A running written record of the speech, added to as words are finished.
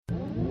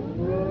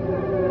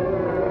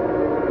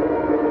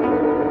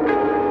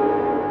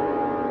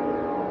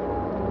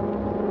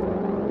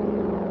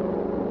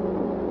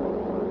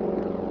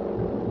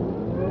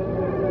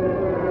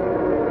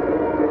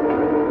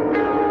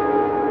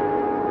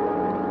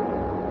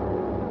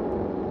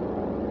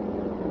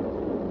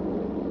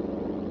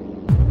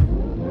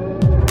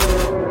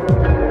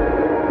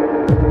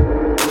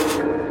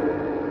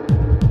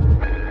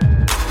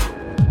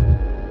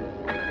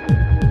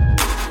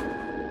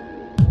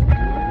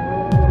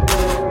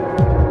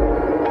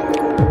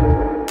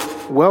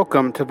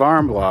Welcome to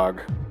Varmblog,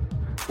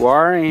 where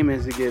our aim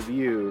is to give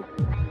you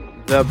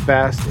the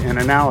best in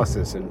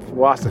analysis in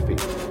philosophy,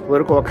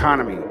 political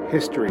economy,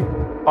 history,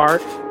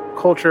 art,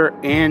 culture,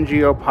 and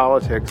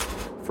geopolitics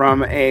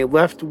from a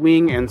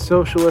left-wing and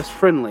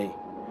socialist-friendly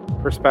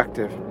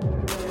perspective.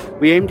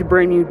 We aim to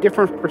bring you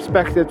different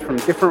perspectives from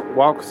different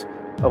walks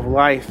of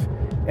life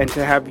and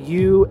to have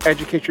you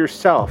educate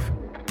yourself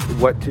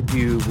what to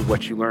do with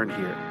what you learn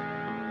here.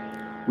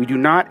 We do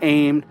not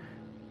aim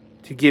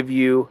to give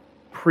you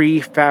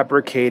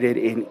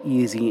prefabricated and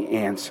easy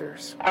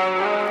answers.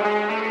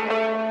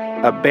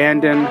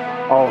 Abandon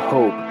all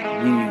hope,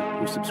 ye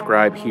who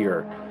subscribe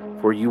here,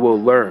 for you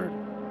will learn,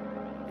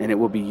 and it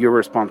will be your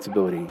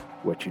responsibility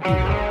what you do.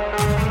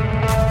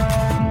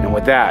 And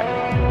with that,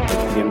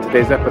 let's begin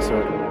today's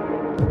episode.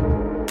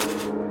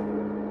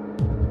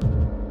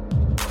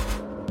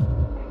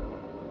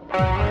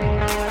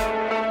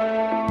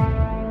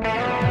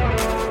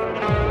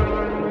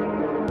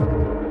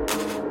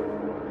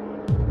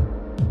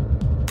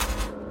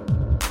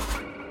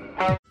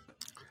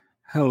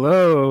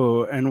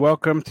 Hello, and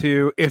welcome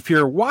to, if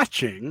you're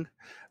watching,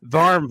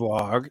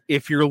 Varmblog.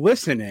 If you're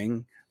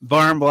listening,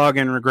 Varmblog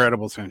in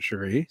Regrettable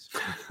Centuries.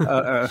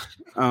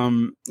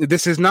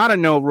 This is not a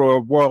No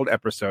Royal World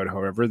episode,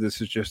 however. This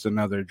is just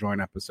another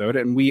joint episode,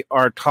 and we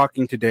are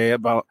talking today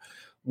about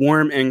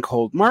warm and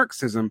cold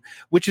Marxism,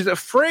 which is a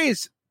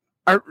phrase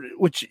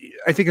which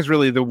I think is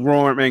really the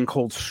warm and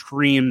cold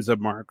streams of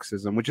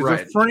Marxism, which is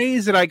a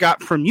phrase that I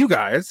got from you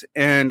guys,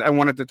 and I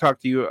wanted to talk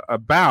to you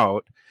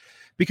about.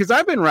 Because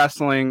I've been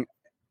wrestling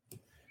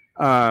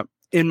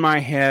in my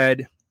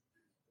head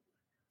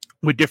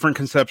with different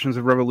conceptions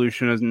of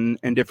revolution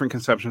and different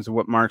conceptions of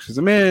what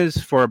Marxism is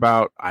for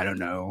about,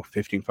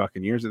 15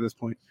 fucking years at this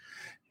point.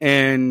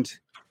 And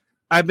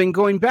I've been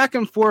going back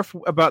and forth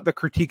about the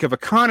critique of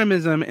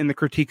economism and the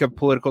critique of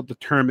political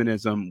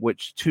determinism,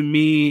 which to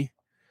me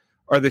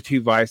are the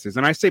two vices.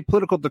 And I say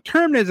political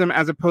determinism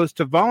as opposed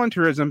to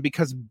voluntarism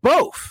because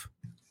both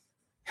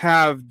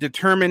have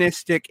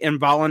deterministic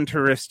and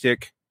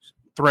voluntaristic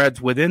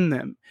threads within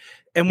them.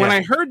 And when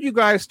I heard you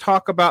guys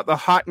talk about the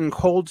hot and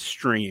cold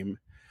stream,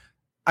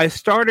 I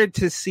started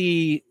to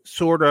see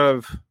sort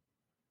of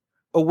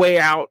a way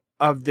out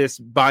of this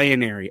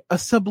binary, a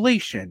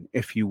sublation,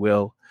 if you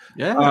will.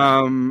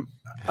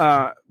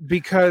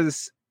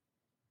 Because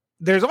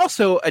there's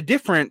also a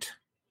different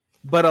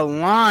but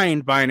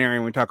aligned binary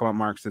when we talk about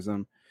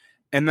Marxism,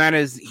 and that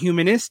is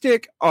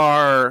humanistic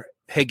or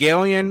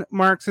Hegelian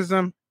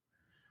Marxism.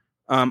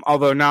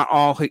 Although not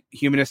all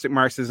humanistic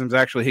Marxism is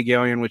actually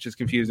Hegelian, which is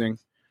confusing.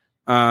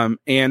 And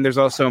there's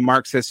also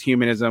Marxist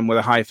humanism with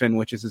a hyphen,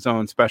 which is its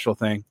own special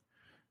thing.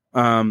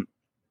 And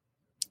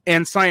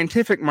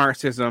scientific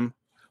Marxism,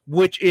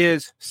 which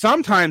is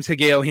sometimes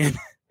Hegelian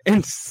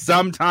and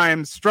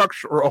sometimes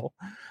structural.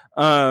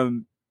 But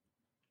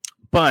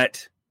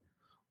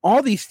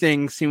all these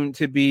things seem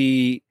to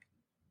be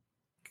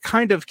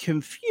kind of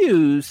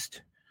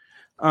confused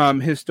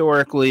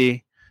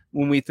historically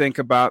when we think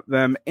about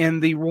them.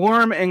 And the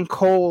warm and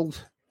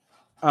cold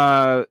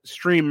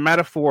stream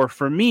metaphor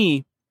for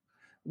me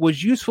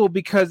was useful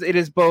because it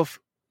is both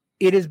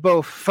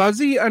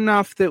fuzzy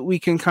enough that we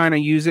can kind of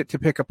use it to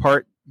pick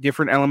apart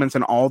different elements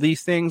in all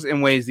these things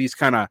in ways these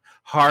kind of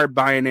hard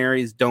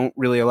binaries don't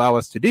really allow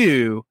us to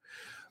do,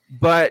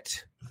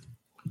 but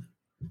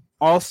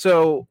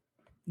also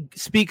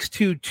speaks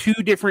to two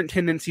different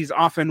tendencies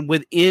often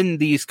within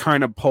these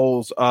kind of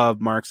poles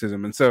of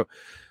Marxism. And so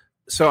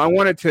I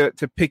wanted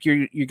to pick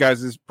you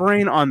guys'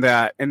 brain on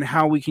that and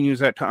how we can use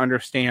that to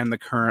understand the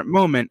current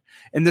moment.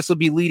 And this will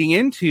be leading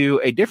into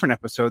a different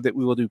episode that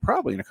we will do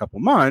probably in a couple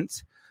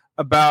months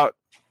about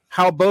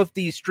how both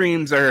these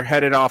streams are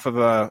headed off of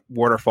a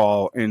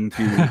waterfall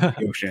into the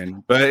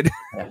ocean. But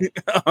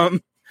I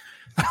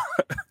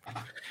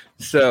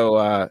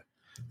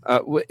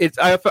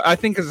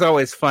think it's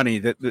always funny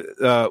that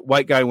the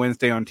White Guy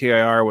Wednesday on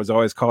TIR was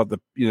always called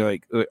the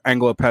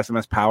Anglo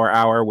Pessimist Power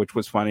Hour, which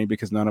was funny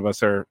because none of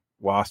us are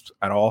wasps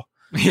at all.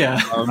 Yeah,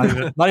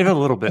 not even a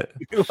little bit.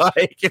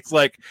 It's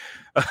like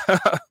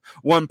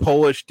one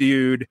Polish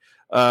dude,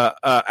 a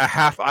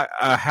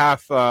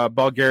half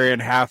Bulgarian,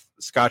 half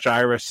Scotch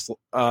Irish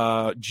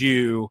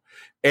Jew,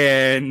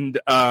 and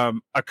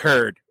a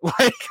Kurd.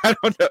 I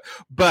don't know,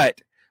 but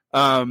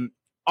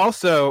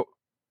also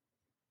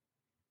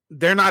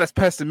they're not as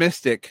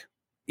pessimistic,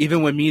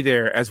 even with me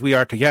there, as we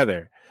are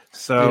together.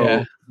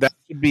 So that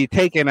should be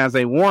taken as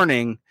a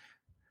warning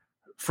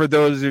for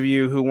those of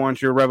you who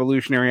want your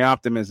revolutionary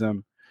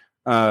optimism,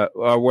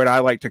 or what I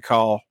like to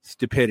call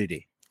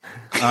stupidity.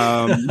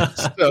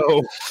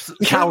 So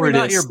cowardice,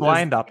 not your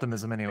blind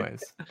optimism,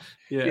 anyways.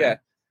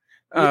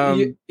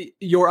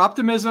 Your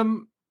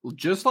optimism,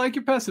 just like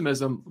your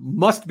pessimism,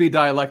 must be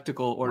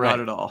dialectical or not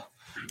at all.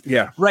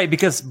 Yeah, right.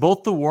 Because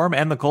both the warm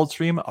and the cold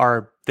stream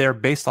they're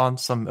based on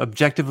some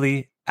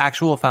objectively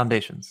actual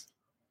foundations.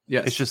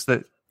 Yes, it's just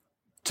that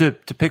to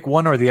pick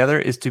one or the other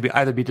is to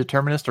either be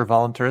determinist or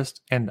voluntarist,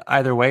 and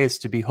either way is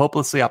to be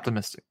hopelessly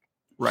optimistic.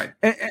 Right.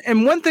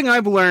 And one thing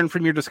I've learned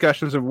from your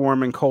discussions of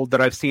warm and cold that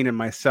I've seen in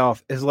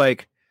myself is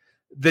like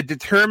the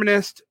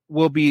determinist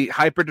will be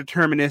hyper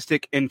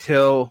deterministic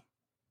until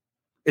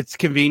it's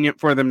convenient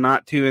for them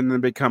not to, and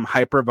then become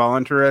hyper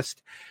voluntarist.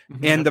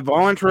 Mm-hmm. And the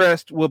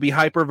voluntarist will be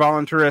hyper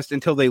voluntarist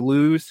until they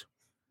lose,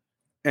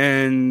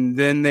 and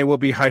then they will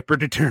be hyper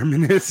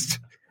determinist.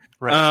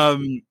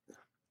 Right.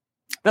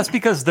 That's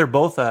because they're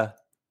both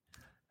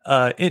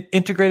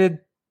integrated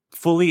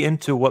fully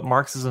into what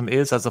Marxism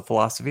is as a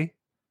philosophy.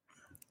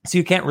 So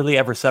you can't really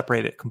ever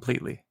separate it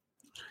completely.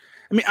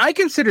 I mean, I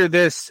consider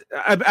this.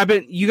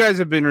 You guys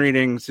have been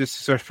reading,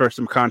 just for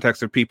some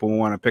context of people who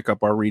want to pick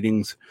up our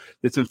readings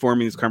that's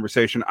informing this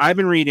conversation. I've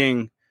been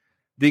reading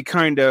the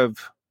kind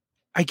of,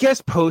 I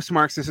guess,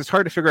 post-Marxist. It's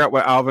hard to figure out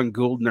what Alvin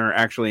Gouldner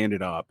actually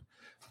ended up,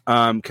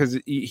 because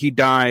he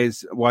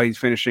dies while he's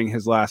finishing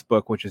his last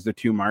book, which is The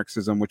Two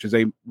Marxism,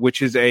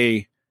 which is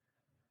a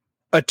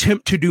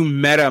attempt to do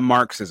meta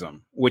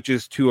Marxism, which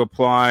is to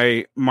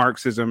apply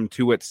Marxism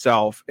to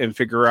itself and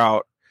figure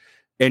out,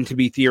 and to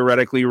be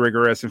theoretically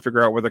rigorous and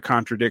figure out where the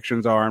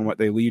contradictions are and what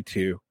they lead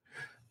to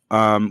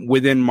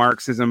within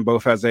Marxism,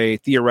 both as a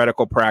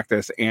theoretical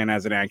practice and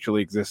as an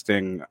actually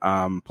existing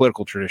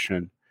political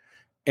tradition.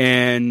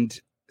 And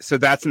so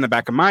that's in the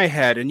back of my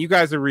head. And you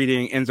guys are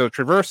reading Enzo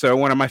Traverso,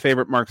 one of my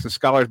favorite Marxist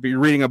scholars, but you're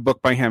reading a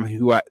book by him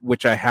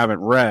which I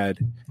haven't read.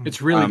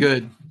 It's really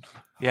good.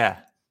 Yeah.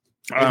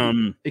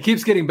 It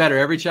keeps getting better.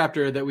 Every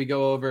chapter that we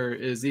go over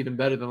is even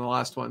better than the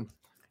last one.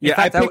 In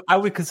fact, I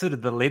would consider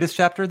the latest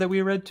chapter that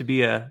we read to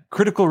be a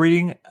critical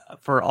reading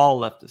for all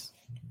leftists.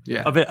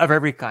 Yeah, of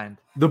every kind.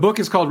 The book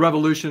is called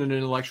Revolution and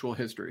Intellectual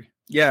History.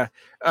 Yeah,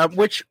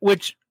 which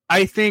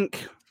I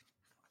think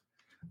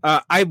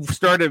I've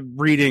started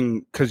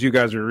reading because you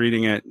guys are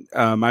reading it.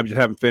 I just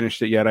haven't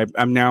finished it yet.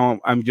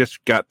 I'm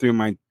just got through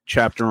my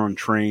chapter on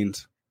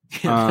trains.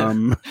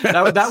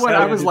 That one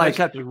I was like,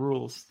 chapter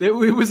rules. It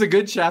was a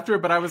good chapter,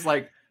 but I was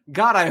like,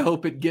 God, I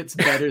hope it gets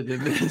better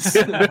than this.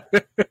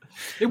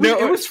 It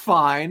was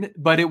fine,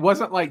 but it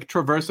wasn't like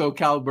Traverso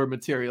caliber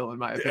material, in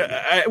my opinion.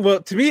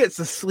 Well, to me, it's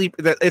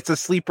a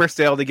sleeper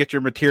sale to get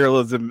your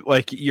materialism,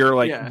 like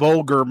your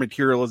vulgar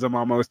materialism,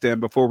 almost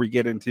in before we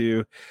get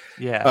into,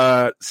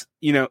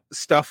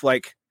 stuff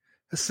like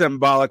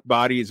symbolic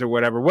bodies or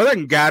whatever. What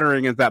I'm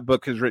gathering is that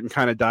book is written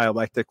kind of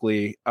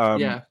dialectically.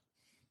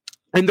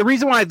 And the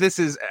reason why this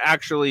is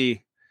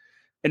actually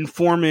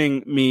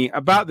informing me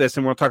about this,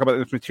 and we'll talk about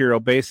this material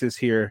basis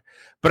here,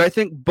 but I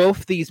think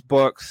both these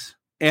books,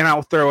 and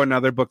I'll throw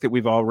another book that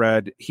we've all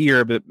read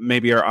here, but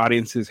maybe our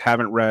audiences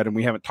haven't read, and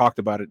we haven't talked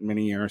about it in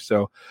many years.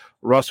 So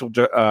Russell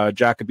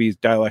Jacoby's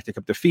Dialectic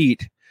of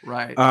Defeat.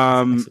 Right.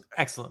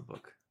 Excellent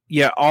book.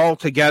 Yeah, all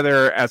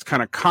together as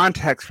kind of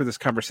context for this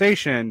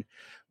conversation,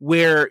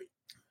 where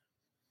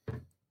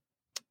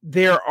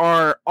there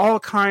are all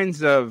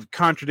kinds of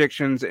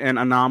contradictions and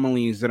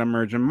anomalies that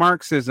emerge in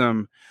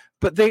Marxism,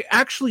 but they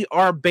actually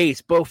are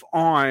based both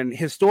on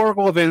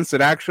historical events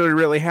that actually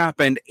really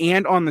happened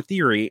and on the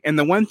theory. And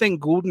the one thing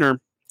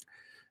Gouldner,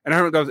 and I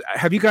don't know,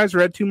 have you guys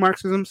read Two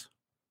Marxisms?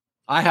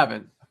 I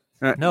haven't.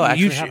 No, I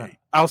actually haven't.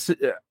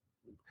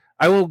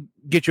 I will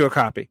get you a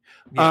copy.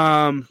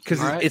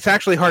 Because it's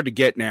actually hard to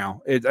get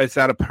now. It's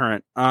out of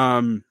print.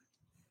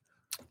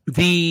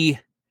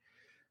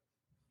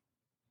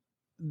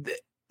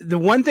 The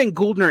one thing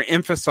Gouldner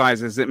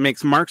emphasizes that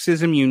makes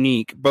Marxism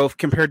unique, both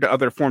compared to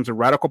other forms of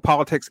radical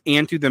politics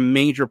and to the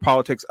major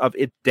politics of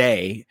its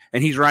day,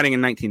 and he's writing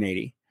in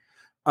 1980,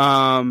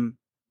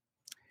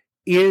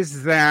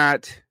 is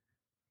that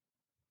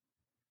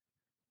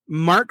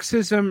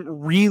Marxism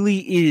really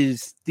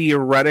is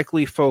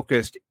theoretically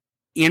focused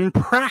in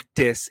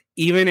practice,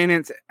 even in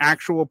its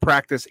actual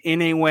practice,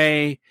 in a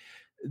way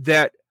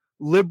that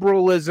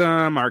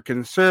liberalism, or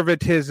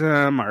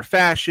conservatism, or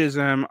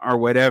fascism, or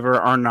whatever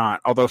are not.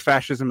 Although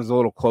fascism is a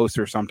little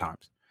closer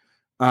sometimes.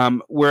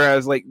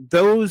 Whereas, like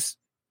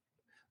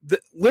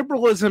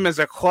liberalism is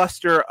a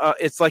cluster.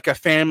 It's like a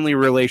family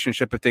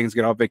relationship of things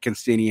get all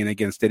Wittgensteinian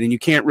against it, and you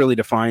can't really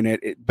define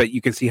it, but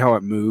you can see how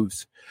it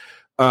moves.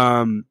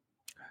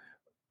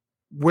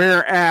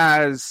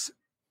 Whereas,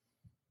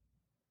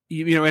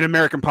 in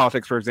American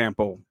politics, for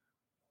example,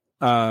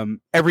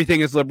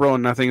 everything is liberal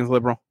and nothing is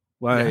liberal.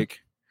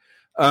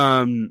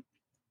 But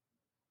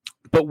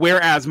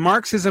whereas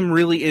Marxism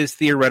really is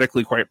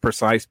theoretically quite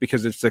precise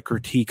because it's a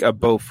critique of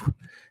both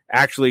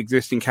actually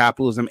existing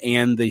capitalism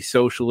and the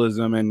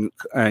socialism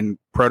and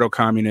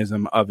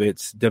proto-communism of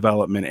its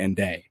development and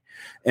day.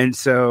 And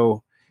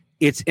so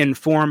it's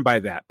informed by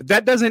that. But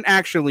that doesn't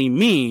actually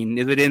mean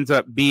that it ends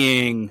up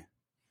being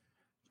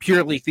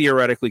purely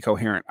theoretically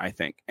coherent, I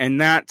think. And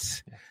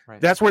that's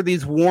where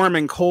these warm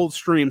and cold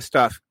stream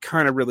stuff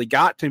kind of really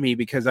got to me,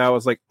 because I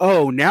was like,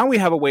 oh, now we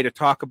have a way to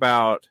talk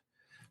about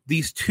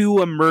these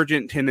two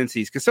emergent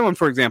tendencies. Because someone,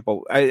 for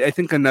example, I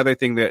think another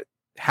thing that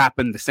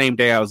happened the same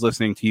day I was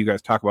listening to you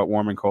guys talk about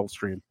warm and cold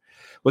stream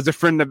was a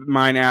friend of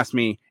mine asked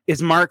me,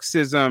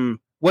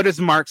 what is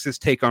Marx's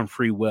take on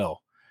free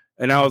will?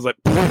 And I was like,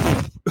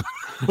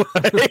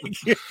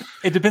 Like,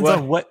 It depends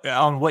on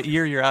what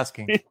year you're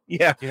asking.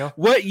 Yeah. You know?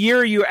 What year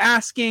are you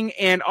asking?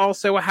 And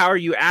also, how are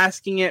you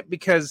asking it?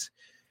 Because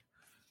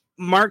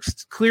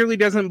Marx clearly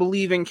doesn't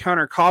believe in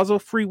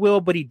countercausal free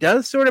will, but he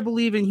does sort of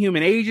believe in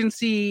human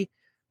agency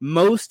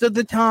most of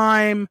the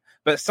time.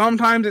 But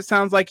sometimes it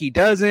sounds like he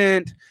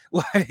doesn't.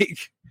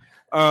 Like,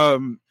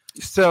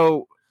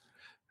 so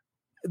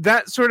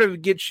that sort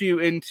of gets you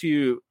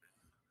into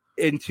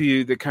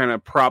the kind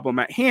of problem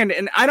at hand.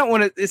 And I don't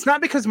want to. It's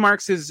not because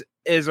Marx is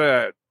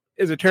a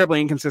terribly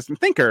inconsistent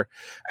thinker.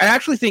 I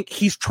actually think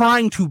he's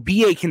trying to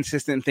be a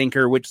consistent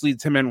thinker, which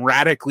leads him in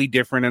radically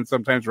different and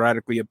sometimes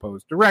radically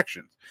opposed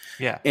directions.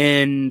 Yeah.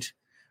 And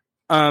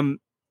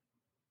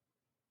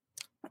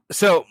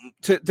so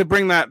to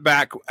bring that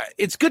back,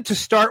 it's good to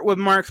start with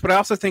Marx, but I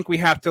also think we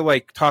have to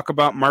like talk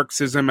about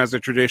Marxism as a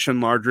tradition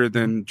larger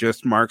than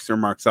just Marx or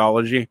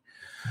Marxology.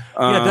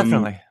 Yeah,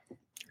 definitely.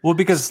 Well,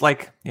 because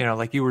like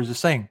you were just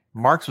saying,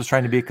 Marx was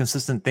trying to be a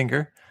consistent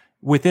thinker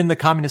within the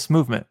communist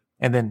movement.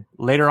 And then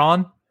later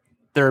on,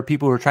 there are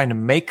people who are trying to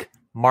make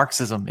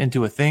Marxism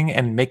into a thing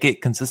and make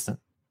it consistent.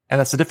 And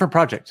that's a different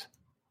project.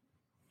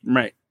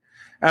 Right.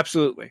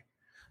 Absolutely.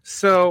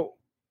 So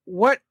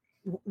what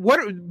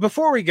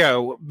before we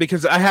go,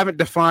 because I haven't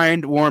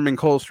defined warm and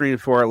cold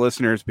streams for our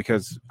listeners,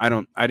 because I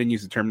didn't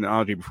use the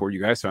terminology before you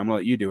guys, so I'm gonna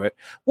let you do it.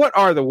 What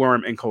are the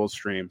warm and cold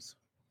streams?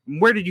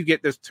 Where did you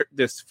get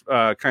this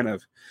kind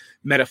of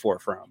metaphor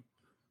from?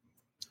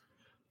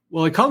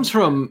 Well, it comes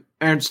from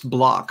Ernst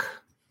Bloch.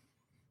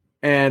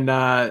 And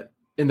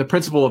in the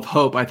principle of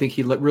hope, I think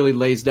he really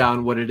lays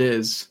down what it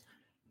is.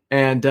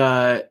 And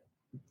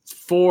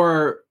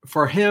for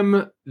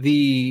him,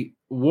 the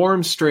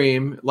warm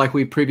stream, like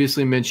we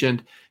previously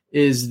mentioned,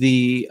 is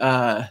the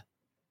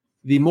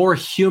more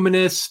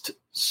humanist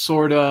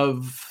sort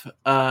of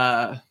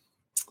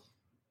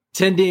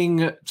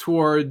tending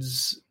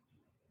towards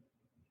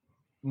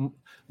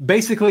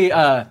basically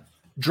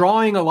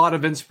drawing a lot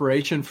of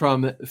inspiration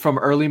from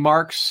early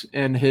Marx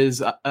and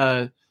his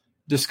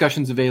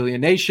discussions of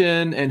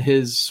alienation and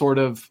his sort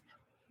of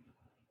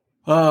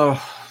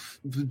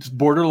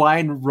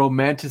borderline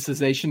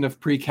romanticization of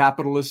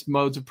pre-capitalist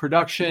modes of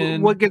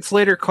production. What gets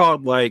later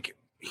called like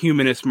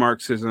humanist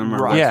Marxism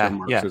or Western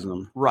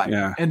Marxism. Right.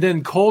 Yeah. And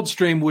then cold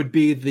stream would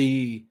be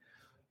the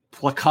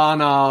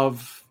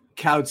Plekhanov,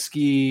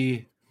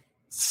 Kautsky,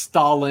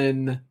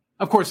 Stalin.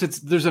 Of course,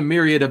 there's a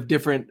myriad of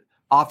different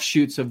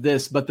offshoots of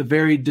this, but the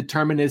very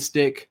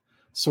deterministic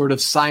sort of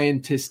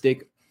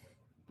scientistic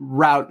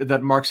route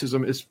that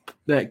Marxism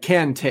that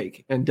can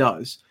take and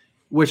does,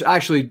 which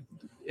actually,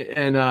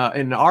 in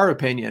our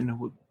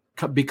opinion,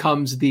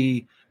 becomes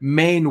the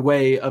main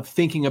way of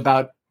thinking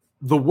about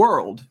the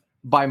world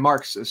by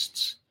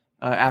Marxists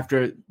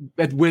with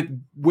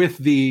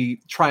the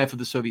triumph of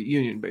the Soviet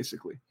Union,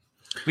 basically.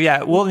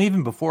 Yeah, well, and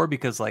even before,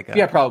 because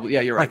probably,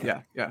 you're right.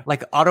 Yeah.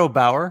 Like Otto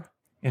Bauer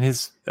in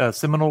his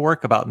seminal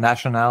work about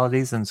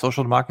nationalities and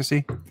social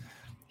democracy,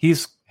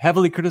 he's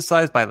heavily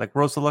criticized by like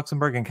Rosa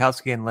Luxemburg and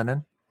Kautsky and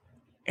Lenin.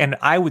 And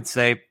I would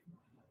say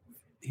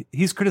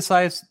he's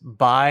criticized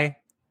by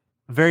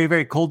very,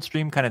 very cold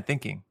stream kind of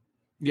thinking.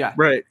 Yeah.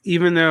 Right.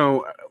 Even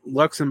though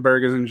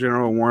Luxemburg is in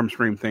general a warm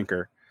stream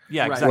thinker.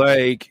 Yeah,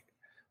 exactly. Like,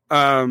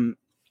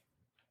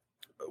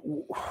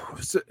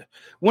 so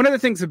one of the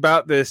things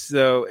about this,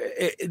 though,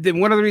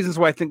 one of the reasons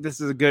why I think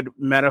this is a good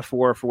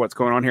metaphor for what's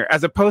going on here,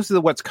 as opposed to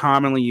what's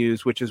commonly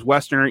used, which is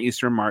Western or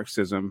Eastern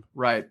Marxism.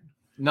 Right.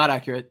 Not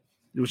accurate.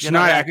 Which is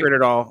not accurate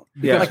at all.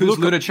 Yeah. Like who's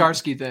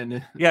Lunacharsky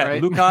then? Yeah, right?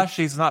 Lukács,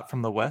 he's not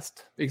from the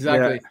West.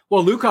 Exactly. Yeah.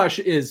 Well, Lukács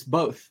is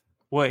both.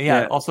 Well,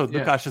 yeah. Also,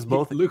 Lukács is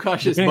both.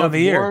 Lukács is both on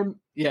the warm.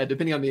 Yeah,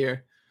 depending on the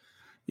year.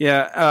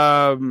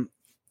 Yeah.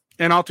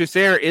 And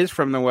Althusser is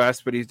from the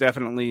West, but he's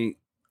definitely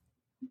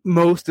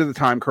most of the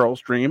time curl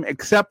stream,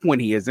 except when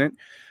he isn't,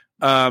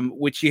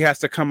 which he has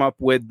to come up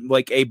with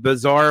like a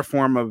bizarre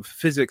form of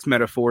physics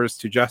metaphors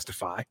to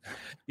justify.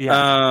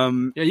 Yeah.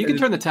 You can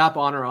turn the tap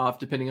on or off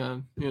depending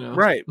on,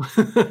 Right.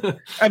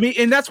 I mean,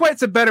 and that's why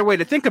it's a better way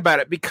to think about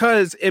it,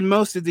 because in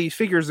most of these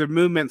figures of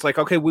movements, like,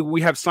 okay,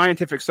 we have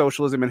scientific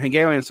socialism and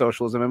Hegelian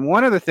socialism. And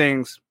one of the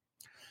things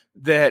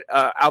that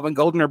Alvin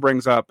Goldner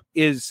brings up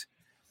is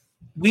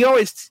we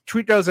always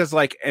treat those as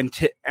like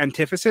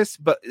antithesis,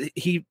 but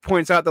he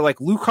points out that like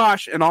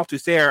Lukács and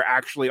Althusser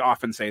actually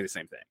often say the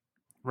same thing.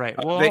 Right.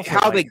 Well,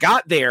 they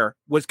got there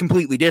was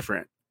completely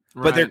different,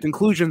 but their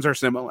conclusions are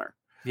similar.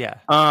 Yeah.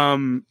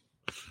 And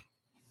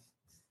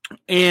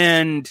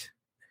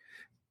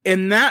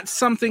that's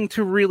something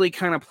to really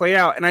kind of play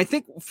out. And I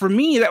think for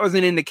me, that was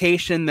an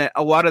indication that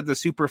a lot of the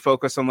super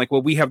focus on like,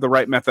 well, we have the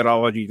right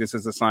methodology, this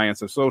is the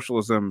science of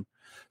socialism,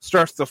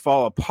 starts to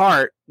fall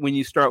apart when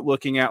you start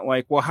looking at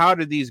like, well, how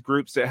do these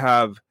groups that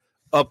have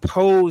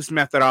opposed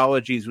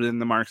methodologies within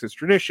the Marxist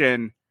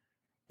tradition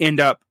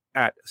end up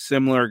at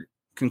similar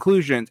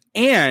conclusions?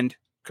 And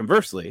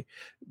conversely,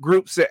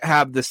 groups that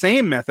have the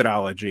same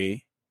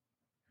methodology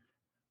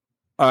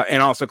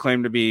and also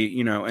claim to be,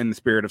 in the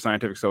spirit of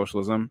scientific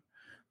socialism,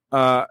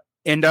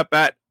 end up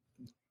at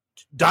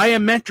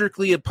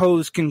diametrically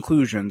opposed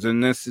conclusions,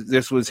 and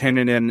this was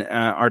hinted in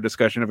our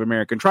discussion of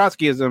American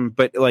Trotskyism,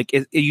 but like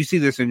you see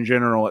this in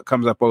general, it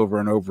comes up over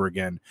and over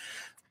again,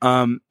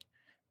 and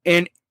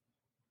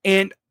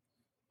it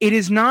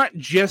is not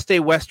just a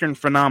Western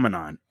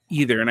phenomenon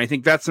either, and I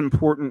think that's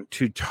important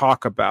to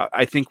talk about.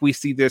 I think we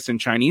see this in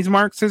Chinese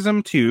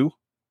Marxism too.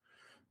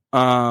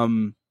 I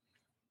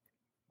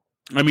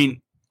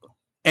mean,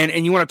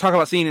 and you want to talk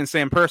about seeing it in the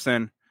same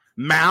person.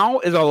 Mao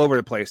is all over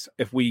the place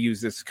if we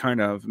use this kind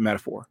of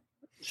metaphor.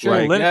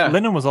 Sure, Like,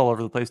 Lenin was all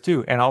over the place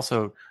too, and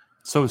also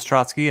so was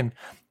Trotsky. And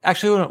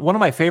actually, one of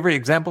my favorite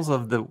examples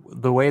of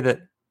the way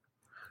that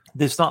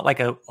there's not like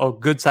a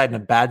good side and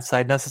a bad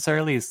side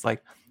necessarily is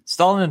like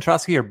Stalin and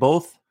Trotsky are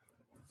both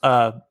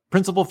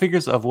principal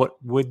figures of what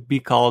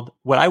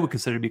I would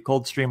consider to be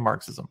cold stream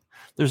Marxism.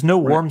 There's no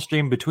warm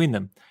stream between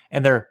them,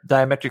 and they're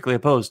diametrically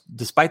opposed,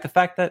 despite the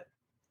fact that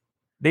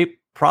they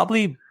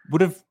probably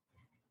would have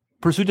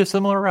pursued a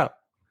similar route.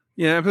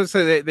 Yeah, I was going to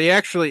say they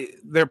actually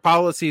their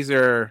policies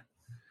for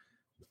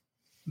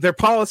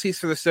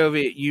the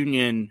Soviet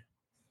Union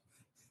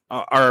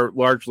are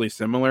largely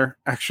similar.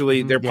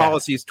 Actually, their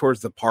policies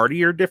towards the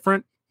party are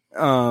different.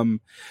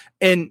 And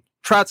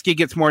Trotsky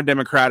gets more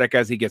democratic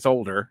as he gets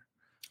older.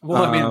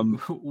 Well, I mean,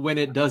 when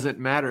it doesn't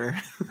matter,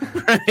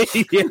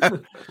 right? Yeah,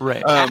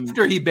 right.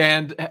 After he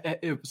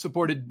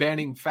supported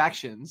banning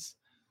factions,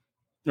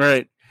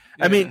 right?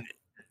 Yeah. I mean,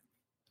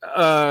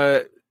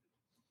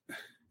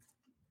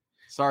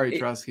 sorry,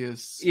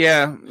 Trotskyists.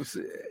 Yeah,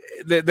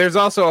 there's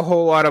also a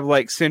whole lot of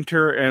like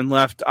center and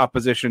left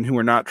opposition who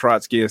are not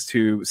Trotskyists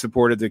who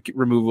supported the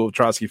removal of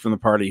Trotsky from the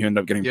party who end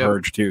up getting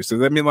purged too.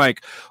 So I mean,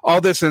 like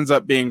all this ends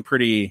up being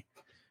pretty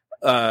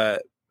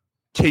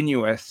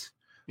tenuous.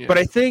 Yeah. But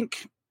I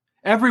think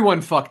everyone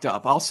fucked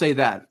up. I'll say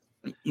that.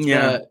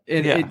 Yeah,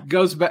 it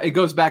goes back. It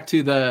goes back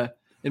to the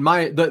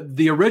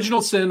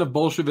original sin of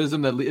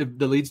Bolshevism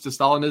that leads to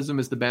Stalinism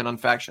is the ban on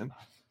faction.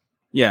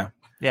 Yeah,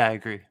 I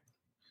agree.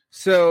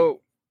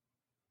 So,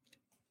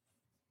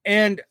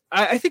 and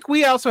I think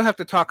we also have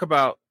to talk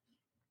about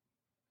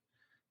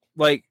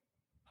like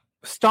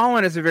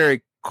Stalin is a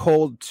very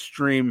cold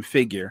stream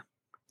figure.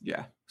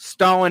 Yeah,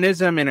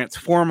 Stalinism in its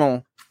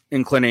formal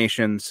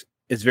inclinations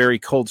is very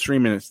cold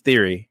stream in its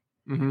theory.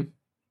 Mm-hmm.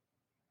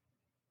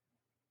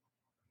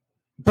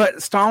 But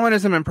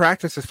Stalinism in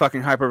practice is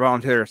fucking hyper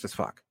voluntarist as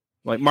fuck.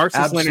 Like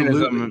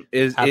Marxist-Leninism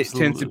it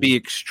tends to be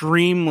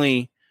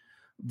extremely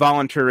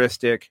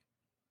voluntaristic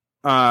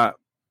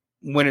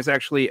when it's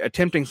actually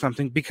attempting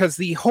something, because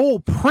the whole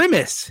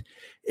premise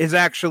is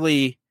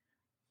actually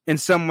in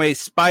some ways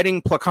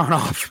spiting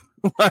Plekhanov.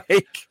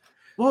 Like,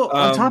 well,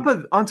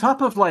 on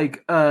top of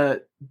like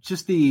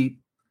just the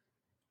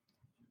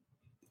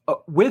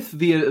with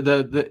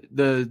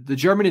the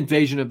German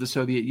invasion of the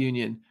Soviet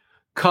Union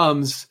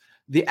comes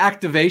the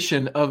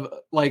activation of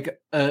like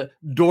a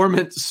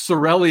dormant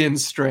Sorelian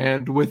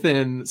strand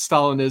within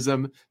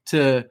Stalinism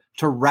to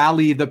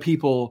rally the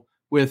people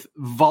with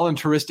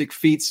voluntaristic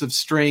feats of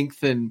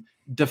strength and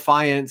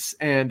defiance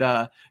and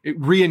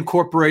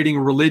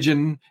reincorporating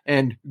religion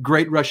and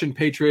great Russian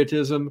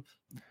patriotism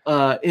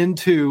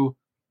into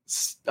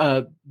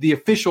the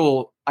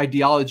official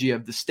ideology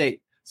of the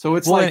state. So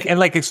it's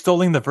like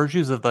extolling the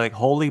virtues of the like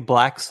holy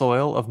black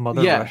soil of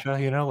Mother Russia,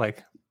 you know,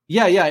 like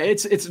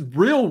it's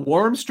real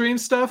warm stream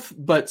stuff,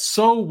 but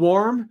so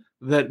warm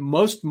that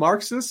most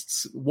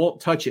Marxists won't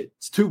touch it.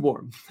 It's too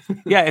warm.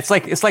 Yeah, it's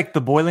like the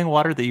boiling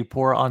water that you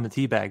pour on the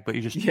tea bag, but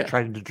you just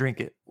try to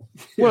drink it.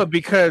 Well,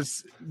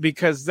 because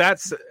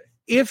that's,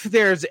 if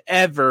there's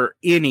ever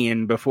any,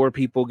 and before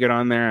people get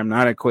on there, I'm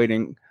not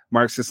equating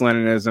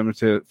Marxist-Leninism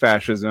to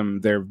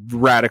fascism. They're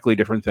radically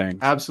different things.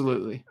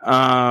 Absolutely.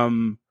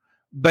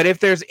 But if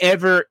there's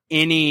ever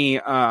any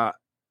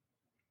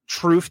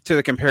truth to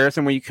the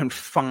comparison where you can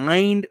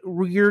find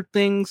weird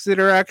things that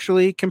are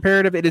actually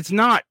comparative, it is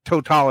not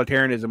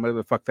totalitarianism, whatever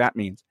the fuck that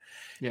means.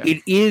 Yeah.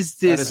 It is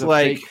this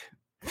like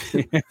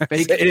fake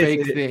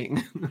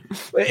thing.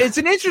 It's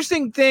an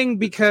interesting thing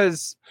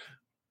because,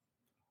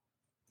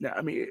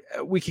 I mean,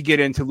 we could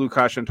get into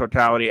Lukács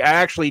totality. I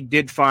actually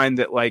did find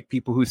that like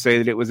people who say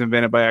that it was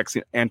invented by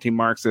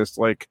anti-Marxists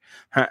like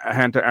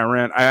Hannah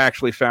Arendt, I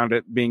actually found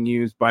it being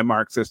used by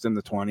Marxists in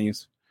the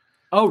 1920s.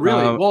 Oh,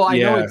 really? Well, I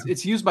know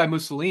it's used by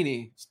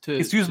Mussolini.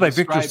 It's used by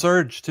Victor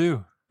Serge,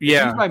 too. Yeah.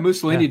 It's used by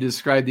Mussolini to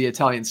describe the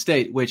Italian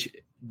state, which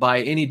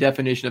by any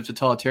definition of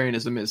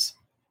totalitarianism is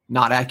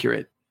not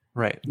accurate.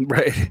 Right.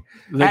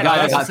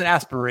 That's just an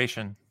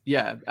aspiration.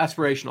 Yeah,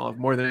 aspirational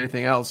more than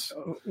anything else.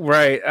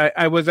 Right.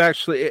 I was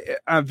actually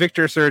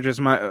Victor Serge is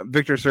one of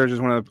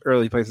the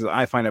early places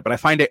I find it, but I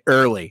find it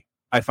early.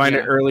 I find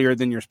it earlier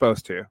than you're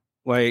supposed to.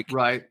 Like,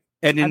 right.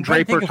 And then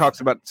Draper talks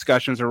about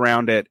discussions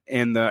around it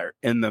in the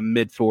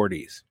mid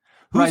 40s.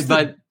 Right,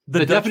 but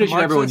the definition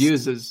Marxist? Everyone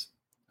uses.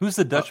 Who's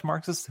the Dutch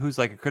Marxist who's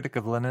like a critic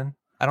of Lenin?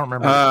 I don't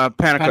remember.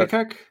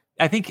 Pannekoek?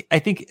 I think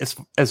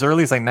as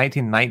early as like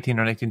 1919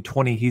 or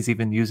 1920, he's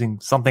even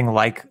using something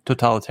like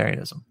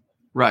totalitarianism.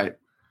 Right.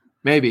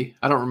 Maybe.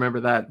 I don't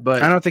remember that,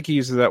 but I don't think he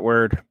uses that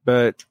word,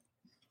 but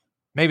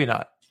maybe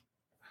not.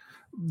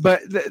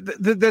 But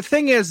the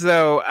thing is,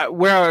 though,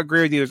 where I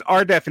agree with you is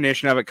our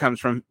definition of it comes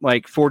from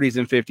like 40s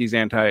and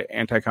 50s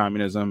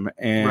anti-communism,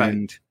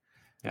 and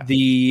that's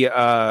the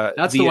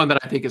one that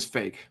I think is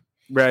fake.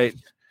 Right.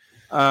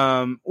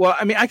 Well,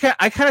 I mean, I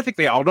kind of think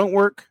they all don't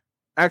work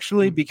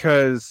actually,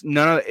 because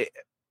none of it,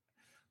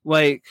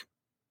 like,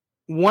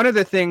 one of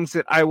the things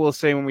that I will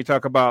say when we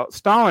talk about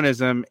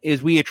Stalinism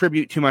is we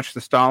attribute too much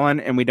to Stalin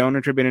and we don't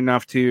attribute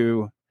enough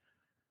to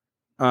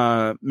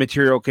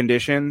material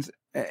conditions.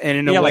 And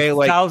in a way,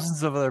 like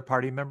thousands of other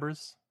party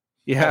members.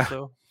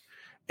 Yeah.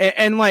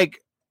 And like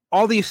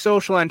all these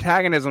social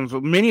antagonisms,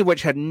 many of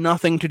which had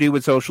nothing to do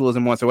with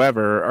socialism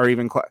whatsoever, are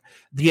even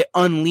get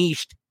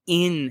unleashed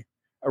in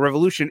a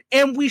revolution.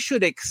 And we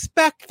should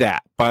expect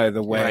that, by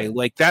the way. Right.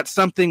 Like, that's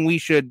something we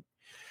should,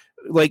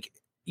 like,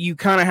 you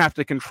kind of have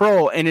to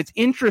control. And it's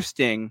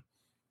interesting.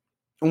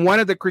 One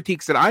of the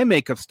critiques that I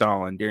make of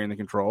Stalin during the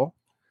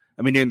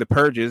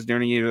purges,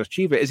 during the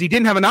Yugoslavia, is he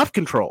didn't have enough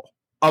control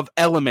of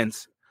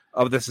elements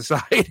of the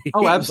society.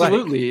 Oh,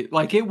 absolutely.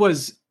 Like it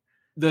was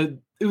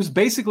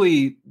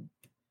basically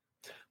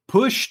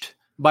pushed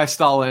by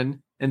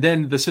Stalin, and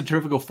then the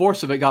centrifugal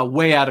force of it got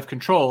way out of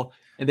control,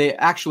 and they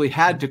actually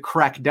had to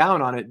crack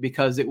down on it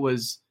because it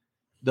was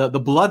the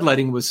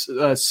bloodletting was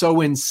so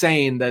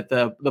insane that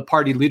the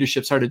party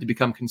leadership started to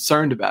become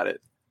concerned about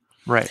it.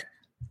 Right.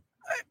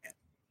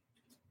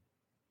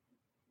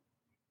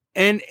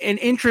 And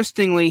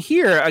interestingly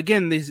here,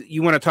 again,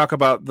 you want to talk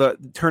about the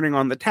turning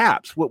on the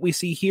taps. What we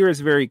see here is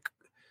very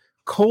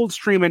cold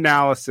stream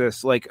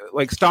analysis. Like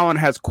Stalin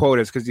has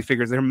quotas because he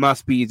figures there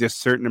must be just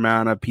a certain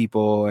amount of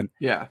people.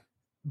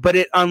 But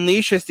it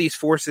unleashes these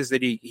forces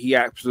that he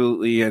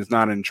absolutely is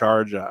not in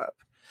charge of.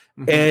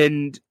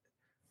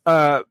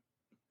 Mm-hmm.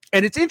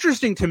 And it's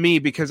interesting to me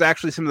because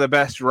actually some of the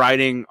best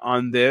writing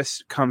on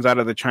this comes out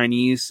of the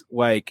Chinese.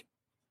 Like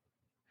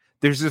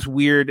there's this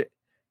weird,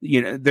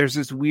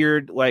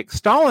 like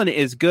Stalin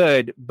is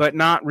good, but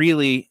not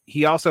really.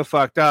 He also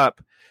fucked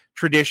up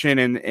tradition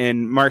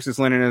in Marxist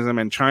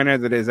Leninism in China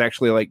that is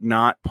actually like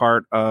not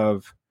part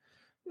of.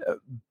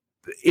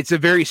 It's a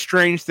very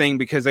strange thing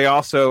because they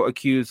also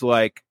accuse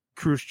like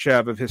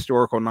Khrushchev of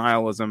historical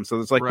nihilism.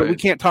 So it's like, but we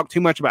can't talk too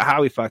much about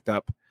how he fucked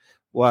up.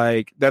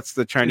 Like that's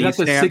the Chinese.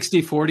 That's a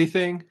 60-40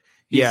 thing.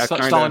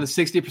 Stalin is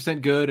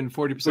 60% good and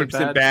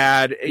 40%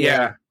 bad.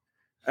 Yeah.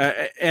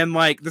 And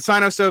like the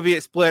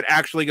Sino-Soviet split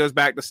actually goes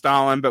back to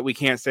Stalin, but we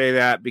can't say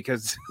that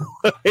because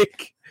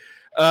like,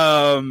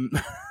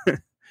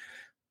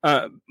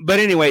 but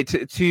anyway,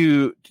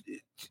 to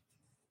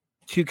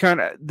kind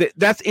of,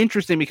 that's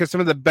interesting because some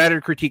of the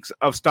better critiques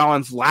of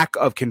Stalin's lack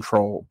of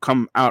control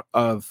come out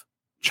of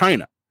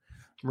China.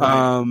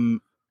 Right.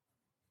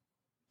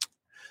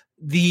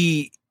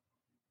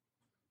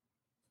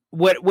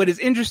 What is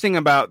interesting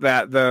about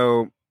that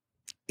though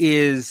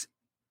is,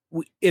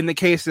 in the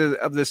case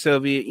of the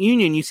Soviet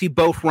Union, you see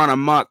both run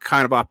amok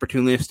kind of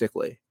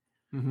opportunistically.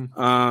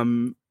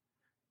 Mm-hmm.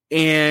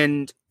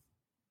 And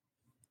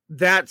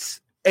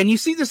you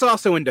see this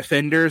also in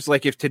defenders.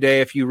 Like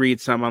if you read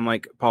someone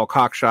like Paul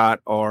Cockshott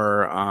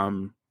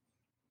or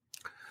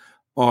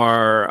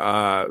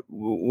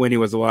when he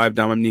was alive,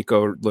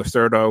 Domenico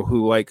Lacerdo,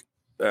 who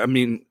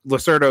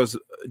Lacerdo's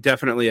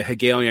definitely a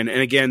Hegelian. And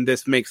again,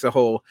 this makes the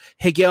whole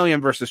Hegelian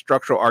versus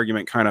structural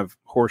argument kind of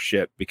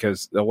horseshit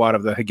because a lot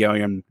of the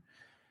Hegelian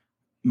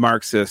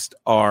Marxists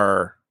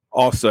are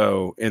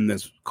also in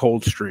this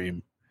cold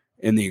stream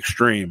in the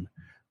extreme.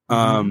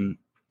 Mm-hmm.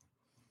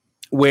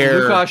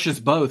 Where Lukács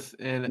is both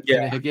and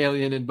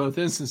Hegelian in both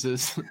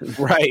instances.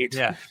 Right.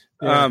 Yeah.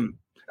 I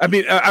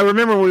mean, I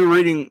remember we were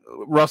reading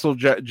Russell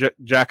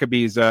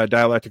Jacoby's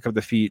Dialectic of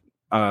the Feet,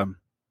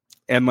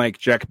 and like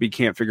Jacoby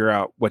can't figure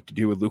out what to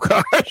do with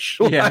Lukács.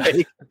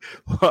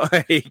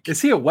 Like,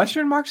 is he a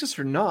Western Marxist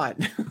or not?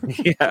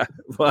 Yeah,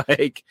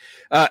 like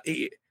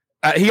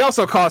he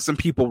also calls some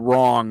people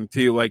wrong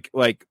too. Like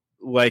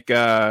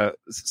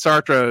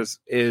Sartre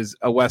is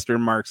a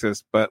Western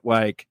Marxist, but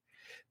like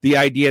the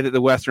idea that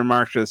the Western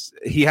Marxists,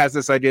 he has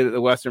this idea that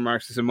the Western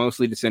Marxists are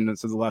mostly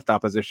descendants of the left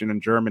opposition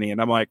in Germany,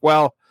 and I'm like,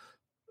 well,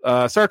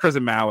 Sartre's a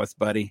Maoist,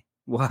 buddy.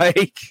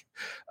 Like,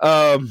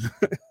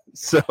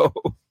 so.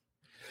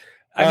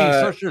 I mean,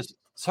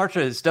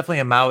 Sartre is definitely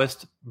a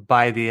Maoist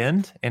by the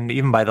end, and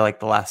even by the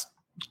last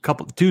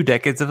 2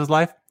 decades of his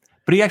life.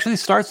 But he actually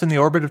starts in the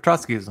orbit of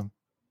Trotskyism.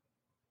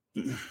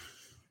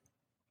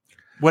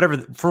 Whatever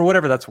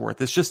that's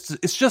worth. It's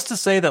just to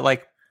say that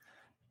like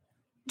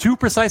too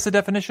precise a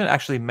definition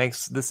actually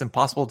makes this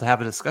impossible to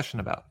have a discussion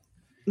about.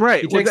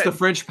 Right. He takes the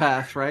French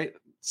path, right?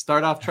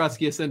 Start off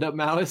Trotskyist, end up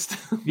Maoist.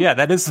 Yeah,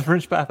 that is the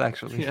French path,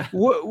 actually. Yeah.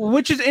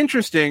 Which is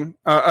interesting.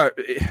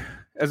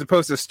 As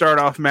opposed to start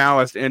off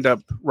Maoist, end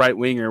up right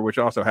winger, which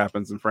also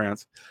happens in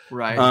France,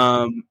 right?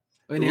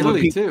 In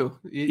Italy too.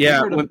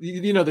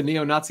 You know the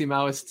neo-Nazi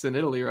Maoists in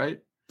Italy, right?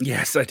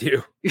 Yes, I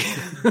do.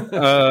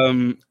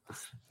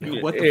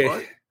 What the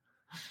fuck?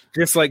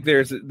 Just like there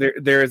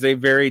is a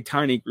very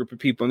tiny group of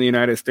people in the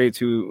United States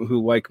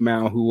who like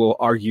Mao, who will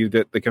argue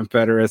that the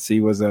Confederacy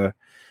was a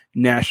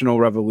national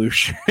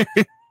revolution.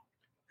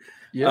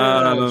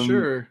 Yeah,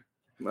 sure.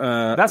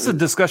 That's a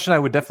discussion I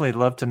would definitely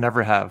love to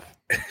never have.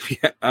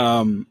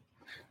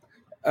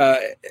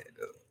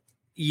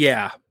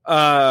 Yeah.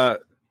 I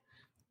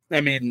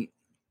mean,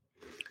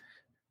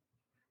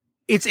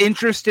 it's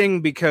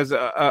interesting because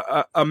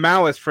a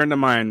Maoist friend of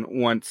mine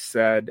once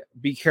said,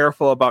 "Be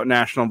careful about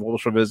National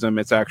Bolshevism.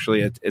 It's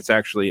actually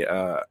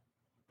a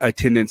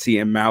tendency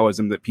in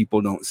Maoism that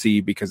people don't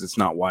see because it's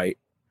not white."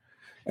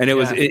 And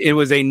it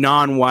was a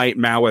non-white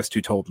Maoist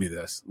who told me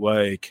this.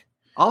 Like,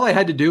 all I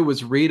had to do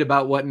was read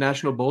about what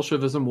National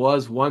Bolshevism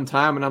was one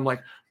time, and I'm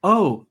like,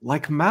 oh,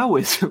 like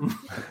Maoism.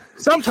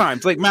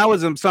 Sometimes, like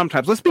Maoism.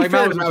 Sometimes, let's be like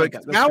fair.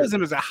 Maoism,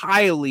 Maoism is a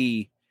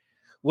highly,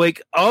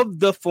 like, of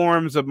the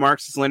forms of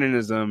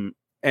Marxist-Leninism.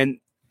 And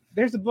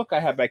there's a book I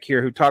have back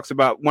here who talks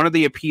about one of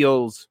the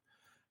appeals,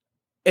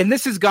 and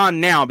this is gone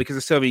now because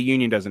the Soviet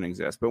Union doesn't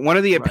exist. But one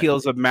of the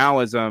appeals of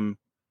Maoism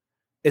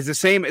is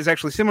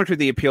actually similar to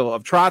the appeal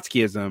of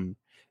Trotskyism,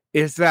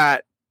 is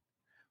that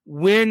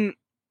when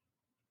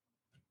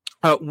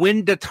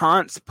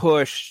détente's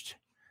pushed,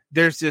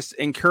 there's this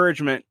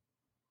encouragement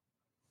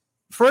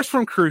first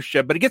from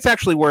Khrushchev, but it gets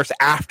actually worse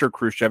after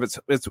Khrushchev.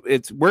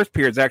 Its worst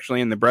period is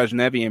actually in the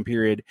Brezhnevian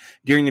period,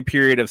 during the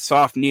period of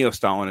soft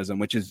neo-Stalinism,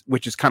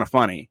 which is kind of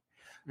funny.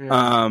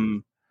 Yeah.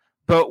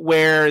 But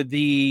where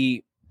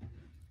the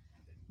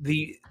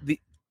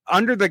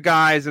under the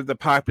guise of the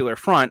Popular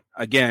Front,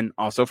 again,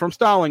 also from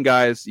Stalin,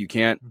 guys, you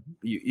can't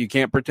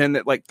pretend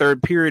that like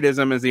third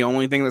periodism is the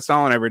only thing that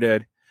Stalin ever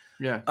did.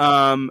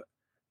 Yeah.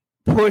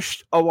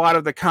 Pushed a lot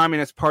of the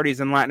communist parties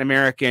in Latin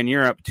America and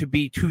Europe to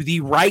be to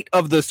the right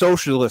of the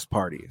socialist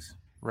parties.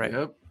 Right.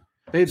 Yep.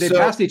 They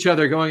passed each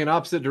other going in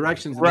opposite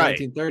directions in the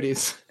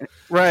 1930s.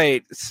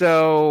 Right.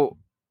 So,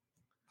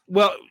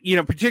 well,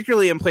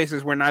 particularly in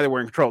places where neither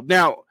were in control.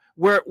 Now,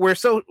 where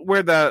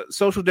the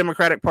social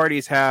democratic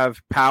parties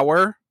have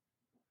power,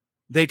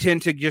 they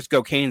tend to just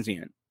go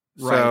Keynesian.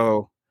 Right.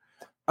 So,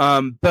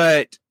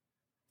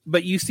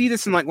 but you see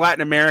this in like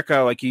Latin America.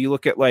 Like you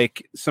look at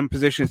like some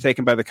positions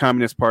taken by the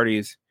communist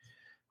parties,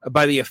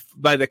 by the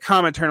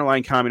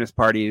Comintern-aligned communist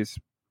parties,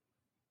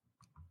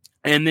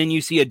 and then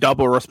you see a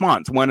double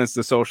response. One is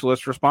the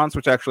socialist response,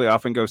 which actually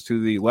often goes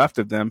to the left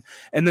of them,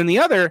 and then the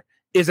other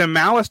is a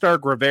Maoist or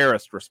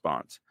Guevarist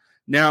response.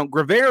 Now,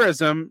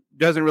 Guevarism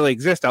doesn't really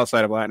exist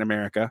outside of Latin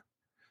America,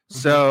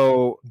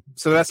 so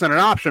that's not an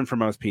option for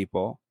most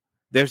people.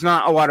 There's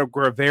not a lot of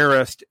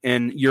Guevarist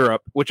in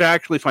Europe, which I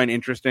actually find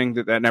interesting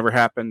that never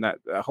happened. That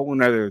a whole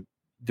other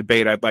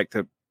debate I'd like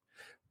to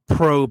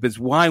probe is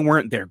why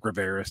weren't there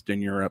Guevarist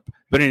in Europe?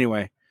 But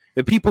anyway,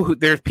 there's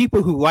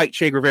people who like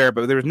Che Guevara,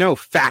 but there's no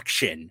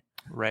faction.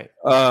 Right.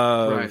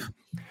 Right.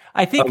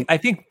 I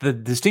think the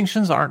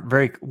distinctions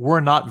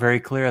were not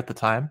very clear at the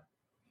time.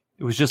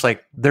 It was just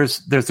like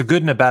there's a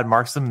good and a bad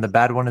Marxism, and the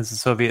bad one is the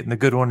Soviet, and the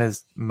good one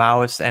is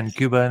Maoist and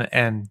Cuban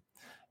and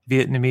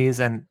Vietnamese,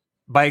 and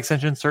by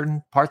extension,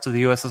 certain parts of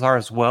the USSR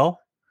as well.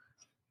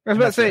 I was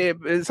about to say,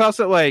 it's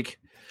also like,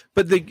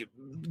 but the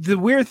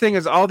weird thing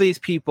is all these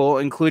people,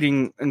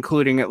 including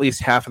at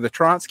least half of the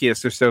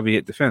Trotskyists, are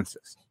Soviet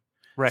defensists.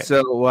 Right.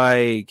 So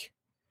like,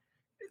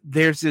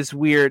 there's this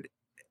weird,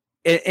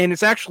 and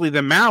it's actually the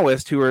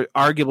Maoists who are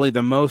arguably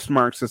the most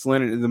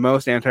Marxist-Lenin, the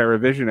most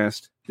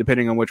anti-revisionist,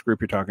 depending on which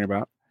group you're talking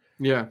about.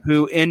 Yeah.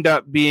 Who end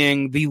up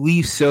being the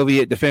least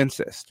Soviet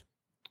defensist.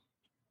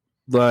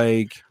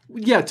 Like,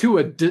 yeah, to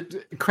a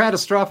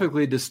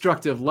catastrophically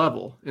destructive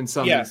level in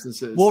some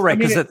instances. Well, right,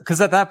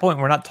 because at that point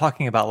we're not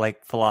talking about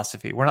like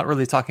philosophy. We're not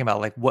really talking about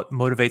like what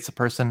motivates a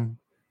person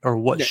or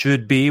what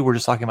should be. We're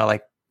just talking about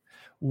like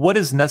what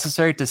is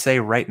necessary to say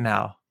right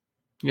now.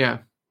 Yeah,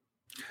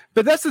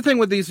 but that's the thing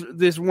with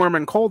these warm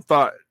and cold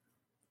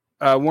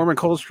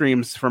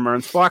streams from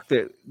Ernst Bloch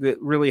that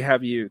really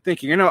have you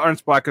thinking.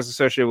 Ernst Bloch is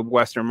associated with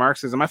Western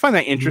Marxism. I find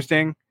that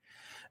interesting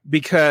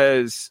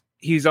because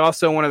he's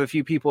also one of the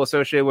few people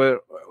associated with,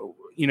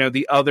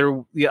 the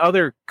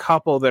other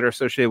couple that are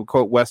associated with,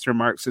 quote, Western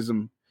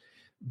Marxism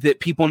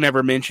that people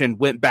never mentioned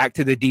went back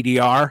to the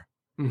DDR.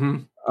 Mm-hmm.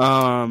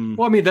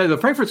 Well, I mean, the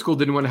Frankfurt School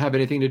didn't want to have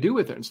anything to do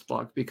with Ernst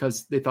Bloch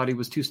because they thought he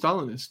was too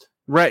Stalinist.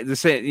 Right.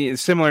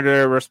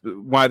 Similar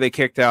to why they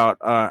kicked out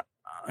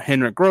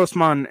Henrik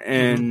Grossman,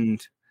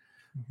 and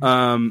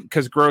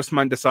because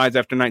Grossman decides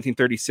after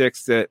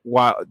 1936 that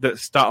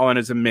Stalin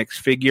is a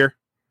mixed figure.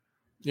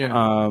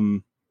 Yeah.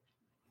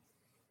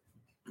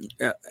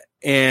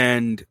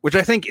 And which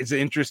I think is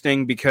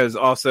interesting because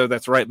also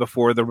that's right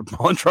before the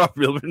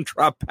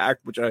Molotov-Ribbentrop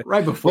Pact,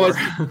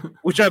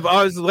 which I've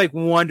always like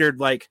wondered,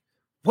 like,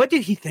 what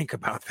did he think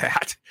about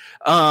that?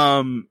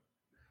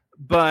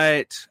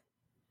 But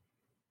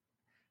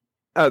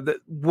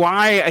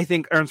why I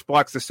think Ernst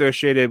Bloch's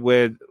associated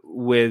with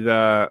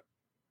quote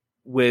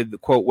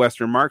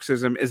Western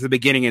Marxism is the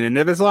beginning and end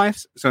of his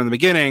life. So in the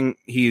beginning,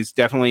 he's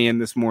definitely in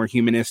this more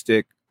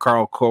humanistic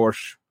Karl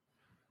Korsch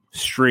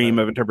stream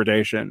of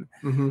interpretation.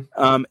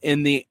 Mm-hmm.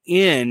 In the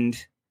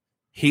end,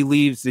 he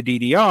leaves the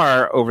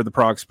DDR over the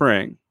Prague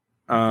Spring.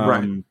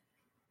 Right.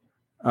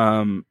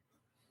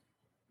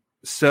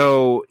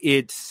 So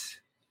it's,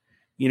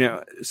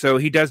 so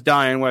he does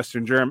die in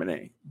Western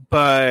Germany,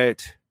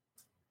 but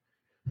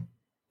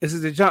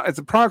it's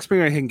a Prague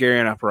Spring and a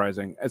Hungarian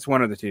uprising. It's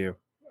one of the two.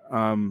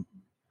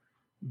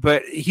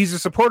 But he's a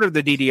supporter of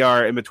the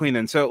DDR in between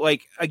them. So,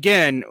 like,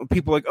 again,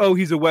 people are like, oh,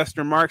 he's a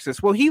Western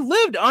Marxist. Well, he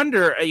lived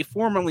under a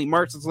formerly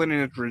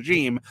Marxist-Leninist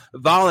regime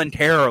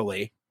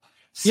voluntarily.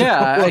 So,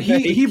 yeah,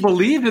 he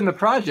believed in the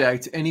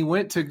project, and he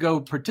went to go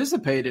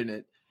participate in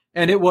it.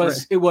 And it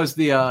was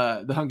the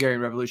Hungarian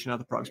Revolution, not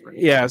the Prague Spring.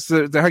 Yeah,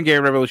 so the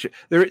Hungarian Revolution.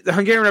 The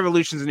Hungarian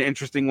Revolution is an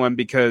interesting one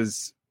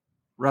because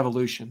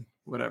revolution,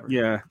 whatever.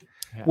 Yeah.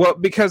 Well,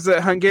 because the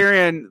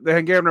Hungarian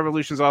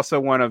Revolution is also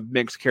one of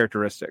mixed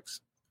characteristics.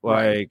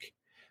 Like,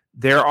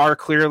 there are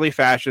clearly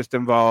fascists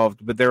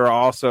involved, but there are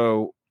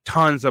also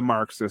tons of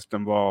Marxists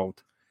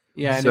involved.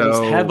 Yeah, and it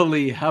was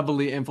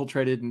heavily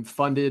infiltrated and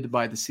funded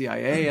by the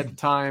CIA at the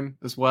time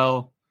as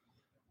well.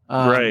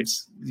 Right.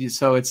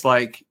 So it's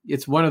like,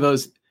 it's one of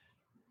those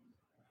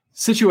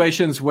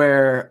situations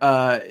where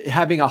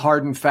having a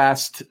hard and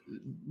fast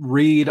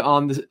read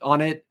on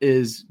it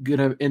is going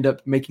to end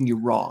up making you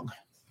wrong.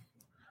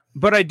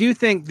 But I do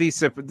think the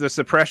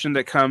suppression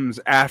that comes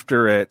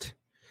after it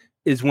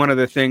is one of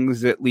the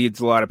things that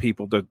leads a lot of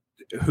people to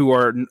who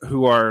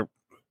are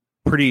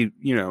pretty,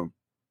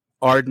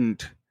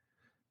 ardent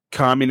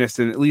communists,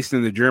 and at least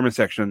in the German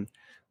section,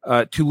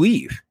 to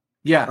leave.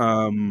 Yeah.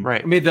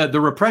 Right. I mean, the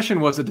repression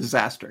was a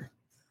disaster.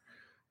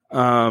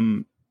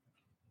 It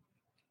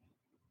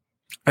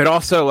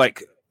also,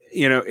 like,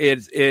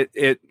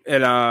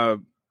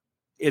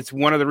 it's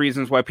one of the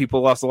reasons why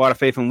people lost a lot of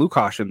faith in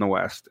Lukács in the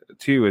West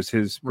too, is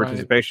his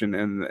participation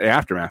in the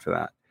aftermath of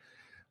that.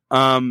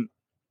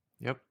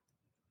 Yep.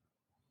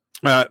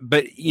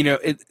 But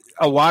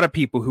a lot of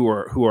people who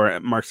are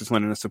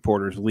Marxist-Leninist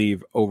supporters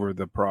leave over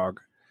the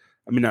Prague.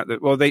 I mean, a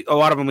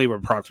lot of them leave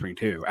over Prague Spring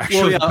too.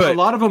 Actually, a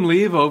lot of them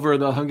leave over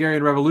the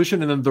Hungarian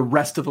Revolution, and then the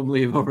rest of them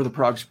leave over the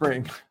Prague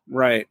Spring.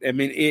 Right. I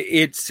mean,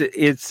 it's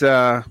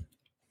one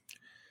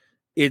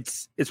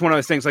of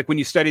those things. Like, when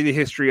you study the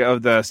history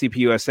of the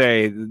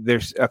CPUSA,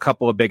 there's a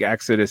couple of big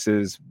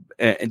exoduses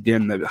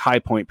in the high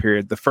point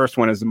period. The first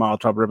one is the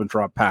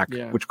Molotov-Ribbentrop Pact,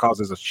 which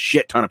causes a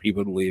shit ton of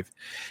people to leave,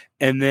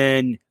 and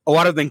then a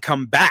lot of them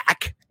come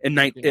back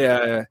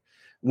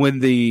when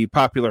the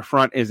Popular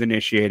Front is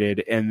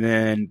initiated, and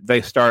then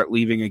they start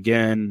leaving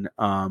again.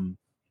 And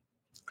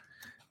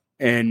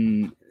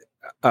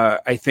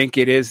I think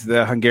it is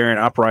the Hungarian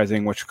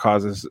uprising which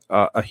causes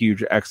a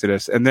huge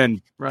exodus, and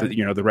then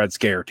the Red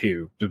Scare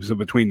too. So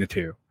between the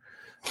two,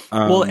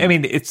 well, I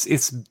mean,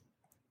 it's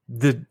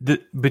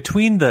the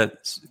between the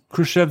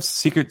Khrushchev's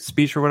secret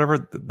speech or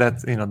whatever,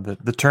 that's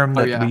the term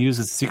that we use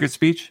as secret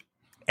speech,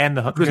 and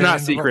the it was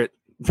not secret.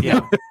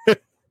 Yeah,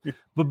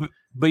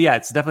 but yeah,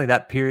 it's definitely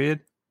that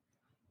period.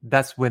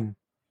 That's when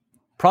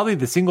probably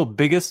the single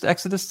biggest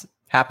exodus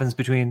happens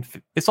between.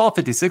 It's all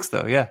 56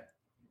 though. Yeah.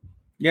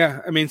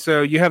 Yeah, I mean,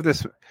 so you have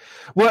this.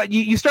 Well,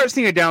 you start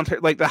seeing a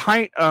downturn, like the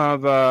height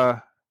of.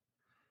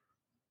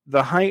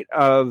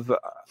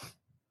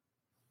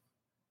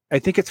 I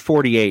think it's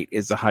 48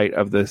 is the height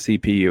of the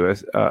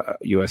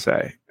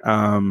USA.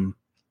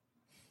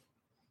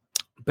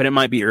 But it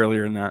might be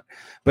earlier than that.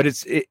 But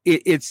it's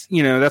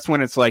that's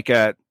when it's like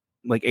at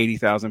like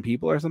 80,000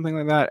 people or something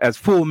like that as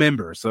full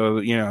members.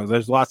 So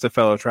there's lots of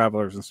fellow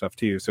travelers and stuff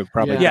too. So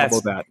probably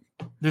double that.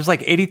 There's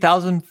like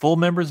 80,000 full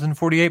members in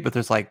 48, but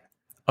there's like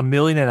 1.5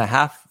 million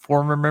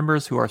former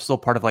members who are still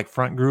part of like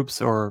front groups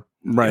or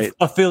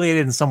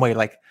affiliated in some way.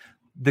 Like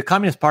the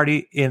Communist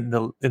Party in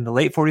the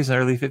late 40s and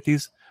early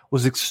 50s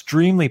was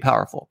extremely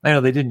powerful. I know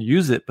they didn't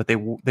use it, but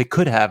they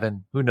could have,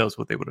 and who knows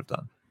what they would have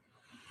done.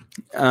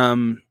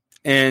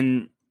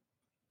 And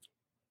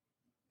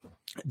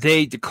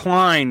they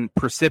decline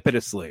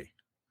precipitously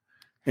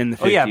in the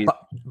 50s. Oh yeah,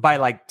 by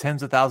like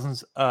tens of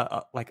thousands,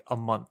 like a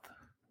month.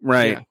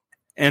 Right. Yeah.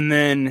 And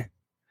then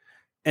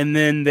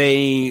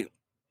they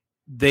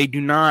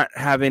do not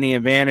have any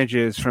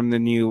advantages from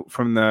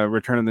the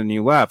return of the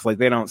New Left. Like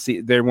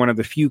they're one of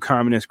the few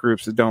communist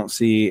groups that don't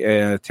see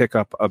a tick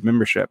up of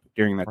membership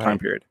during that time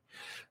period.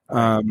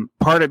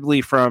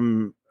 Partly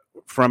from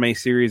a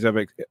series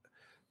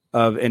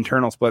of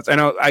internal splits. I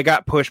know I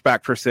got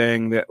pushback for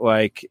saying that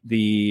like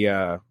the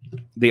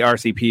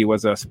RCP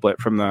was a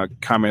split from the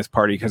Communist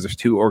Party because there's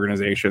two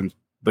organizations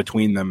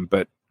between them,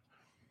 but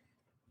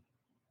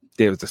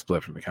it was a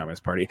split from the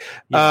Communist Party.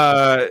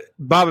 Yeah.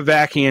 Bob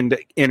Avakian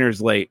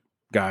enters late,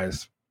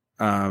 guys.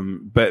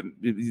 But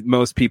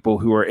most people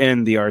who are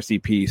in the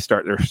RCP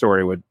start their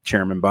story with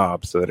Chairman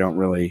Bob, so they don't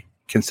really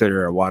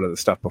consider a lot of the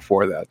stuff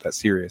before that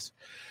serious.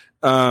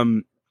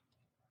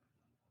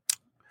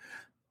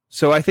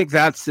 So I think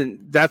that's an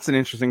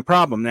interesting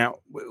problem. Now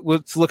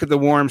let's look at the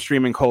warm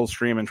stream and cold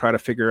stream and try to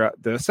figure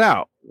this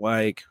out.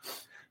 Like,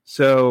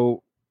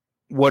 so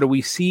what do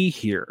we see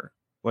here?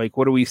 Like,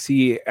 what do we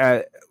see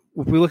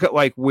if we look at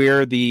like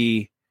where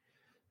the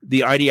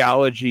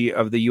ideology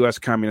of the U.S.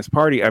 Communist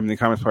Party, the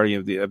Communist Party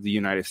of the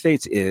United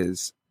States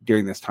is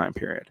during this time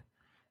period?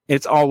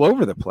 It's all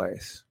over the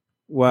place.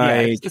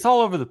 Like, it's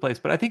all over the place,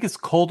 but I think it's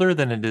colder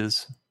than it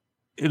is.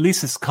 At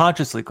least it's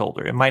consciously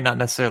colder. It might not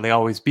necessarily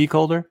always be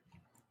colder,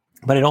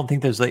 but I don't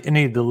think there's like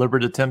any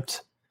deliberate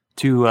attempt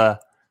to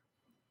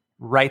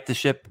right the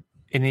ship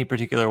in any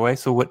particular way.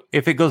 So what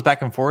if it goes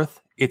back and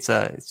forth? It's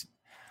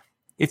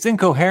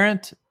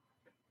incoherent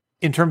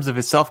in terms of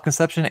its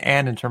self-conception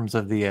and in terms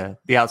of the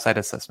outside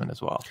assessment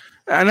as well.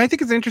 And I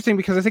think it's interesting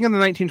because I think in the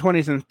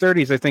 1920s and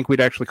 30s, I think we'd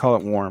actually call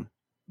it warm,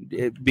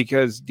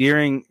 because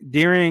during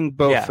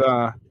both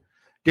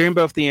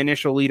the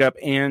initial lead up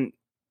and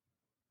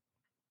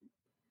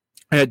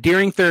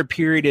during Third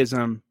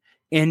Periodism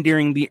and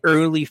during the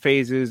early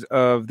phases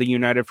of the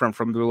United Front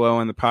from below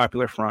and the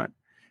Popular Front,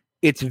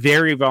 it's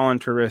very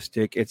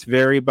voluntaristic. It's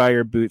very by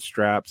your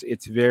bootstraps.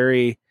 It's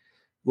very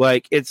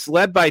like it's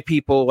led by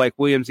people like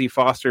William Z.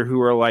 Foster,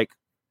 who are like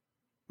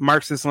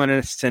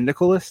Marxist-Leninist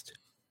syndicalist.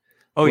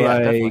 Oh yeah,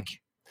 like, definitely.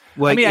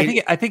 Like, I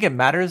mean, I think it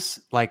matters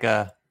like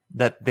that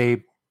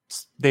they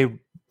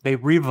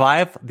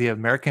revive the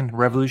American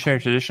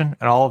revolutionary tradition,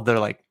 and all of their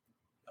like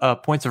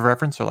points of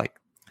reference are like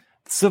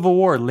Civil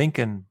War,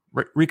 Lincoln,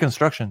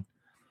 Reconstruction.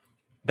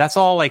 That's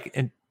all like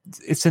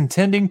it's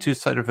intending to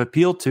sort of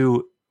appeal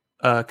to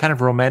kind of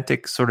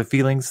romantic sort of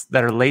feelings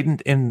that are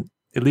latent in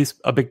at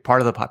least a big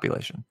part of the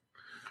population.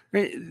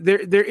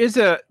 There is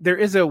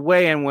a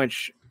way in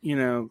which, you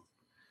know,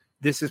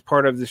 this is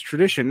part of this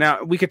tradition.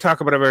 Now, we could talk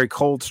about a very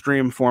cold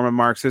stream form of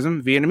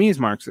Marxism, Vietnamese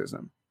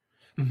Marxism.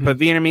 Mm-hmm. But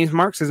Vietnamese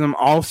Marxism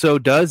also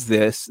does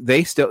this.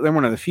 They're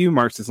one of the few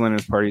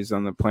Marxist-Leninist parties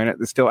on the planet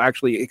that still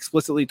actually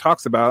explicitly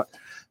talks about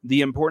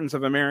the importance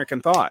of American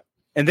thought.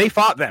 And they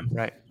fought them.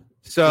 Right.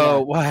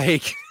 So,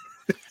 like...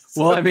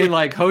 Well, I mean,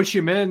 like, Ho Chi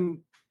Minh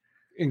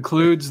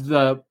includes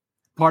the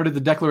part of the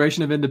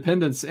Declaration of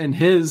Independence in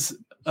his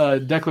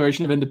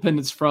Declaration of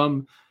Independence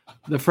from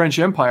the French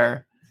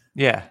Empire.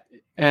 Yeah.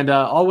 And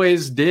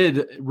always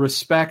did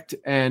respect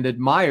and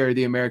admire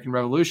the American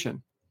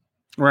Revolution.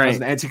 Right. As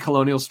an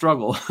anti-colonial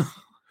struggle.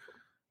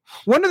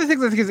 One of the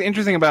things I think is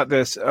interesting about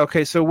this,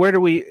 okay, so where do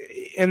we,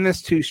 in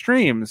this two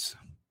streams,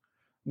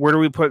 where do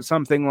we put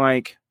something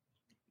like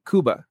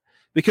Cuba?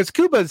 Because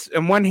Cuba's,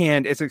 on one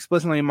hand, it's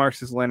explicitly a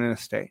Marxist-Leninist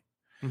state.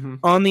 Mm-hmm.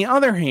 On the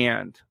other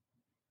hand,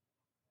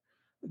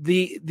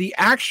 the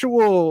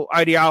actual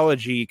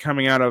ideology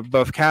coming out of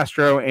both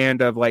Castro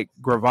and of like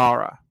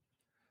Guevara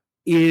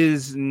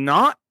is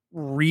not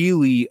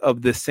really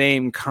of the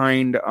same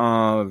kind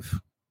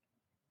of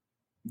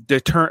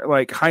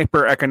like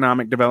hyper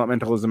economic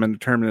developmentalism and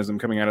determinism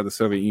coming out of the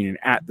Soviet Union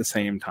at the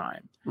same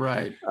time.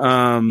 Right.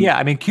 Yeah,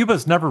 I mean,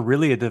 Cuba's never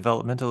really a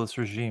developmentalist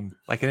regime,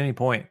 like at any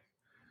point.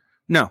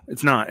 No,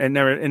 it's not. It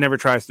never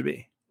tries to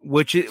be.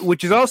 Which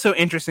is also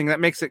interesting. That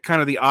makes it kind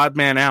of the odd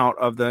man out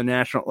of the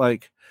national,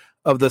 like,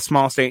 of the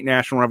small state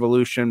national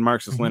revolution,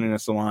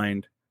 Marxist-Leninist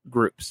aligned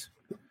groups.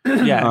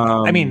 Yeah,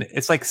 I mean,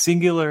 it's like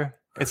singular.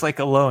 It's like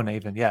alone,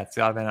 even. Yeah, it's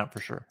the odd man out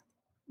for sure.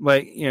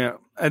 Like, you know,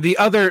 the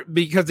other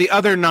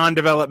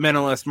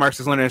non-developmentalist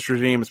Marxist-Leninist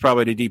regime is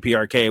probably the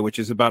DPRK, which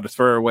is about as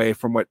far away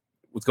from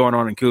what's going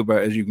on in Cuba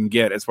as you can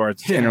get as far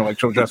as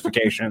intellectual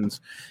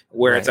justifications,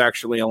 where it's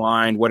actually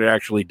aligned, what it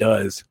actually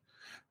does.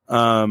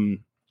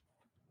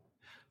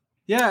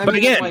 Yeah, I mean,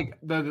 again, like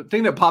the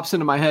thing that pops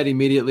into my head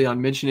immediately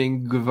on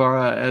mentioning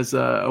Guevara as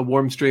a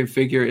warm stream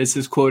figure is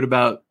his quote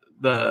about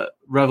the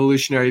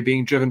revolutionary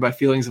being driven by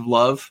feelings of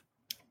love.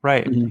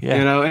 Right. Yeah.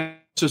 You know,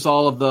 it's just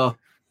all of the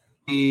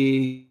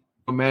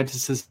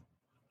romanticism,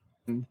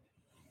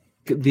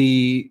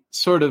 the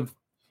sort of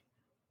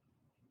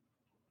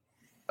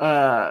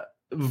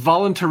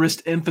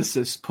voluntarist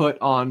emphasis put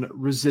on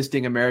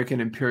resisting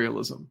American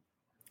imperialism.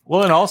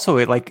 Well, and also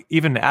it like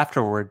even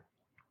afterward,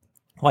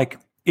 like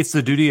it's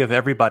the duty of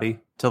everybody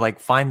to like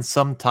find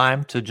some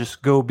time to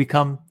just go work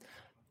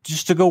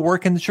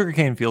in the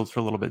sugarcane fields for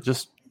a little bit,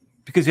 just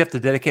because you have to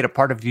dedicate a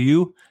part of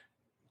you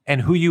and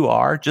who you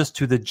are just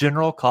to the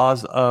general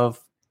cause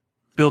of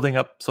building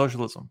up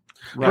socialism.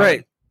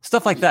 Right.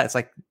 Stuff like that. It's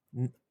like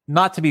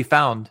not to be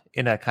found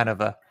in a kind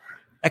of a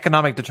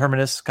economic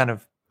determinist kind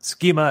of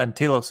schema and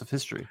telos of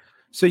history.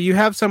 So you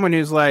have someone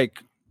who's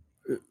like,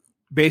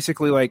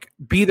 basically like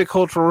be the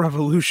Cultural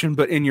Revolution,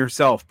 but in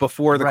yourself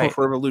before the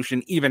Cultural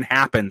Revolution even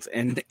happens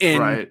in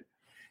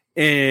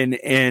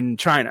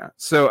China.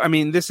 So, I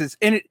mean, this is,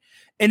 and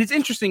it's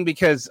interesting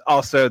because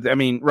also, I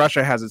mean,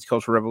 Russia has its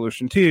Cultural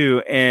Revolution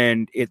too,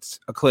 and it's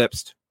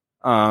eclipsed.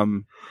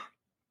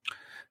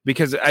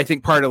 Because I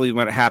think partly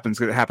when it happens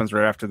right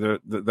after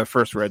the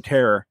first Red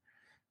Terror.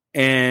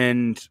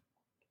 And,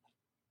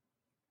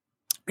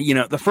 you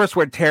know, the first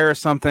Red Terror is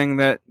something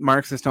that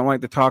Marxists don't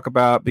like to talk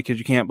about because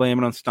you can't blame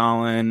it on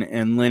Stalin,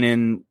 and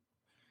Lenin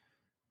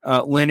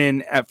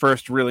at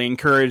first really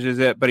encourages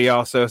it, but he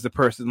also is the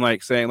person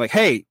like saying like,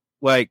 hey,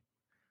 like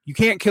you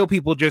can't kill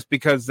people just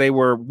because they're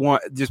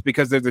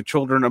the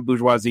children of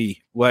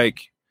bourgeoisie.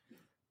 Like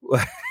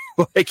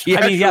he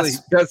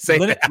does say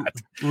that.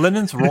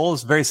 Lenin's role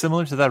is very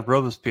similar to that of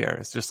Robespierre.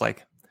 It's just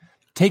like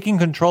taking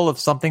control of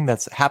something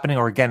that's happening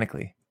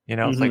organically. You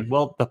know, it's like,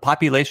 well, the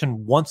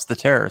population wants the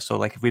terror. So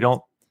like, if we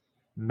don't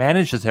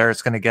manage the terror,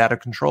 it's going to get out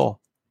of control.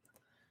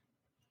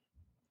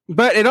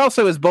 But it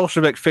also is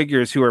Bolshevik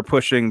figures who are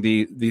pushing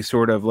the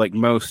sort of like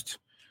most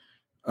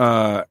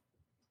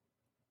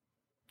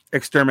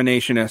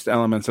exterminationist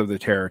elements of the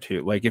terror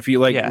too. Like if you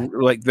like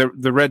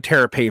the Red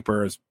Terror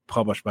paper is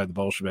published by the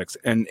Bolsheviks,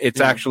 and it's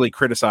actually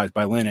criticized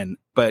by Lenin,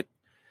 but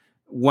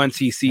once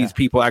he sees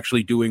people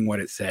actually doing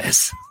what it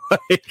says,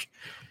 like,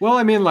 well,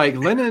 I mean, like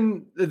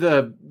Lenin,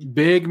 the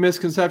big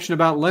misconception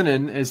about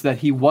Lenin is that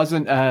he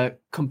wasn't a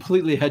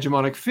completely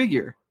hegemonic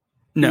figure.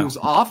 No. He was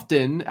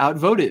often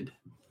outvoted.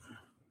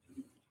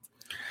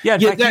 Yeah,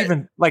 in fact, he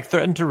even like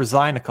threatened to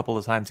resign a couple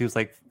of times. He was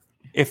like,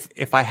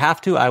 if I have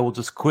to, I will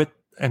just quit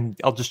and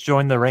I'll just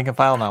join the rank and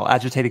file and I'll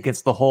agitate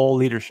against the whole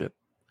leadership.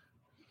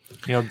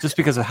 You know, just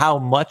because of how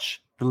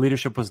much the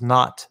leadership was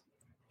not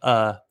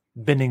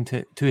bending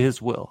to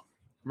his will.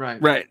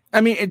 Right.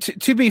 I mean,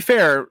 to be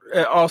fair,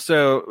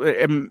 also,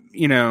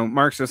 you know,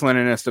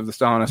 Marxist-Leninist of the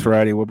Stalinist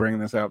variety will bring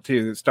this out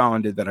too. That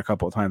Stalin did that a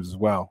couple of times as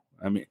well.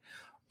 I mean,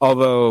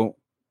 although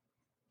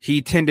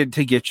he tended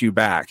to get you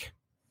back.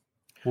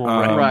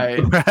 Well,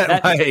 right.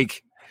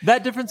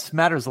 That difference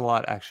matters a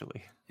lot,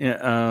 actually.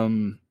 Yeah.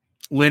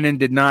 Lenin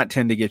did not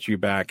tend to get you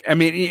back. I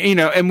mean, you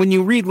know, and when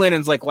you read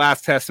Lenin's like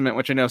Last Testament,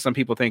 which I know some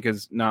people think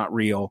is not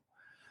real,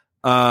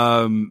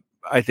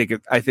 I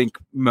think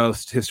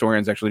most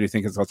historians actually do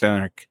think it's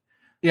authentic.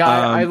 Yeah,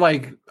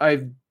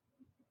 I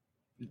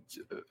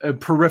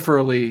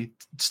peripherally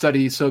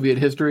study Soviet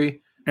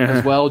history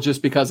as well,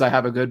 just because I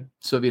have a good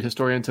Soviet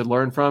historian to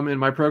learn from in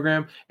my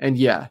program. And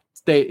yeah,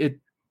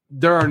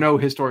 there are no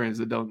historians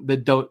that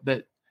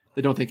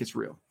don't think it's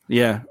real.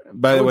 Yeah.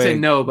 By the way, say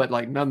no, but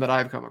like none that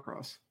I've come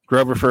across.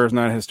 Grover Furr is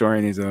not a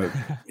historian. He's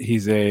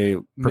a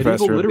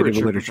professor of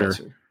medieval literature.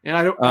 Professor.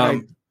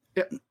 And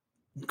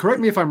correct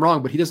me if I'm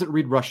wrong, but he doesn't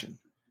read Russian.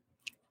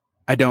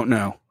 I don't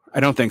know. I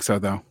don't think so,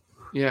 though.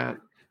 Yeah.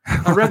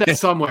 I read that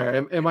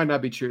somewhere. It might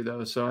not be true,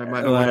 though. So I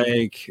might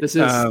like this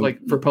is like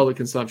for public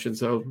consumption.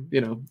 So,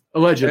 you know,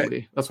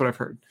 allegedly, that's what I've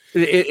heard.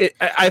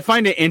 I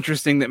find it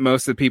interesting that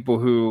most of the people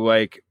who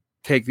like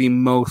take the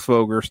most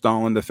vulgar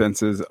Stalin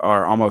defenses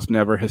are almost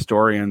never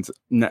historians,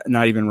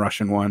 not even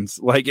Russian ones.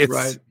 Like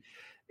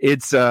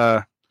it's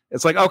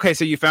like, okay,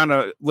 so you found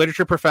a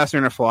literature professor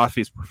and a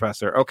philosophy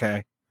professor.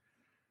 Okay.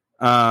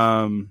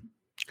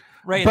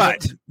 Right.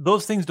 But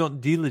those things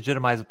don't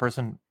delegitimize a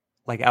person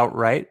like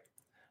outright.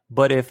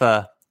 But if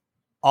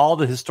all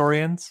the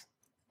historians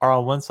are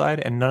on one side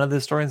and none of the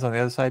historians on the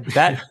other side,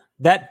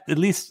 that at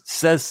least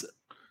says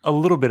a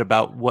little bit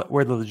about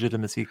where the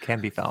legitimacy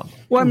can be found.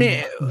 Well, I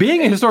mean,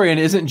 being a historian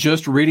isn't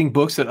just reading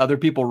books that other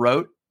people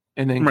wrote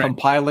and then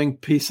compiling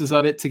pieces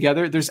of it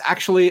together. There's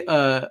actually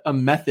a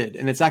method,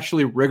 and it's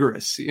actually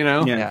rigorous, you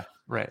know? Yeah.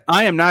 Right.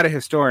 I am not a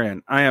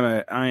historian. I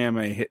am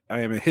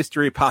a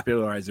history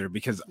popularizer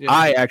because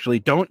I actually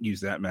don't use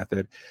that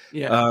method.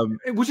 Yeah.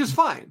 Which is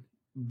fine.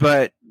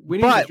 But we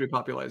need history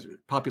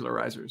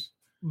popularizers.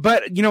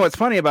 But you know what's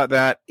funny about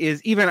that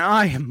is even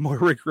I am more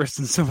rigorous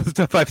than some of the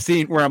stuff I've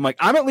seen where I'm like,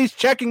 I'm at least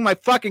checking my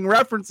fucking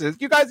references.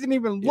 You guys didn't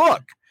even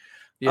look.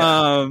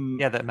 Yeah.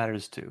 That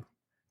matters too.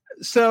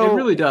 So it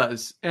really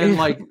does. And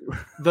like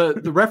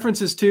the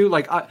references too,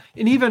 like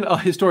and even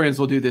historians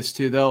will do this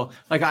too. They'll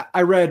like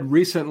I read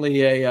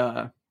recently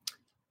a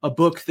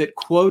book that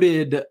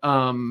quoted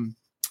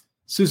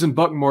Susan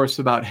Buck-Morss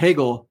about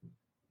Hegel,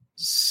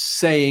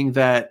 saying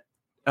that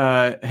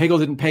Hegel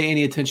didn't pay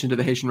any attention to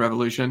the Haitian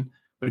Revolution.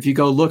 But if you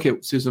go look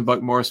at Susan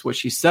Buck-Morss, what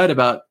she said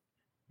about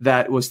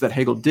that was that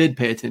Hegel did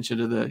pay attention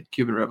to the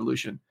Cuban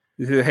Revolution.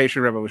 The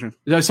Haitian Revolution.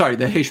 No, sorry,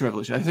 the Haitian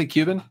Revolution. I think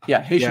Cuban.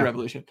 Yeah, Haitian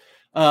Revolution.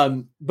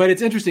 But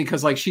it's interesting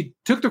because like she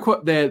took the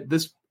quote,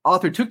 this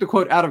author took the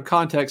quote out of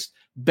context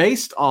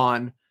based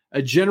on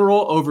a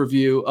general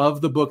overview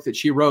of the book that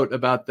she wrote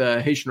about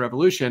the Haitian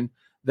Revolution,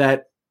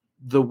 that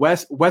the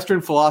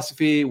Western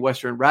philosophy,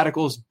 Western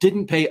radicals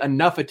didn't pay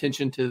enough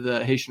attention to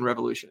the Haitian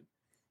Revolution.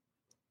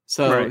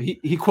 So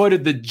he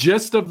quoted the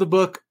gist of the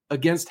book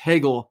against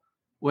Hegel,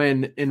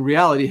 when in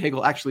reality,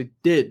 Hegel actually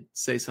did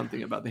say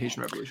something about the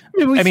Haitian Revolution.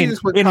 I mean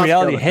in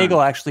reality,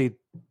 Hegel actually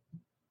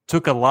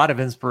took a lot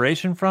of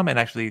inspiration from and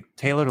actually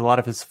tailored a lot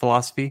of his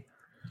philosophy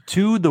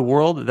to the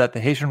world that the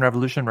Haitian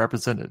Revolution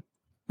represented.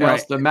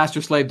 Yes, the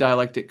master-slave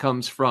dialectic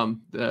comes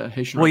from the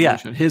Haitian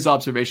Revolution, his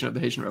observation of the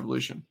Haitian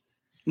Revolution.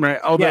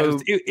 Right. Although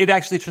it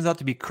actually turns out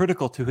to be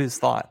critical to his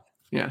thought.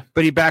 Yeah,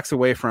 but he backs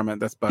away from it.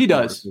 That's he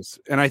does,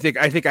 and I think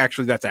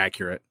actually that's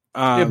accurate.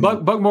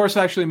 Buck-Morss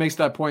actually makes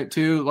that point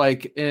too.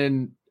 Like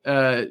in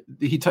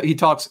he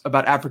talks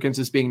about Africans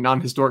as being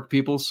non-historic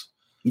peoples.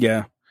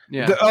 Yeah.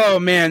 Oh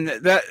man,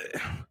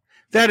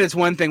 that is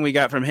one thing we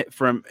got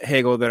from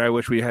Hegel that I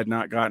wish we had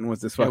not gotten,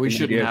 was this fucking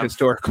idea of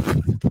historic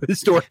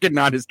and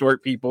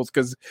non-historic peoples.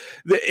 Because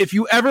if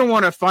you ever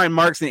want to find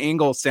Marx and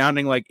Engels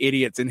sounding like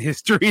idiots in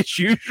history, it's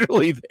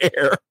usually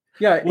there.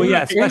 Yeah, well,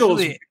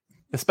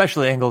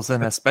 especially Engels,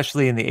 and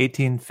especially in the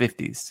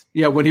 1850s.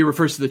 Yeah, when he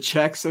refers to the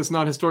Czechs as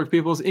non-historic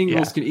peoples,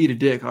 Engels can eat a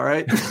dick, all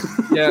right?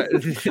 Yeah.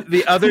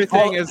 The other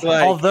thing is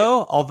like...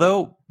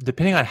 Although,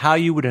 depending on how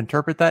you would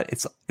interpret that,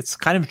 it's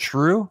kind of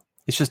true.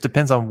 It just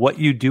depends on what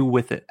you do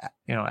with it,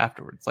 you know,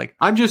 afterwards. Like,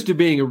 I'm just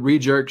being a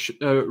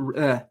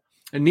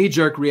A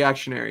knee-jerk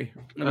reactionary.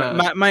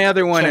 My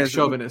other one is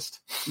chauvinist.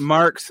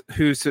 Marx,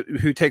 who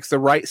takes the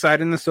right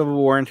side in the Civil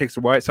War and takes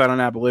the right side on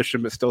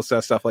abolition, but still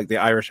says stuff like the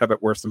Irish have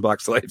it worse than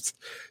black slaves.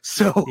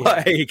 So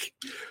that's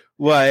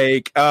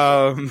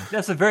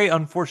a very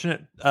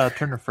unfortunate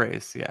turn of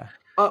phrase. Yeah,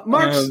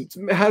 Marx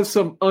has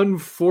some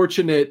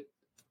unfortunate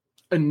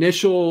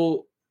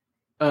initial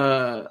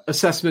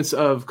assessments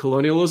of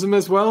colonialism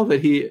as well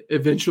that he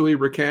eventually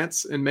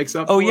recants and makes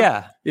up.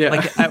 Yeah.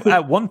 Like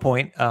at one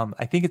point,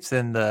 I think it's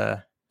in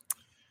the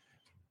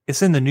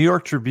New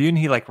York Tribune.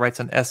 He like writes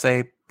an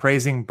essay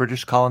praising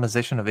British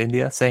colonization of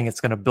India, saying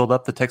it's going to build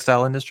up the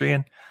textile industry,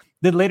 and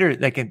then later,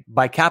 like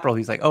by capital,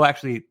 he's like, oh,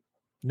 actually,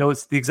 no,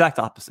 it's the exact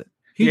opposite.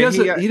 He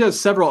does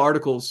several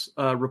articles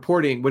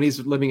reporting when he's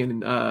living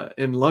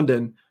in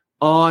London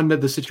on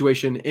the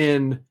situation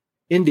in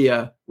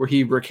India, where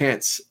he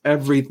recants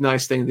every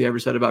nice thing they ever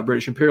said about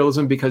British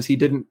imperialism because he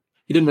didn't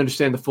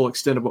understand the full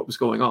extent of what was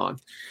going on.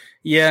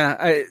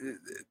 Yeah,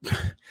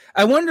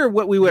 I wonder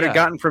what we would have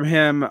gotten from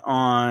him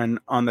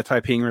on the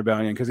Taiping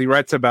Rebellion, because he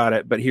writes about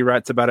it, but he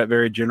writes about it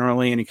very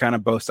generally and he kind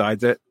of both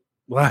sides it.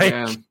 Like,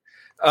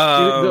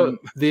 I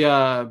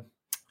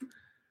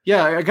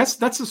guess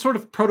that's a sort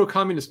of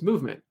proto-communist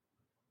movement.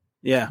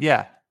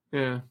 Yeah.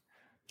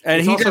 And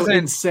he's also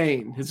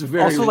insane. It's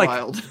very also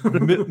wild.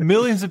 Like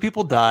millions of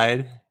people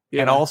died,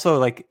 and also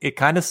like it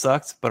kind of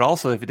sucked. But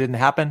also, if it didn't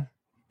happen,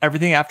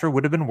 everything after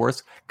would have been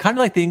worse. Kind of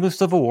like the English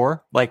Civil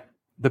War. Like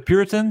the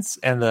Puritans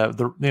and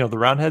the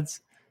Roundheads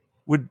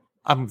would.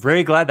 I'm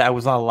very glad that I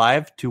was not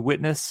alive to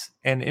witness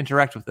and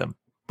interact with them.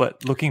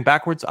 But looking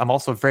backwards, I'm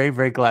also very,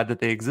 very glad that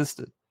they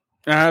existed.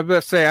 I was about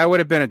to say I would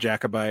have been a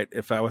Jacobite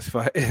if I was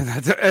fighting, and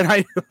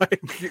I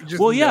just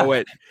know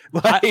it.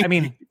 Like, I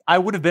mean, I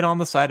would have been on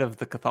the side of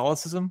the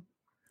Catholicism,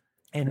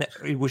 and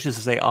which is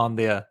to say on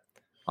the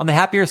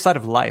happier side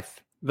of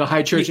life, the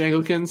High Church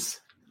Anglicans.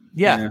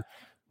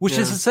 Which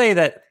is to say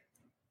that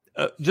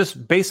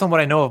just based on what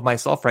I know of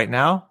myself right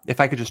now,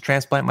 if I could just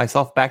transplant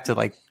myself back to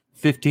like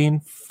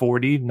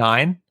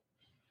 1549,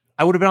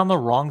 I would have been on the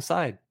wrong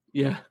side.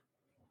 Yeah.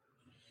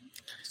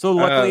 So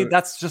luckily,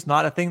 that's just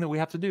not a thing that we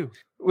have to do.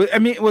 I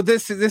mean,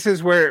 this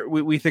is where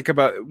we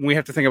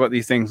have to think about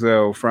these things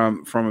though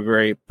from a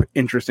very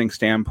interesting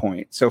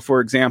standpoint. So,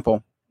 for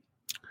example,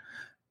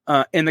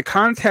 in the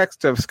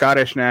context of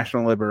Scottish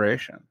national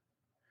liberation,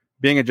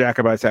 being a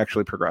Jacobite is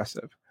actually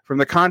progressive. From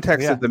the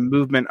context of the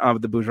movement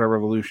of the bourgeois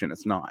revolution,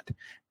 it's not.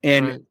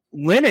 And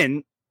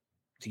Lenin,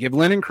 to give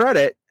Lenin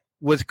credit,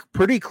 was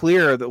pretty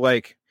clear that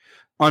like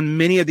on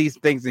many of these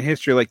things in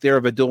history, like they're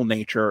of a dual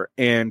nature,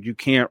 and you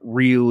can't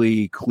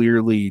really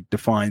clearly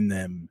define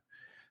them.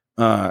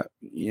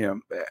 We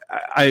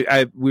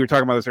were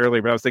talking about this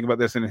earlier, but I was thinking about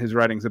this in his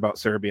writings about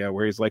Serbia,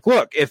 where he's like,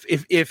 look, if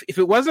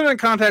it wasn't in the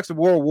context of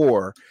World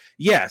War,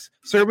 yes,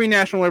 Serbian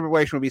national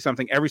liberation would be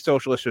something every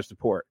socialist should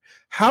support.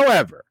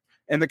 However,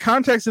 in the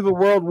context of the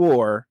World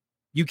War,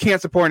 you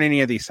can't support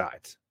any of these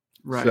sides.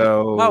 Right.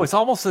 So, wow, it's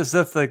almost as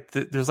if like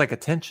there's like a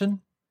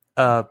tension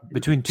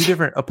between two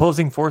different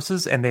opposing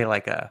forces, and they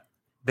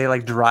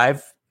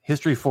drive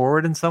history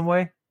forward in some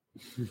way.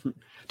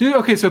 Dude,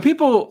 okay, so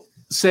people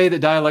say that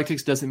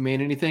dialectics doesn't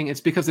mean anything.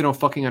 It's because they don't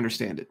fucking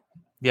understand it.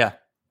 Yeah.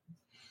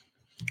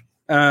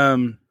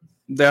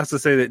 They also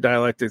say that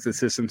dialectics is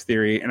systems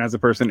theory, and as a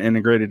person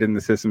integrated in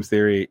the systems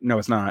theory, no,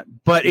 it's not.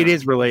 But it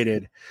is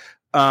related.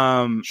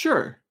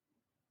 Sure.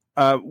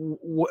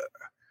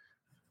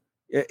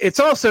 It's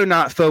also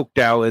not folk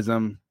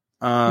Taoism,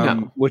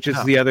 which is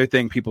No. the other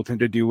thing people tend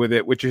to do with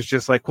it, which is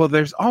just like, well,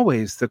 there's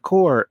always the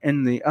core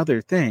in the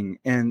other thing,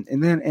 and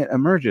then it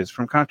emerges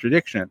from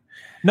contradiction.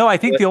 No, I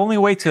think the only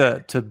way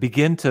to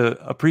begin to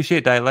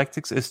appreciate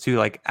dialectics is to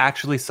like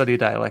actually study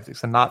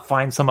dialectics and not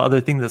find some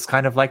other thing that's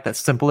kind of like that's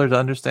simpler to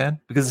understand,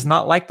 because it's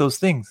not like those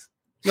things.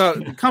 No,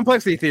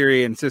 complexity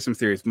theory and systems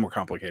theory is more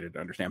complicated to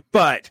understand.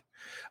 But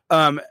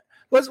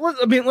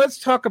let's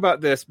talk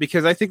about this,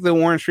 because I think the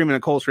Warren stream and the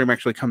Cold stream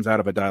actually comes out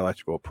of a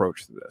dialectical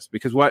approach to this.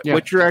 Because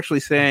what you're actually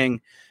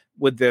saying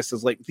with this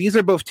is like, these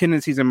are both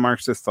tendencies in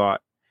Marxist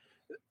thought.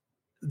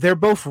 They're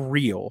both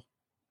real,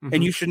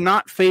 and you should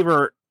not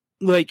favor,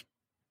 like,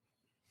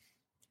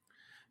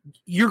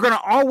 you're going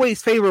to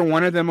always favor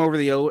one of them over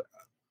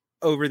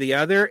the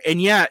other, and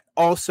yet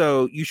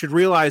also you should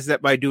realize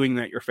that by doing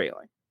that you're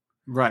failing.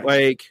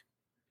 Right.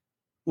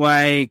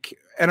 Like,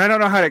 and I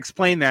don't know how to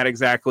explain that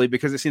exactly,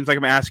 because it seems like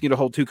I'm asking you to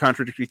hold two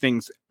contradictory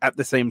things at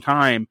the same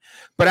time.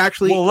 But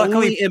actually, well,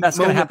 luckily that's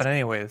going to happen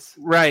anyways.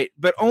 Right.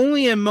 But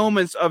only in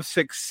moments of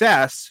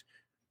success,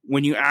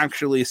 when you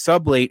actually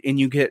sublate and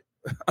you get,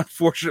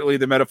 unfortunately,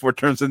 the metaphor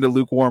turns into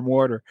lukewarm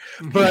water.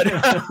 But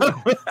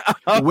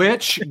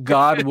which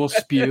God will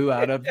spew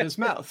out of his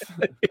mouth,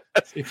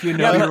 if you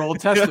know your Old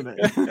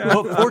Testament.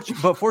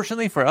 But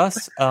fortunately for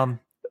us,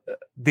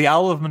 the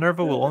owl of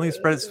Minerva will only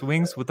spread its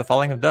wings with the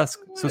falling of dusk.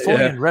 So it's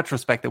only in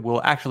retrospect that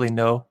we'll actually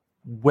know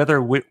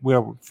whether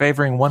we're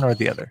favoring one or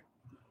the other.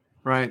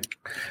 Right.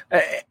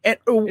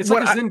 It's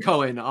like a Zen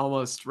koan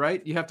almost,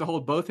 right? You have to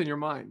hold both in your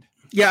mind.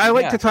 Yeah, I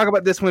like to talk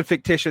about this with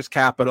fictitious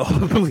capital,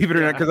 believe it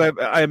or not, because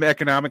I'm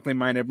economically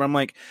minded. But I'm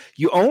like,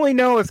 you only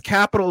know if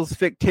capital is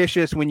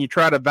fictitious when you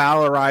try to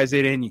valorize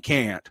it and you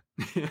can't.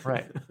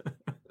 Right.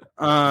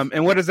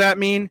 And what does that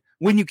mean?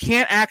 When you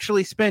can't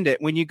actually spend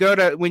it, when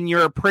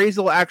your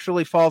appraisal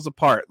actually falls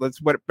apart. That's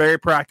what it very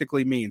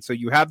practically means. So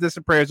you have this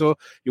appraisal,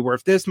 you're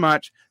worth this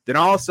much, then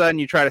all of a sudden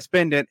you try to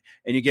spend it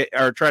and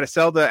try to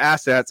sell the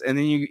assets, and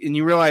then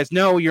you realize,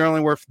 no, you're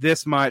only worth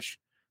this much.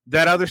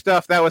 That other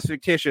stuff, that was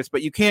fictitious,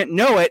 but you can't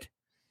know it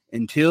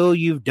until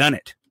you've done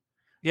it.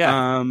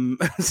 Yeah.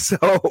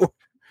 So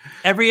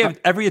every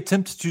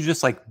attempt to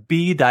just like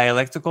be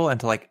dialectical and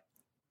to like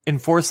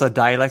enforce a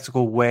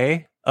dialectical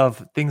way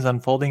of things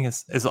unfolding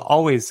is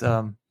always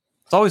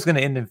it's always going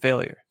to end in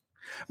failure.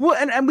 Well,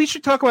 and we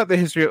should talk about the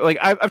history. Like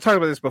I've talked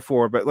about this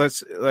before, but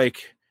let's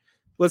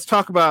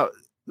talk about,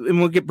 and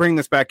we'll bring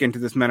this back into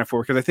this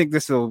metaphor, because I think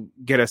this will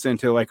get us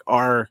into like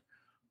our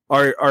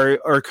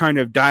kind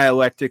of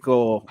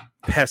dialectical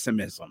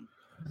pessimism.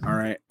 All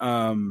right.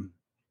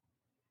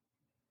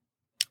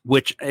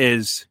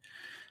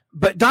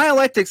 But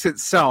dialectics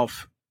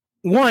itself,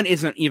 one,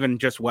 isn't even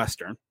just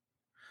Western.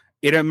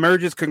 It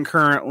emerges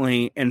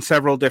concurrently in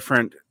several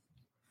different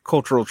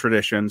cultural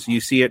traditions. You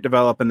see it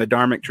develop in the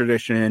Dharmic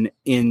tradition,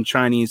 in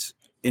Chinese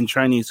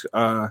Taoist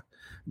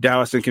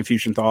and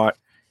Confucian thought,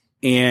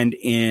 and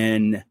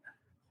in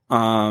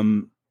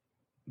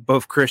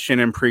both Christian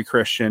and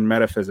pre-Christian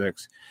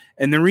metaphysics.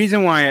 And the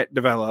reason why it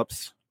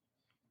develops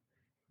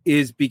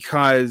is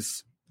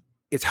because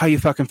it's how you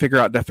fucking figure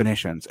out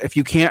definitions. If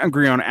you can't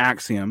agree on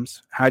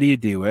axioms, how do you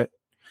do it?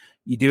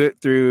 You do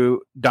it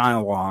through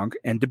dialogue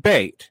and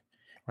debate.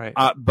 Right.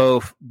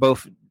 Both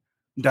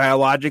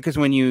dialogic is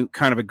when you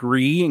kind of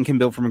agree and can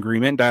build from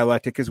agreement.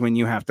 Dialectic is when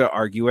you have to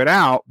argue it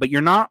out, but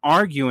you're not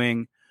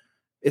arguing.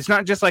 It's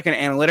not just like an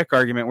analytic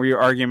argument where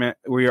you're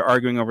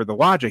arguing over the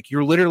logic.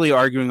 You're literally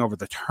arguing over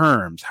the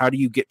terms. How do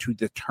you get to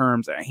the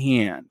terms at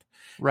hand?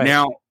 Right.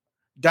 Now,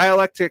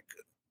 dialectic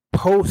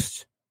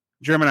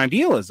post-German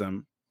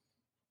idealism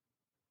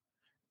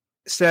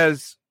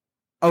says,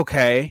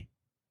 okay,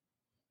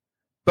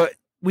 but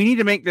we need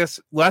to make this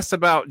less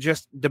about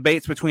just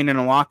debates between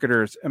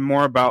interlocutors and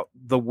more about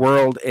the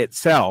world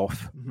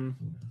itself. Mm-hmm.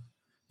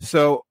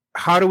 So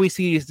how do we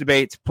see these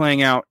debates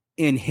playing out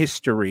in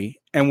history,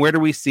 and where do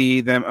we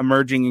see them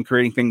emerging and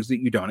creating things that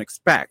you don't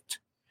expect?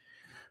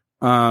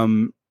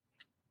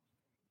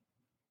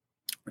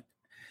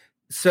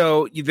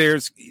 So there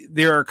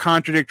are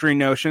contradictory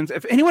notions.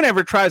 If anyone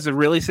ever tries to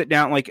really sit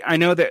down, like, I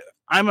know that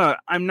I'm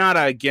not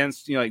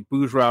against, like,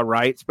 bourgeois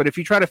rights, but if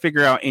you try to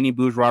figure out any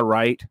bourgeois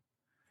right,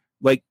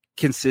 like,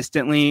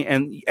 consistently,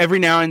 and every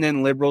now and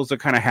then liberals will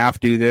kind of half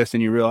do this,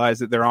 and you realize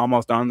that they're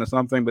almost on to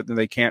something, but then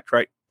they can't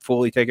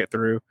fully take it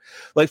through.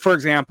 Like, for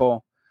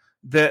example,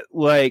 that,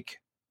 like,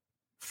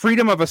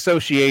 freedom of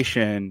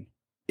association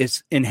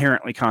is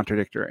inherently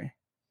contradictory.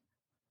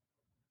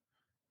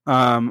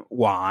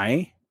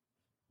 Why?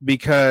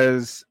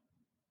 Because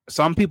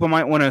some people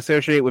might want to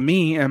associate with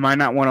me and might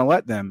not want to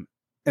let them.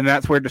 And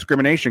that's where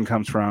discrimination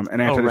comes from,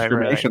 and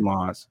anti-discrimination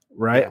laws,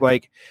 right? Yeah.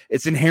 Like,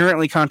 it's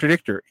inherently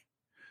contradictory.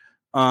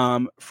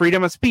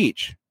 Freedom of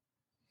speech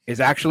is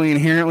actually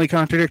inherently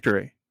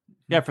contradictory.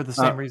 Yeah, for the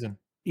same reason.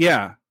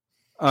 Yeah.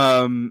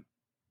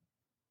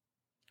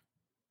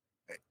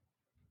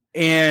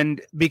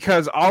 And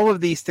because all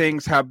of these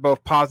things have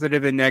both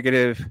positive and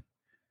negative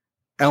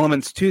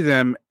elements to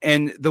them,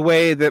 and the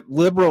way that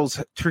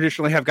liberals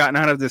traditionally have gotten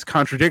out of this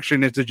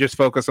contradiction is to just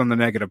focus on the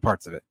negative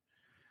parts of it.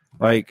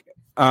 Like,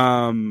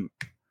 and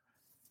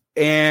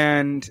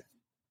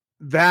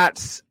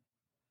that's,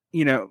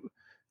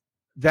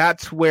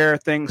 that's where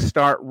things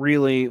start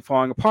really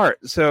falling apart.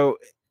 So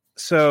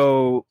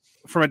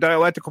from a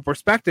dialectical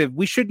perspective,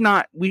 we should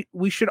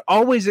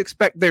always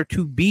expect there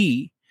to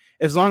be,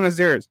 as long as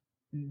there's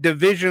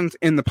divisions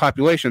in the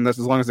population, that's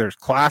as long as there's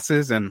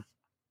classes and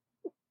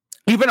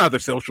even other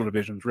social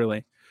divisions,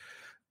 really,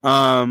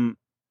 for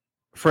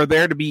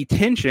there to be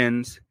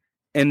tensions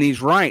in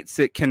these rights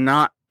that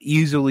cannot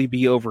easily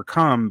be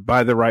overcome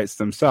by the rights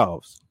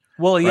themselves.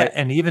 Well, yeah, right?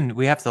 And even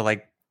we have to,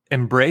 like,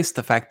 embrace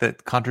the fact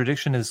that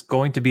contradiction is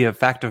going to be a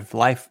fact of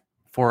life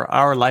for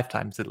our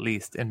lifetimes, at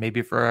least, and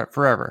maybe for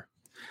forever.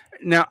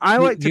 Now, I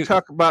like to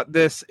talk about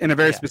this in a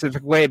very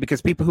specific way,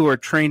 because people who are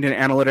trained in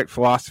analytic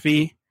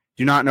philosophy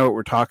do not know what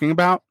we're talking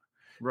about.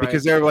 Right.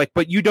 Because they're like,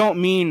 but you don't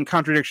mean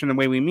contradiction the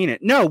way we mean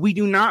it. No, we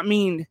do not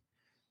mean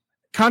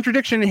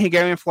contradiction in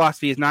Hegelian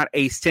philosophy is not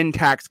a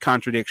syntax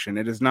contradiction.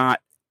 It is not.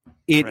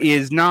 It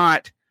is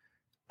not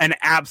an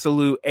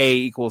absolute A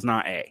equals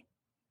not A.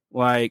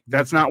 Like,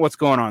 that's not what's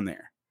going on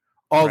there.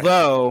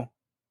 Although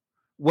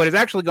what is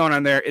actually going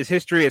on there is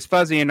history is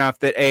fuzzy enough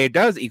that A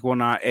does equal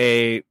not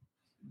A,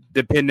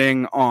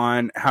 depending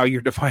on how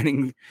you're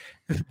defining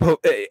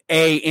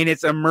A in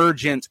its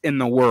emergence in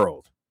the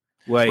world.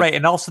 Like,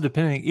 and also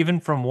depending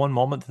even from one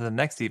moment to the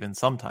next, even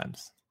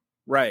sometimes.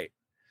 Right.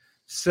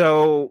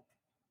 So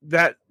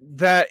that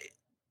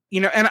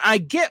and I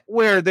get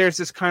where there's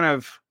this kind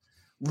of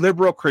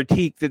liberal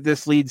critique that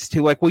this leads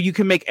to, like, well, you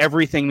can make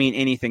everything mean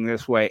anything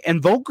this way,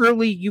 and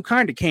vulgarly you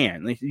kind of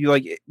can.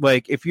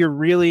 Like if you're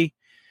really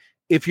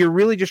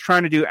just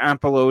trying to do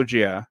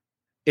apologia,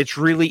 it's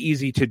really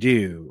easy to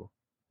do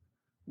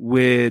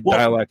with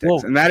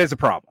dialectics, and that is a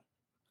problem.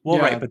 Well,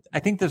 right, but I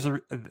think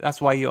that's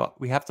why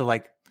we have to,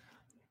 like,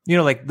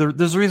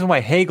 there's a reason why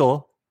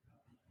Hegel,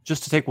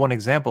 just to take one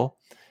example,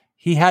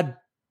 he had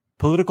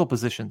political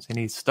positions and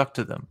he stuck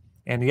to them,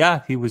 and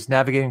he was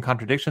navigating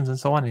contradictions and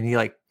so on,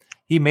 and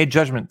he made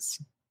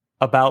judgments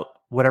about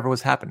whatever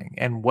was happening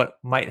and what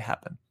might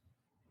happen.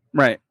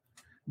 Right.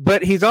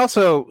 But he's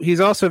also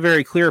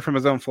very clear from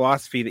his own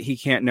philosophy that he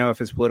can't know if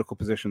his political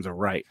positions are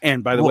right.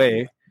 And by the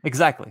way,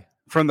 exactly,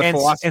 from the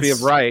philosophy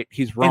of right,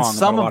 he's wrong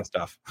about a lot of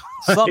stuff.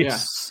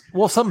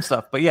 Some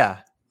stuff, but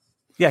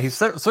he's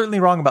certainly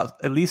wrong about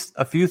at least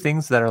a few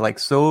things that are, like,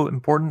 so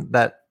important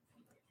that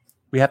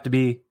we have to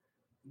be.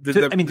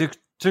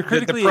 To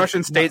critically, the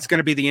Prussian state's going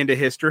to be the end of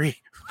history.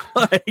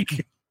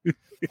 Like,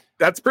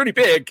 that's pretty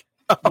big.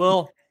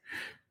 Well,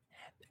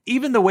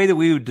 even the way that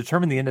we would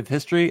determine the end of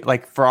history,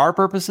 like, for our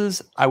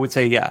purposes, I would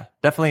say,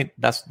 definitely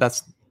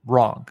that's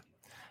wrong.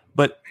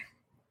 But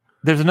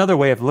there's another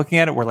way of looking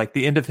at it where, like,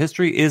 the end of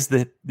history is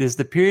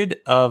the period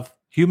of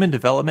human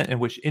development in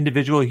which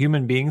individual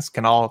human beings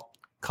can all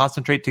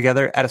concentrate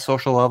together at a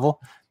social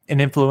level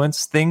and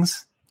influence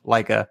things,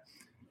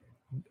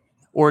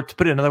 or to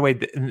put it another way,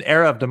 an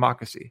era of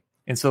democracy.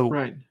 And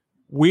so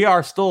we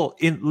are still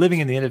living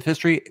in the end of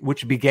history,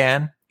 which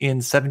began in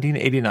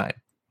 1789.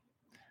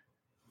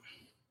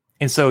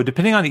 And so,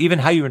 depending on even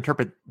how you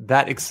interpret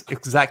that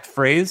exact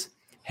phrase,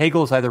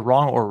 Hegel is either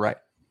wrong or right.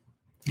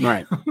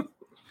 Right.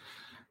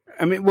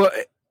 I mean, well,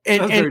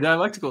 that's very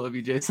dialectical of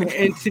you, Jason.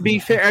 And to be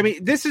fair, I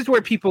mean, this is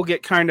where people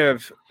get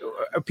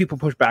people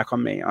push back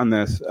on me on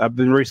this. I've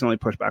been recently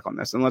pushed back on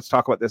this, and let's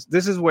talk about this.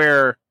 This is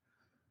where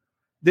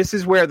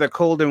the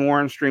cold and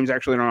warm streams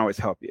actually don't always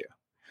help you,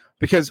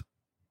 because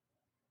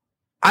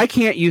I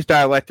can't use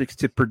dialectics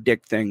to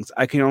predict things.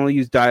 I can only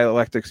use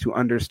dialectics to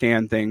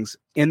understand things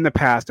in the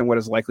past and what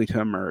is likely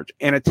to emerge.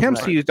 And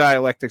attempts to use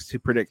dialectics to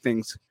predict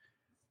things,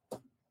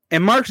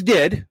 and Marx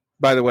did,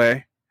 by the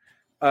way,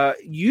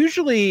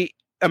 usually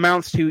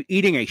amounts to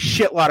eating a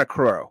shitload of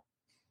crow.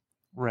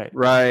 Right.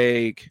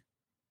 Like,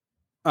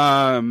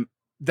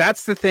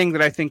 that's the thing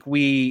that I think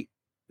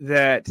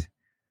that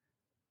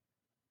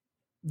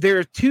there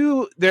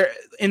are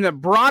in the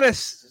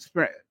broadest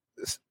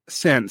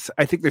sense,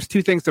 I think there's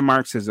two things to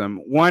Marxism.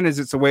 One is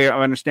it's a way of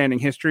understanding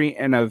history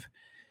and of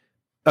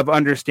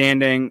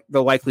understanding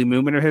the likely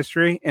movement of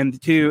history.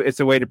 And two, it's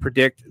a way to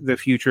predict the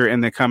future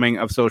and the coming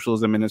of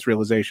socialism and its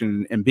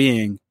realization and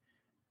being.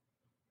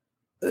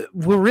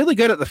 We're really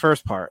good at the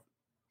first part.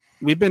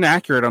 We've been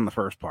accurate on the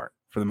first part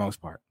for the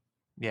most part.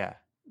 Yeah.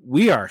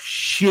 We are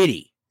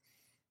shitty.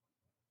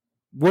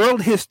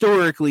 World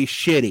historically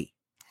shitty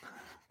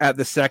at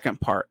the second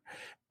part.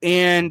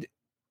 And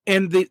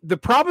the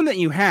problem that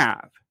you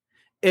have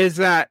is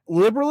that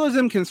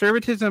liberalism,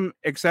 conservatism,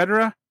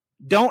 etc.,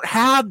 don't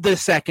have the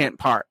second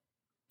part.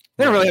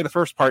 They don't really have the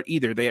first part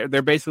either.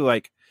 They're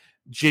basically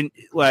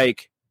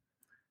like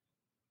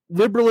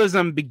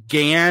liberalism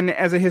began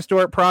as a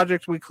historic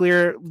project with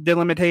clear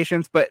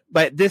delimitations, but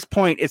at this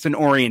point, it's an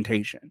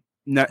orientation.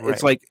 No,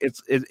 it's like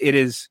it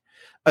is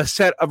a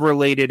set of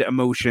related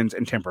emotions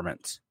and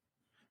temperaments.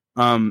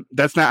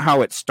 That's not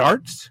how it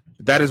starts.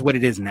 That is what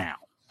it is now.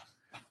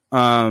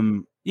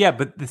 Yeah,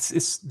 but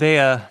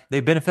they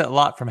benefit a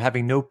lot from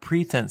having no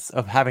pretense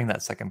of having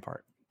that second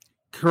part.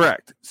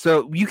 Correct.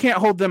 So you can't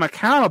hold them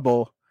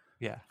accountable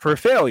for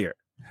failure.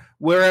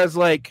 Whereas,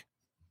 like,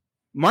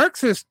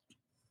 Marxists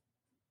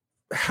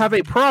have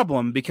a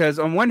problem because,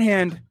 on one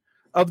hand,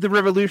 of the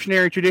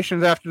revolutionary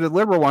traditions after the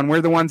liberal one, we're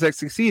the ones that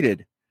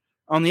succeeded.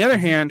 On the other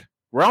hand,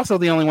 we're also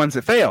the only ones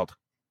that failed.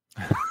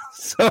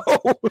 So,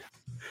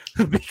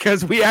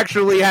 because we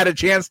actually had a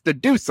chance to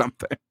do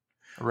something.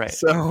 Right.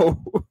 So,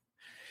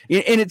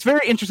 and it's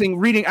very interesting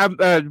reading.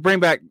 I bring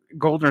back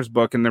Goldner's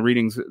book and the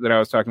readings that I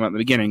was talking about in the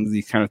beginning,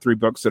 these kind of three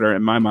books that are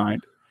in my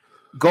mind.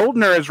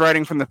 Goldner is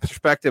writing from the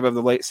perspective of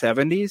the late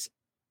 70s,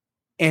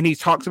 and he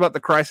talks about the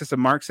crisis of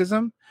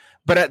Marxism.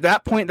 But at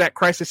that point, that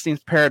crisis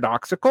seems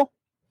paradoxical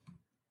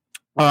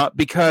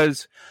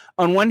because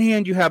on one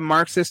hand, you have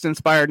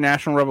Marxist-inspired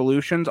national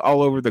revolutions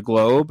all over the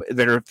globe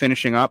that are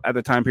finishing up at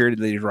the time period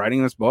that he's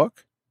writing this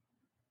book.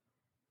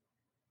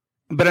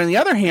 But on the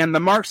other hand, the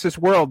Marxist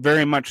world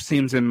very much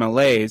seems in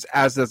malaise,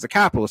 as does the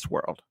capitalist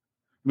world.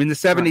 I mean, the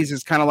 70s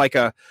is kind of like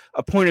a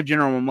point of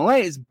general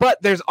malaise,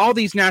 but there's all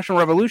these national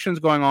revolutions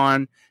going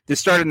on that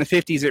started in the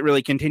 50s that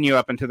really continue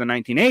up into the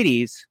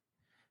 1980s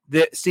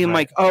that seem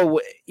like,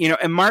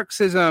 and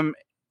Marxism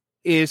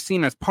is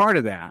seen as part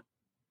of that.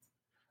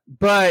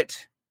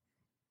 But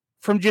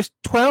from just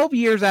 12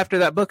 years after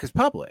that book is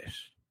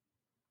published,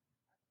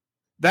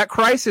 that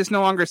crisis no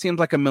longer seems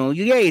like a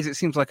malaise, it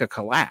seems like a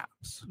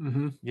collapse.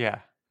 Mm-hmm. Yeah.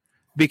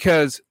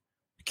 Because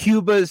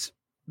Cuba's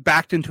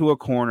backed into a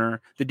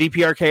corner, the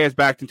DPRK is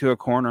backed into a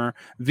corner,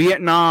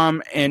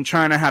 Vietnam and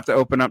China have to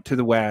open up to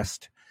the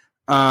West.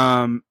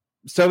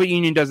 Soviet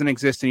Union doesn't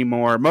exist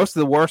anymore. Most of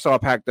the Warsaw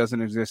Pact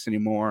doesn't exist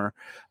anymore.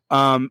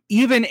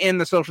 Even in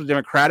the social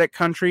democratic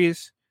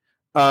countries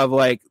of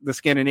like the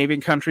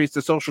Scandinavian countries,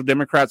 the social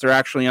democrats are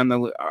actually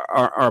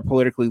are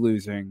politically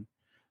losing.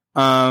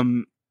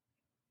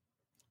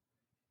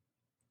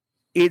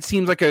 It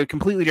seems like a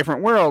completely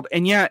different world,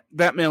 and yet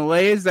that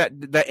malaise,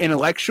 that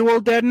intellectual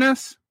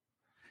deadness,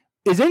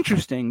 is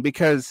interesting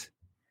because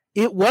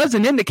it was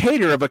an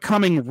indicator of a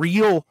coming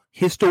real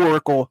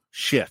historical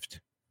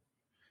shift.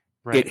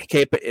 Right.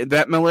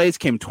 That malaise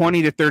came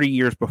 20 to 30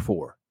 years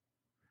before,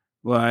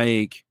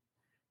 like,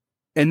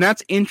 and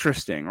that's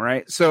interesting,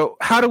 right? So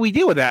how do we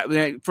deal with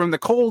that from the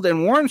cold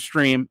and warm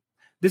stream?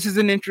 This is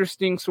an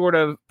interesting sort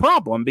of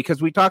problem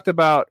because we talked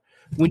about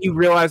when you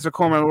realize the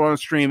cold and warm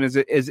stream is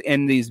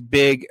in these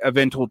big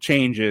eventual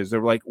changes,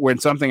 or like when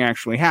something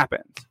actually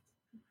happens.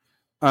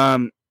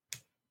 Now,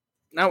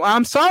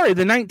 I'm sorry,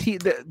 the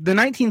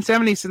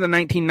 1970s to the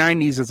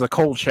 1990s is a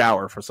cold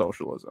shower for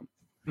socialism.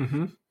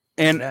 Mm-hmm.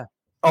 And a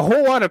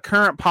whole lot of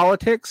current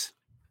politics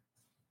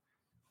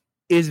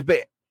is,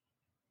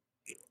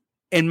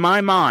 in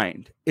my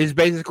mind, is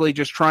basically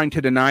just trying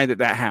to deny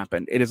that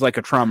happened. It is like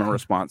a trauma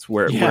response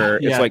where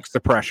it's like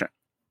suppression.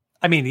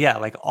 I mean, yeah,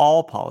 like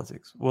all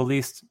politics. Well, at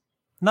least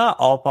not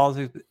all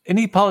politics, but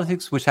any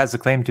politics which has a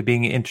claim to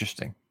being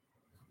interesting.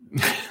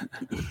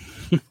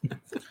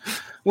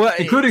 Well,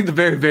 including the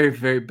very, very,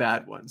 very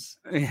bad ones.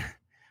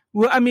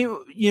 Well, I mean,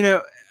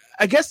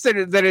 I guess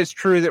that is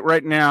true that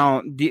right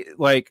now,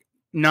 like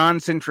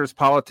non-centrist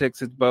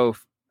politics is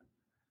both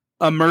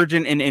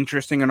emergent and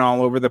interesting and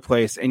all over the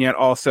place, and yet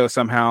also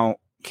somehow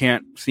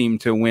can't seem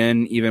to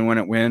win even when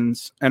it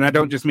wins. And I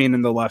don't just mean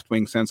in the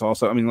left-wing sense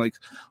also. I mean, like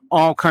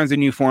all kinds of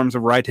new forms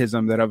of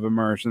rightism that have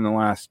emerged in the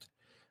last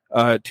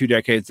 2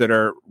 decades that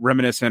are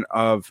reminiscent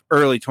of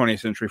early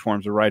 20th century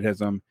forms of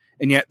rightism.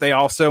 And yet they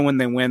also, when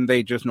they win,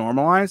 they just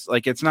normalize.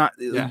 Like it's not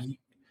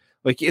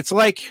like it's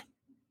like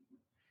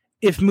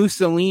if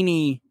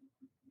Mussolini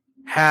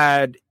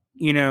had,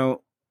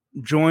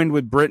 joined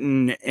with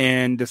Britain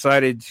and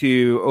decided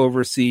to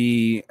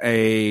oversee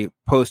a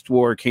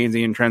post-war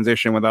Keynesian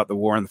transition without the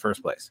war in the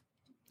first place.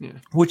 Yeah.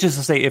 Which is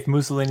to say, if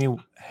Mussolini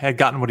had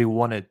gotten what he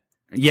wanted.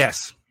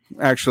 Yes,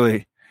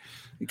 actually,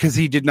 because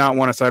he did not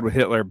want to side with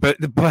Hitler. But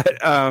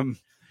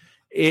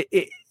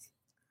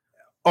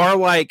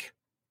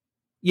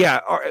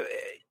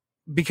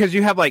because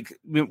you have like,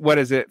 what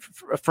is it?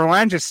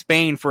 Phalange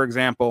Spain, for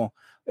example,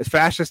 as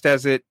fascist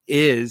as it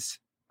is,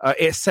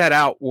 it set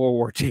out World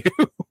War II.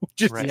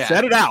 Just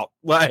set it out.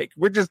 Like,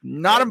 we're just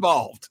not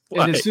involved.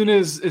 Like, and as soon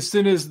as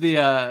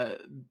the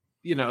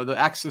the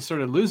Axis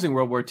started losing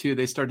World War II,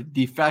 they started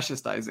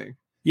defascistizing.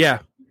 Yeah,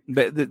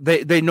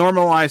 they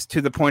normalized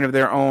to the point of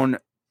their own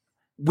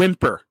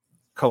whimper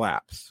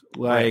collapse.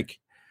 Like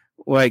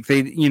they,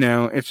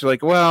 it's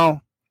like,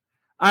 well,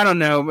 I don't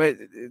know, but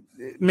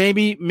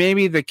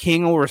maybe the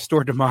king will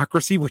restore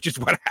democracy, which is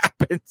what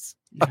happens.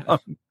 Yeah.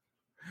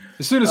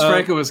 As soon as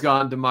Franco was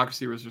gone,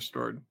 democracy was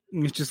restored.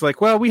 It's just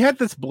like, well, we had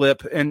this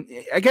blip, and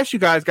I guess you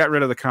guys got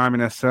rid of the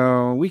communists,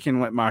 so we can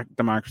let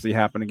democracy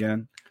happen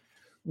again.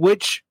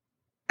 Which,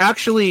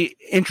 actually,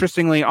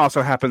 interestingly,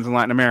 also happens in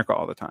Latin America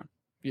all the time.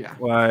 Yeah.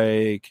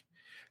 Like,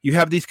 you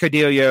have these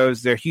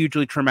caudillos, they're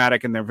hugely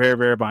traumatic, and they're very,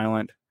 very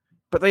violent.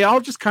 But they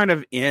all just kind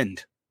of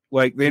end.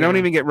 Like, they don't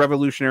even get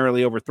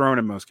revolutionarily overthrown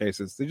in most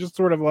cases. They're just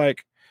sort of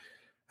like,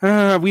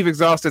 we've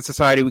exhausted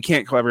society, we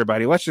can't kill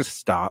everybody, let's just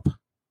stop.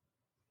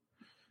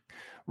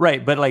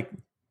 Right, but like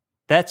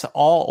that's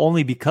all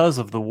only because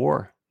of the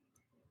war.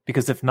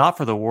 Because if not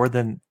for the war,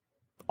 then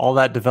all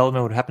that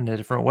development would happen in a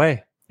different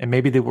way, and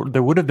maybe there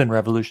would have been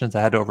revolutions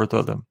that had to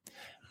overthrow them.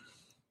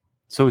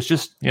 So it's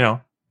just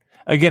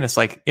again, it's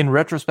like in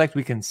retrospect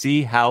we can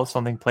see how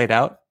something played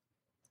out,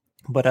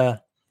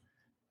 but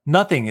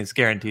nothing is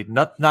guaranteed.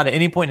 Not at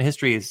any point in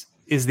history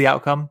is the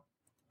outcome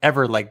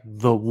ever like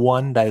the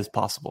one that is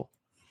possible.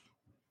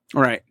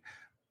 Right.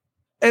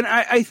 And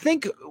I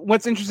think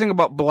what's interesting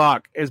about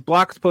Bloch is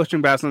Bloch's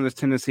posting back on this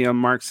tendency on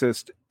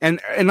Marxist, and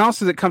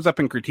also that comes up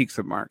in critiques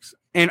of Marx.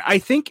 And I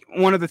think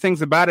one of the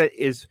things about it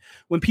is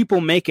when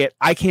people make it,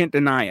 I can't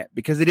deny it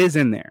because it is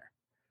in there.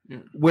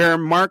 Where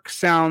Marx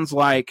sounds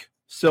like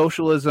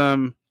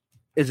socialism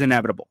is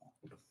inevitable.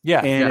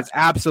 Yeah. And it's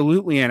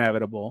absolutely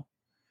inevitable.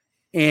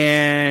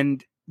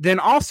 And then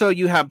also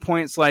you have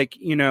points like,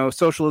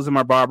 socialism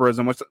or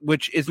barbarism,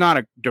 which is not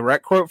a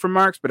direct quote from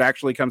Marx, but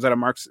actually comes out of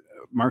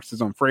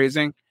Marx's own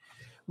phrasing.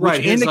 Which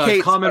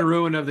indicates common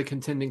ruin of the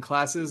contending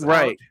classes.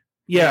 Right.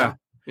 Yeah.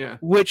 Yeah.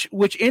 Which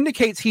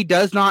indicates he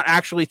does not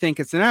actually think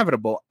it's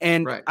inevitable.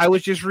 And I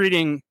was just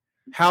reading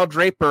Hal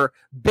Draper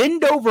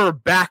bend over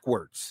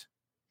backwards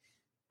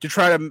to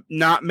try to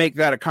not make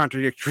that a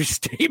contradictory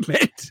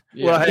statement.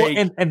 Yeah.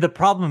 And the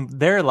problem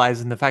there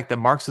lies in the fact that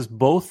Marx is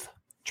both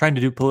trying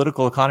to do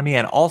political economy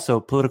and also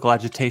political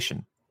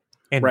agitation.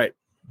 And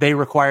they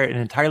require an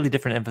entirely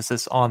different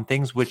emphasis on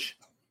things which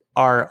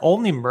are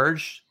only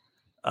merged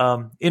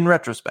in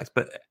retrospect.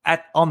 But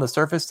on the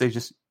surface,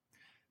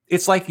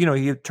 it's like,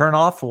 you turn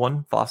off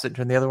one faucet and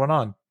turn the other one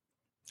on.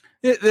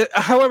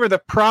 However, the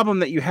problem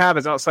that you have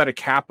is outside of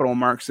Capital,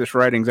 Marxist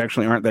writings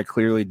actually aren't that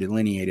clearly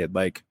delineated.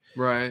 Like,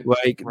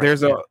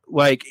 there's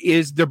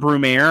is the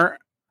Brumaire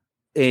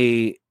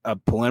a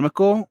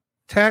polemical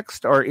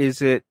text or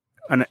is it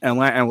an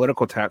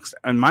analytical text?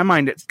 In my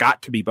mind, it's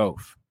got to be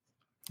both.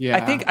 Yeah,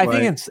 I think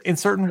in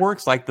certain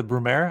works like the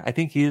Brumaire, I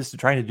think he is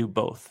trying to do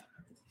both.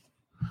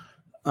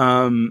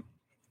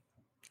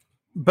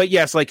 But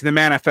yes, like the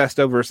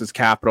Manifesto versus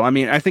Capital. I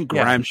mean, I think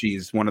Gramsci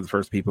is one of the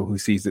first people who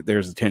sees that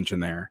there's a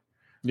tension there.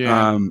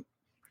 Yeah.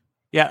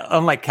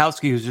 Unlike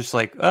Kautsky, who's just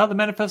like, oh, the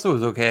Manifesto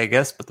was okay, I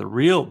guess. But the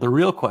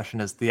real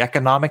question is the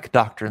economic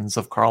doctrines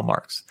of Karl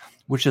Marx,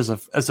 which is a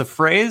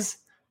phrase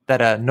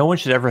that no one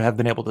should ever have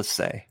been able to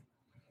say.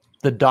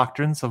 The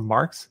doctrines of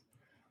Marx,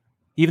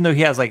 even though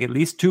he has like at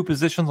least two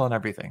positions on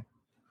everything.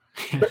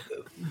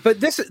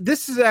 But this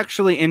is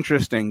actually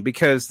interesting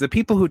because the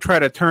people who try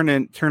to turn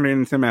it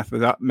into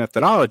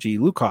methodology,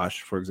 Lukács,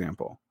 for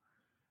example,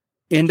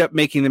 end up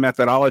making the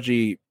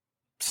methodology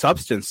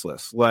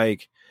substanceless.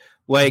 Like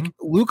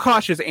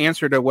Lukács's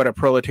answer to what a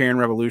proletarian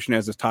revolution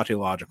is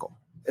tautological.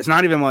 It's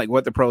not even like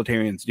what the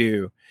proletarians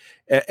do.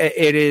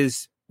 It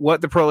is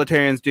what the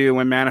proletarians do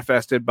when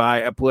manifested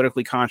by a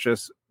politically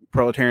conscious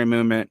proletarian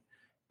movement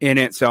in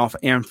itself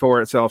and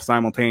for itself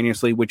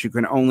simultaneously, which you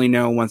can only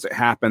know once it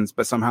happens,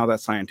 but somehow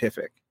that's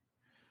scientific.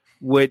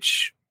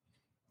 Which,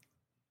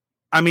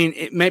 I mean,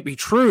 it might be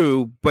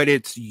true, but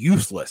it's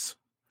useless.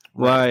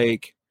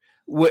 Right.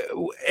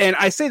 And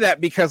I say that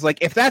because, like,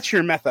 if that's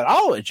your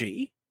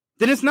methodology,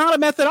 then it's not a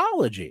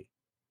methodology.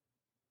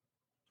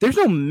 There's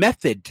no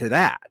method to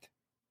that.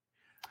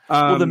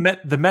 Well,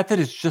 the method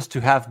is just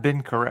to have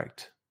been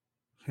correct.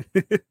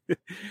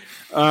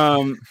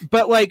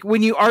 But like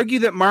when you argue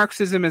that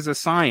Marxism is a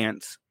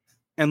science,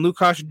 and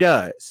Lukács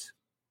does,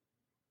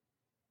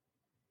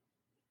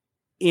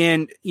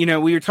 and we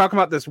were talking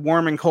about this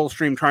warm and cold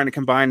stream trying to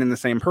combine in the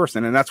same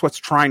person, and that's what's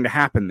trying to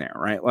happen there,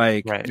 right?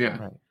 Like, right.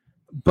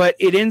 But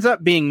it ends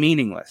up being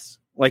meaningless.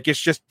 Like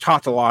it's just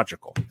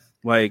tautological,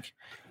 like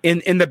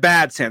in the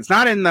bad sense,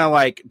 not in the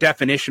like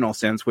definitional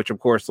sense, which of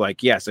course,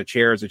 like, yes, a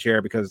chair is a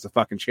chair because it's a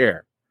fucking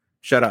chair.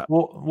 Shut up.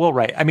 Well,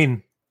 right. I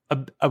mean,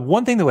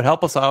 one thing that would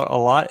help us out a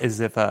lot is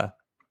if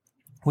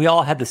we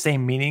all had the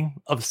same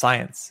meaning of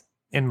science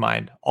in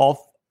mind,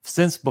 all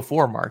since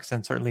before Marx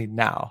and certainly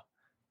now.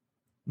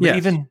 But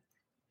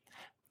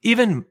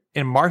even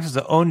in Marx's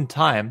own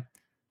time,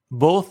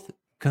 both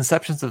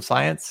conceptions of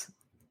science,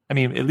 I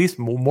mean, at least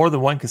more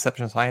than one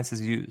conception of science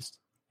is used,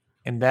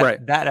 and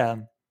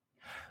the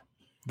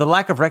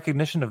lack of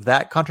recognition of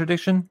that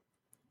contradiction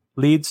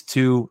leads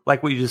to,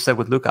 like what you just said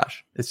with Lukács.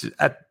 It's just,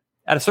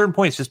 at a certain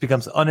point, it just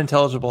becomes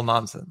unintelligible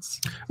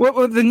nonsense.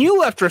 Well, the New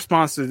Left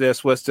response to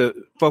this was to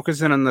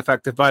focus in on the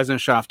fact that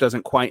Wissenschaft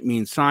doesn't quite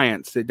mean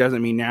science. It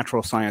doesn't mean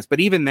natural science.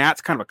 But even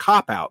that's kind of a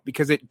cop-out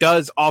because it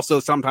does also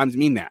sometimes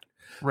mean that.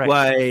 Right.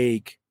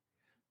 Like,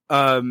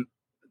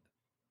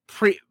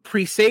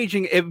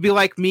 presaging, it would be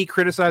like me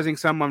criticizing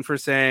someone for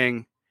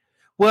saying,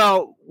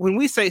 well, when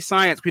we say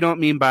science, we don't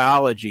mean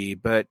biology,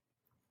 but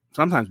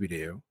sometimes we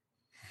do.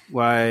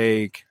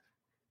 Like,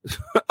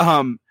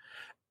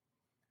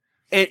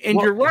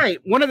 And you're right.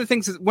 One of the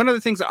things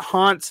that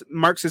haunts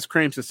Marxist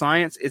claims to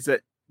science is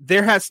that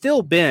there has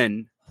still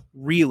been,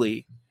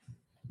 really,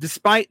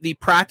 despite the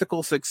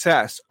practical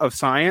success of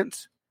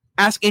science,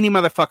 ask any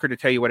motherfucker to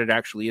tell you what it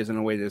actually is in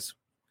a way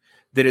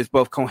that is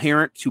both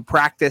coherent to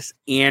practice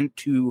and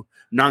to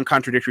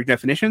non-contradictory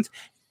definitions,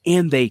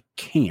 and they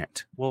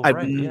can't. Well,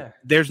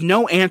 there's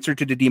no answer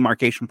to the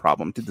demarcation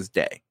problem to this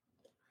day.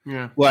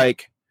 Yeah,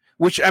 like.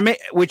 Which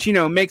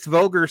makes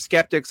vulgar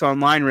skeptics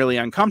online really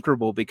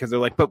uncomfortable because they're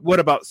like, but what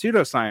about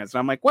pseudoscience? And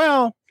I'm like,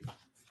 well,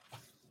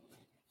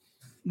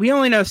 we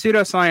only know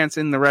pseudoscience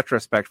in the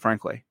retrospect,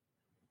 frankly.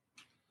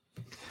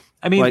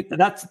 I mean,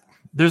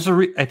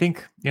 I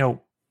think,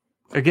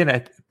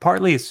 again,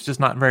 partly it's just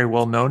not very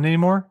well known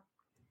anymore.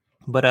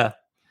 But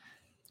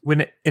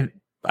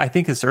I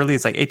think as early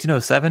as like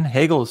 1807,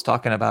 Hegel was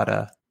talking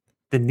about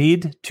the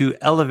need to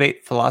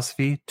elevate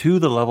philosophy to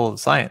the level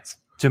of science,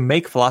 to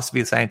make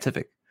philosophy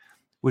scientific.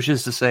 Which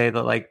is to say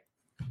that, like,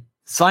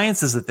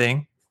 science is a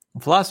thing,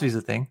 philosophy is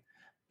a thing,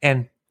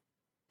 and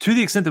to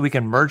the extent that we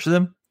can merge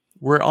them,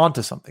 we're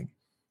onto something.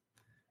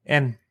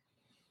 And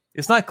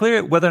it's not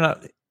clear whether or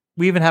not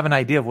we even have an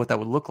idea of what that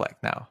would look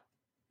like now.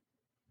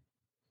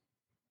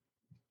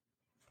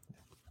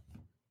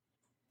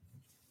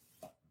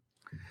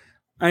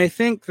 I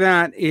think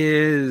that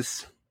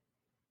is...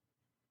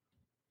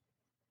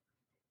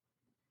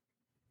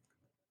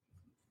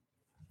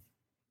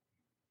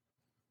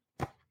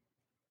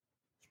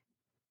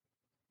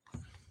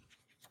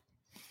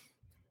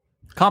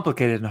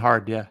 complicated and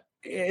hard, yeah.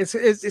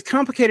 It's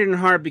complicated and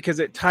hard because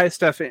it ties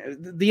stuff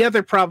in. The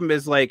other problem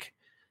is, like,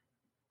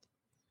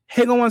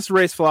 Hegel wants to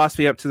raise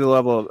philosophy up to the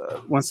level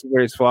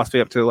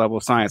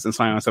of science, and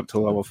science up to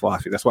the level of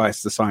philosophy. That's why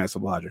it's the science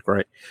of logic,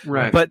 right?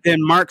 Right. But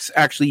then Marx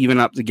actually even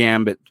upped the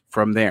gambit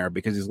from there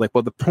because he's like,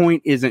 well, the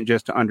point isn't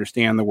just to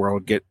understand the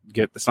world, get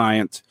the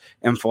science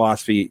and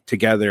philosophy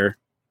together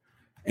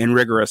and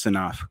rigorous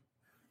enough.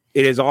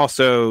 it is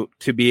also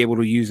to be able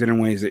to use it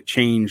in ways that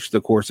change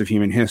the course of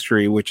human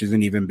history, which is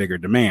an even bigger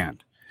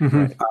demand.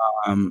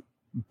 Mm-hmm.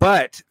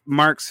 But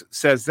Marx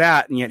says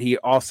that, and yet he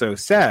also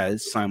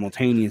says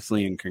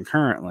simultaneously and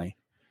concurrently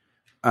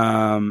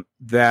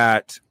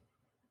that,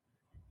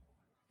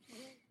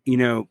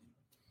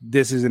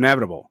 this is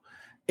inevitable.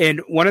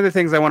 And one of the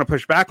things I want to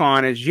push back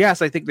on is,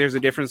 yes, I think there's a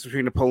difference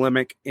between the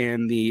polemic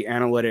and the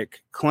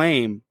analytic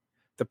claim.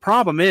 The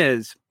problem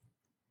is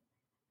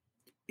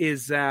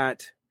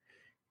that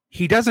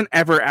he doesn't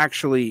ever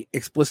actually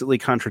explicitly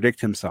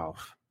contradict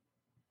himself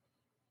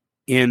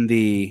in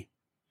the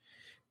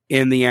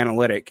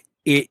analytic.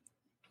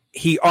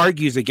 He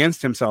argues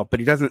against himself, but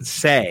he doesn't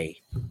say,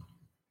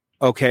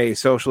 okay,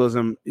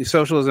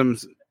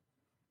 socialism's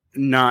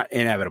not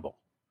inevitable.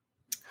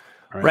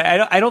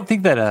 Right. I don't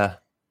think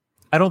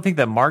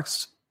that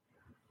Marx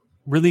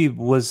really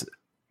was.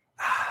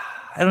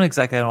 I don't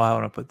exactly know how I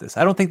want to put this.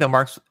 I don't think that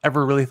Marx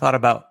ever really thought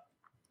about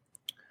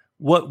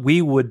what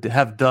we would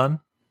have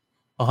done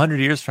 100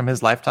 years from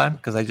his lifetime,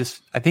 because I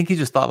think he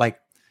just thought, like,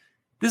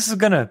 this is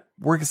going to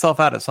work itself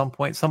out at some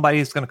point.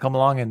 Somebody's going to come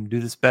along and do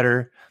this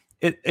better.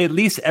 At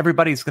least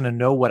everybody's going to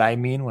know what I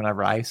mean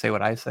whenever I say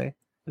what I say.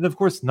 And of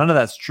course, none of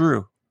that's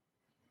true.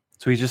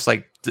 So he just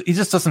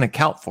doesn't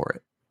account for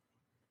it.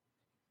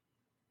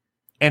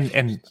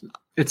 And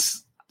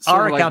It's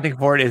our accounting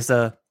for it is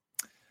that's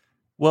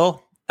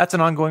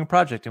an ongoing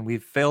project, and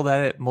we've failed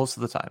at it most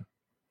of the time.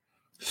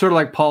 Sort of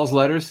like Paul's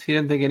letters. He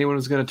didn't think anyone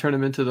was going to turn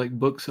them into like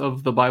books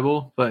of the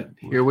Bible, but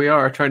here we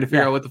are trying to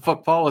figure out what the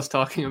fuck Paul is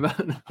talking about.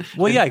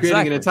 Well, yeah, exactly.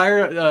 Creating an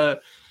entire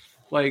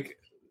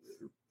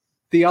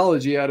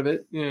theology out of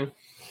it. Yeah.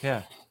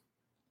 Yeah.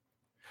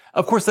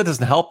 Of course, that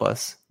doesn't help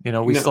us.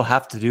 We still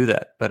have to do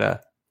that.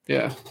 But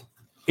yeah,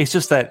 it's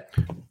just that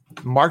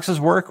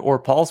Marx's work, or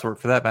Paul's work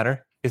for that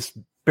matter, is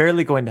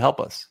barely going to help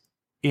us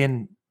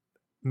in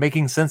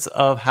making sense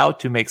of how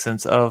to make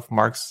sense of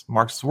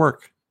Marx's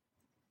work.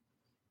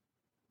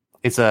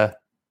 It's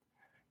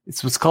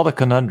what's called a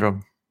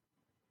conundrum.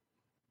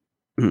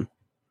 Mm-hmm.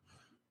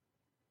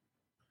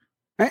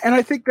 And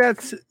I think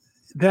that's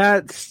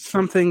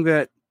something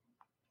that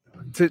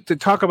to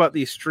talk about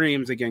these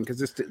streams again, because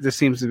this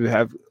seems to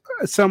have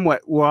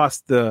somewhat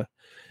lost to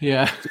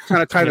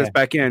kind of tie this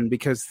back in,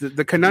 because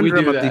the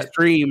conundrum of these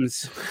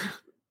streams,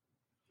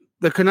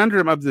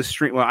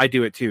 well, I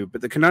do it too,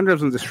 but the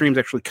conundrums of the streams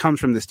actually comes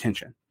from this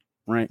tension,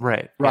 right?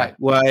 Right.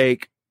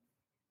 Like,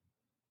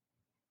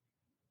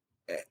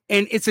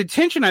 and it's a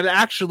tension I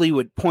actually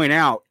would point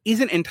out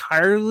isn't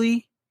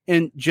entirely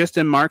just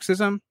in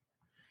Marxism,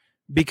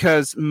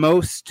 because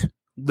most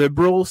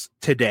liberals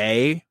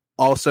today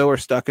also are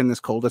stuck in this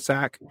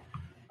cul-de-sac,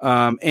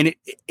 and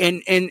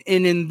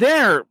in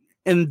their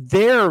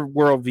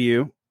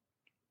worldview,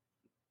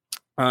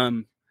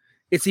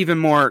 it's even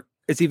more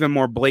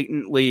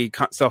blatantly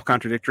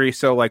self-contradictory.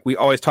 So, like, we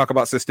always talk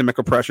about systemic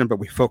oppression, but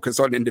we focus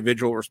on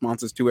individual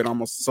responses to it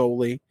almost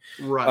solely.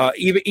 Right.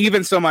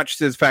 Even so much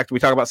to the fact that we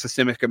talk about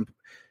systemic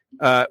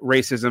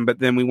racism, but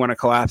then we want to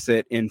collapse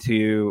it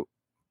into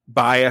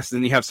bias.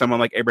 And you have someone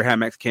like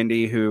Abraham X.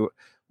 Kendi, who,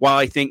 while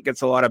I think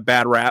gets a lot of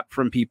bad rap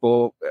from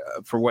people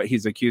for what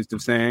he's accused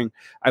of saying,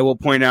 I will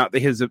point out that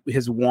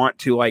his want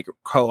to like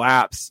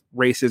collapse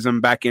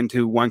racism back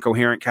into one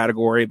coherent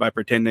category by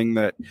pretending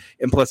that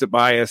implicit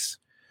bias,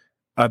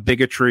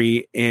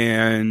 bigotry,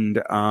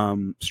 and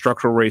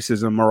structural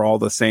racism are all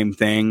the same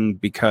thing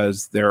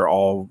because they're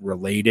all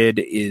related,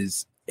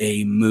 is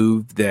a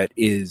move that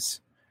it's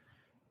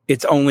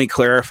only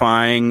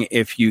clarifying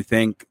if you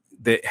think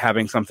that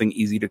having something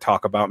easy to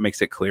talk about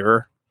makes it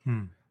clearer.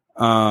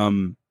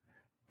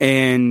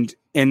 And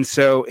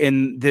so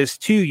in this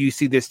too, you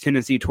see this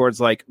tendency towards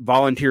like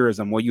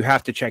volunteerism. Well, you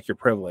have to check your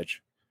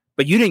privilege,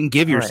 but you didn't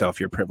give yourself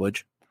your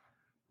privilege.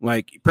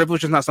 Like,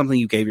 privilege is not something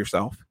you gave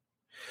yourself.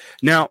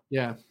 Now,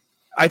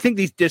 I think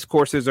these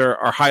discourses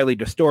are highly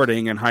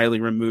distorting and highly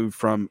removed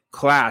from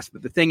class.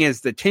 But the thing is,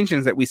 the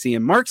tensions that we see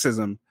in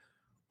Marxism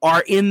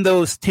are in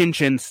those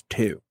tensions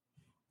too.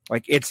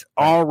 Like, it's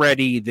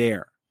already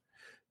there.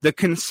 The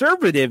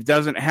conservative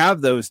doesn't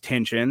have those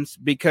tensions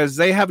because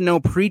they have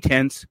no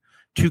pretense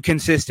to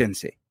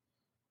consistency.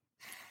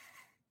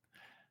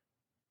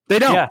 They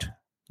don't. Yeah,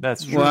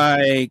 that's true.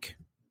 Like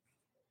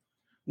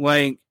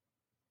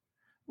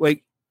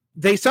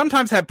they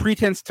sometimes have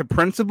pretense to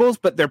principles,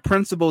 but their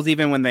principles,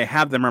 even when they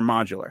have them, are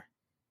modular.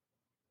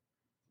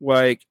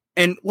 Like,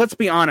 and let's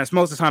be honest,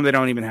 most of the time they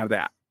don't even have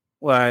that.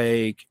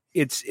 Like,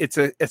 it's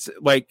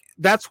like,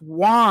 that's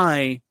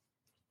why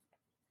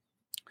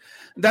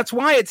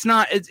it's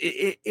not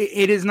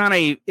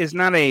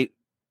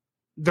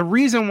the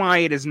reason why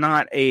it is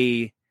not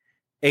a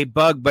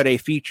bug, but a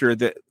feature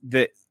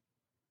that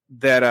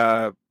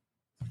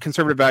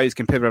conservative values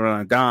can pivot on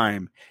a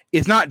dime,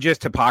 is not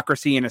just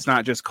hypocrisy, and it's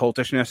not just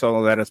cultishness,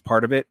 although that is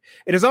part of it.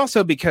 It is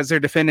also because they're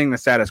defending the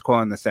status quo,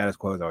 and the status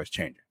quo is always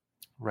changing.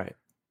 Right.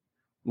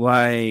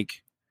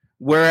 Like,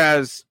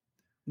 whereas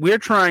we're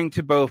trying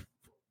to both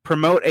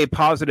promote a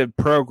positive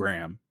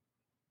program,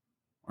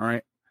 all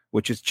right,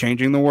 which is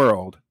changing the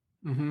world,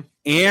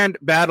 and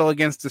battle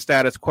against the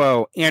status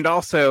quo, and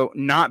also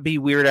not be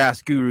weird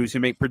ass gurus who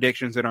make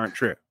predictions that aren't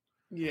true.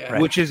 Yeah.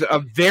 Which is a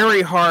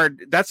very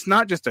hard, that's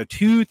not just a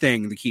 2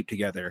 thing to keep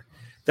together.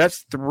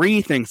 That's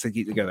 3 things to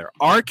keep together.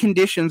 Our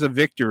conditions of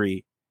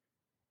victory,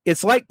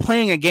 it's like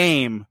playing a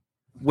game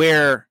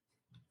where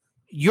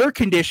your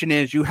condition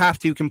is you have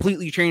to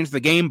completely change the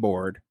game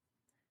board,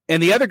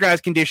 and the other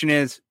guy's condition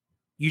is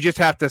you just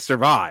have to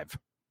survive.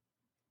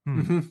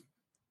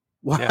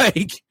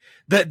 Like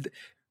that,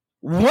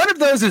 one of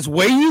those is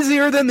way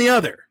easier than the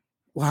other.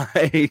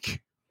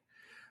 Like,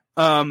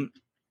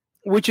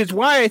 which is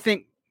why I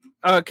think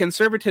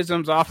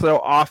conservatism's also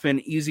often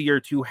easier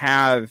to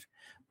have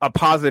a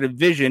positive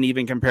vision,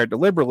 even compared to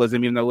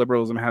liberalism, even though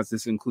liberalism has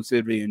this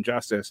inclusivity and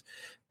justice.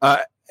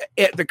 At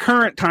the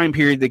current time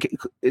period,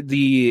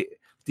 the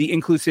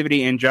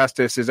inclusivity and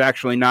justice is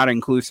actually not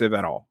inclusive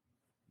at all.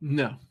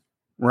 No.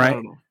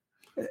 Right.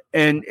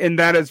 And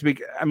that is,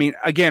 I mean,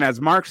 again, as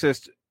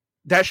Marxists,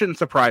 that shouldn't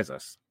surprise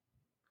us.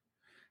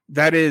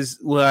 That is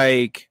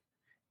like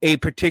a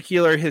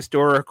particular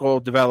historical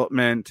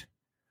development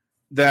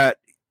that,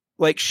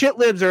 like, shit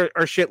libs are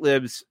shit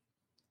libs.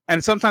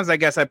 And sometimes I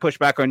guess I push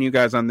back on you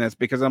guys on this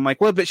because I'm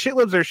like, well, but shit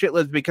libs are shit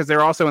libs because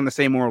they're also in the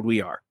same world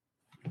we are.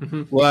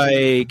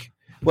 Like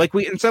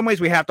we, in some ways,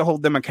 we have to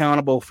hold them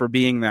accountable for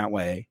being that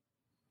way.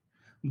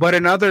 But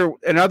in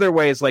other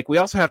ways, like, we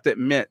also have to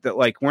admit that,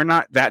 like, we're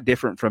not that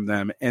different from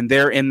them, and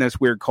they're in this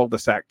weird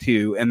cul-de-sac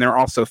too, and they're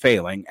also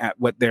failing at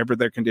whatever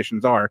their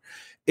conditions are.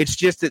 It's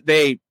just that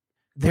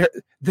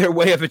their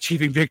way of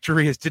achieving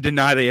victory is to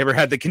deny they ever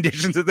had the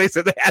conditions that they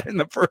said they had in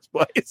the first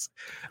place.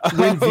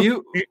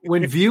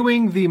 When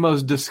viewing the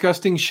most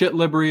disgusting shit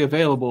libbery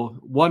available,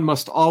 one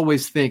must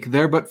always think,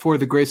 "There but for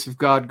the grace of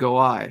God go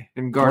I,"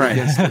 and guard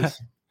against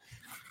this.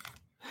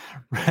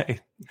 Right.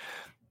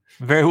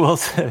 Very well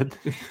said.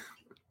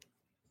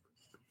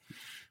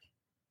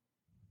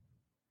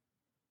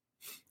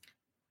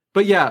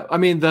 But yeah, I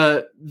mean,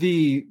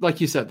 the like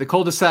you said, the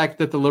cul-de-sac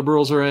that the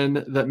liberals are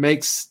in that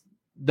makes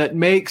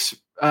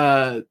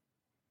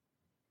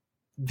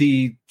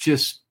the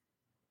just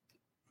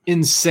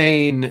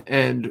insane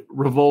and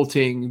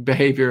revolting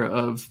behavior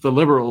of the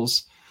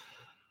liberals,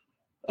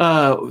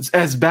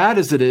 as bad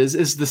as it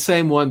is the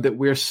same one that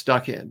we're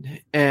stuck in.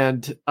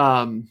 And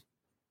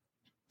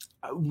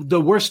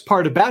the worst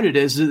part about it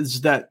is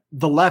that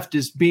the left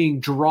is being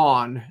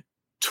drawn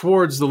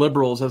towards the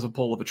liberals as a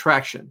pole of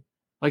attraction.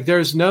 Like,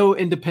 there's no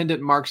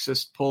independent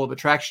Marxist pole of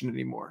attraction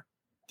anymore.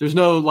 There's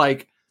no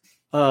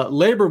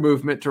labor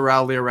movement to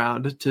rally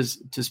around to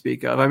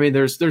speak of. I mean,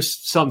 there's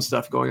some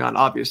stuff going on.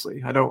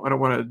 Obviously, I don't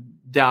want to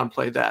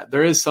downplay that.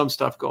 There is some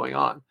stuff going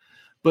on,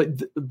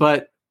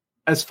 but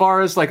as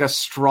far as like a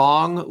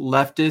strong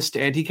leftist,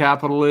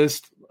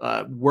 anti-capitalist,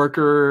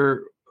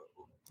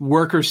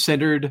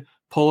 worker-centered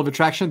pole of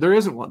attraction, there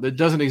isn't one. That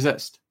doesn't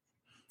exist.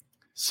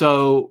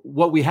 So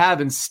what we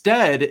have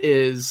instead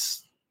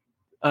is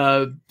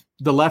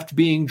the left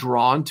being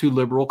drawn to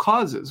liberal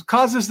causes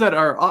that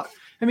are,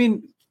 I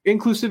mean,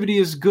 inclusivity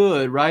is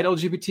good, right?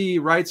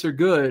 LGBT rights are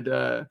good.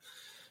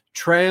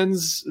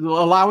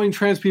 Allowing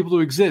trans people to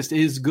exist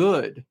is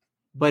good,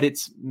 but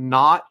it's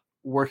not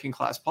working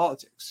class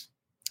politics.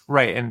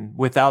 Right. And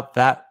without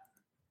that,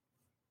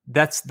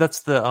 that's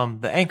the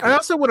anchor. I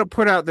also want to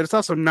put out that it's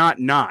also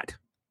not.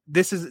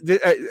 This is,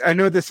 I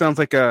know this sounds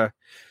like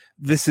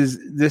this is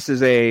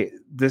a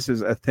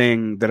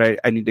thing that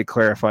I need to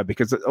clarify,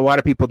 because a lot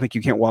of people think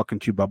you can't walk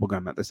and chew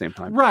bubblegum at the same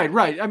time.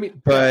 Right. I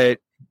mean, but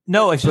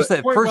no, it's just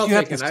that first you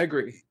have to. I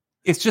agree.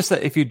 It's just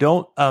that if you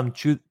don't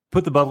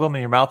put the bubblegum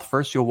in your mouth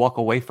first, you'll walk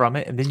away from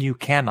it, and then you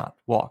cannot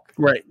walk.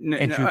 Right.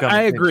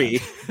 I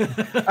agree.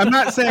 I'm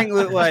not saying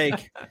that,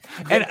 like,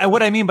 and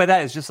what I mean by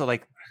that is just that,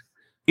 like,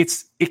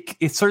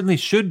 it certainly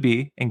should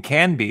be and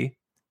can be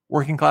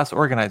working class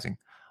organizing,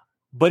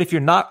 but if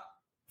you're not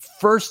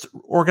first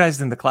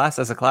organized in the class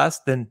as a class,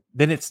 then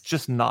it's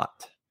just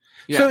not.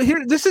 Yeah. So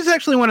here, this is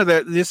actually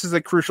this is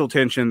a crucial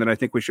tension that I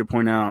think we should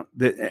point out,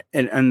 that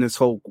and this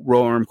whole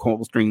roll-arm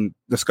Coldstream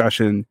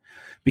discussion,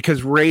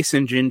 because race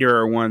and gender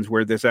are ones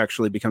where this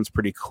actually becomes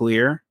pretty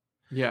clear.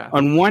 Yeah.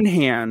 On one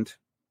hand,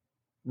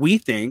 we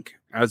think,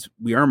 as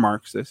we are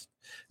Marxists,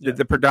 that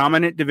the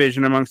predominant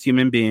division amongst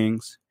human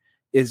beings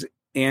is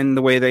in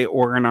the way they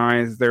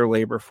organize their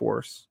labor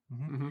force.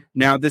 Mm-hmm.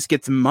 Now, this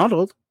gets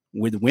muddled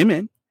with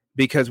women,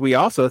 because we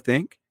also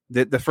think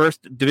that the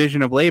first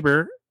division of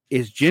labor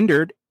is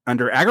gendered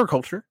under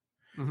agriculture.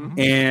 Mm-hmm.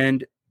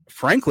 And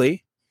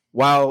frankly,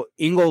 while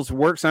Engels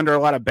works under a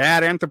lot of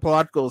bad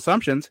anthropological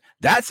assumptions,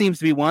 that seems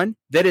to be one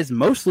that is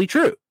mostly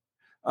true.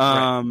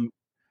 Right.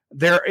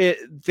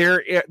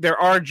 There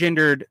are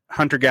gendered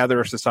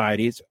hunter-gatherer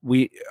societies.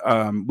 We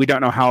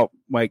don't know how,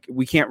 like,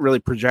 we can't really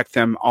project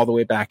them all the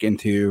way back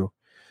into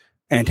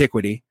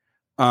antiquity.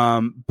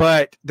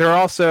 But there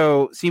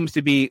also seems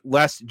to be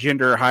less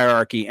gender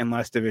hierarchy and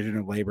less division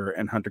of labor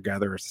in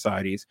hunter-gatherer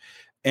societies.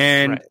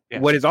 And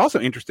what is also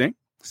interesting,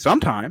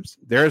 sometimes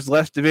there's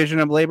less division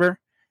of labor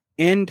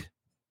in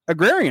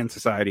agrarian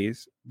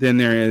societies than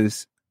there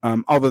is,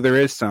 although there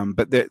is some,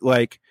 but that,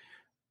 like,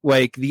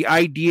 like the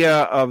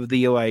idea of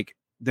the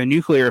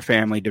nuclear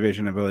family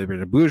division of labor,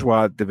 the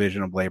bourgeois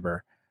division of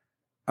labor,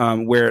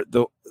 where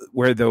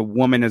the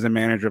woman is a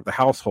manager of the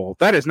household,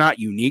 that is not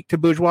unique to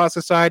bourgeois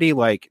society.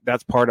 Like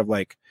that's part of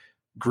like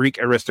Greek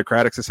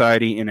aristocratic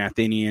society in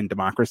Athenian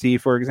democracy,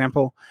 for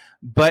example.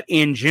 But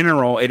in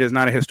general, it is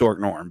not a historic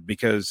norm,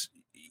 because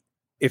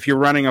if you're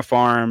running a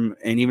farm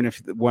and even if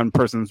one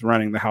person's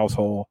running the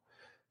household,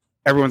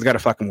 everyone's got to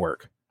fucking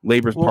work.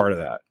 Labor's part of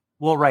that.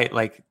 Well, right.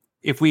 Like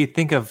if we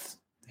think of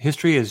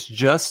history as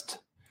just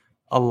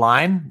a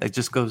line that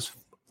just goes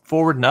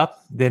forward and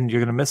up, then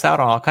you're going to miss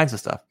out on all kinds of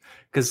stuff,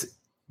 because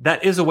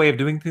that is a way of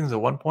doing things at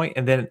one point,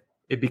 and then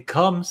it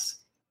becomes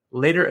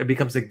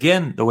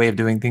again the way of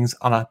doing things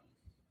on a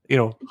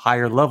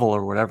higher level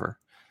or whatever.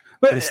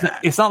 But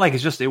it's not like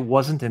it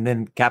wasn't, and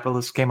then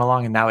capitalists came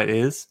along and now it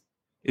is.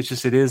 It's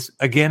just it is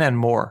again and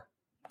more,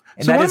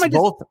 and so that is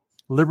both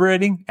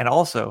liberating and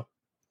also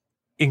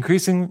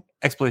increasing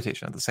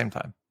exploitation at the same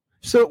time.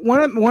 So one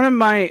of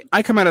my,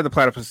 I come out of the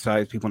platypus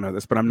society, people know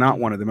this, but I'm not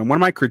one of them. And one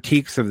of my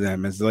critiques of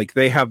them is like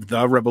they have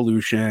the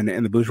revolution,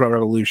 and the bourgeois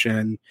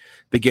revolution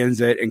begins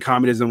it, and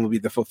communism will be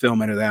the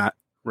fulfillment of that,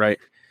 right?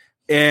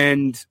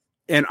 And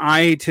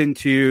I tend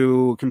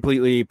to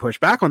completely push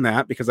back on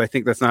that, because I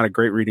think that's not a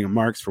great reading of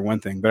Marx, for one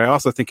thing. But I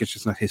also think it's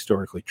just not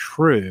historically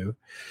true,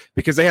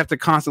 because they have to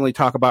constantly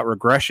talk about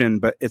regression,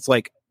 but it's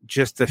like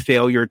just the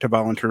failure to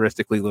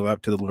voluntaristically live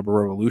up to the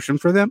liberal revolution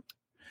for them.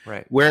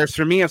 Right. Whereas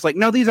for me, it's like,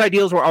 no, these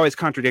ideals were always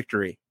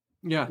contradictory.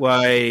 Yeah.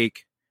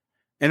 Like,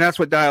 and that's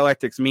what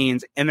dialectics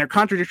means. And they're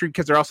contradictory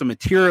because they're also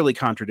materially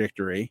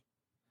contradictory.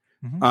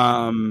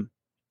 Mm-hmm.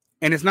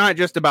 And it's not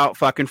just about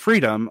fucking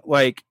freedom.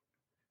 Like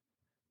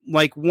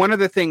one of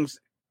the things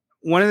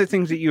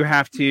that you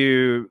have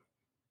to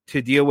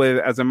deal with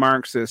as a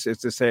Marxist is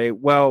to say,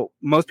 well,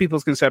 most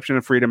people's conception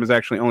of freedom is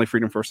actually only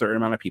freedom for a certain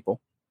amount of people.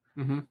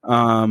 Mm-hmm.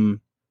 And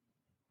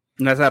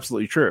that's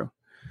absolutely true.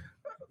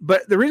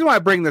 But the reason why I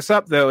bring this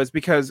up, though, is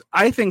because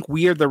I think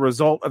we are the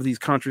result of these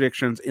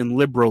contradictions in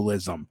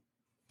liberalism.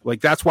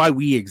 Like, that's why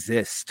we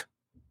exist.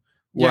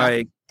 Yeah.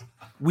 Like,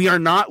 we are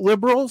not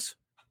liberals,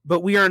 but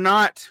we are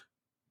not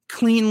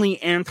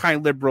cleanly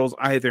anti-liberals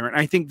either. And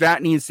I think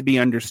that needs to be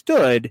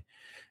understood,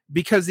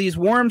 because these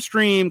warm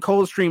stream,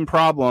 cold stream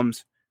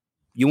problems,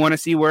 you want to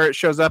see where it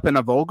shows up in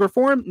a vulgar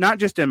form? Not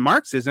just in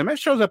Marxism. It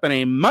shows up in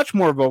a much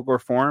more vulgar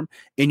form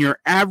in your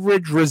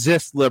average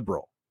resist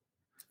liberal.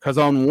 Because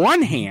on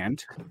one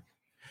hand,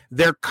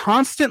 they're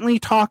constantly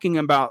talking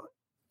about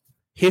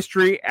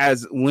history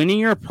as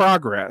linear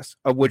progress,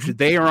 of which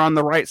they are on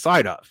the right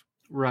side of.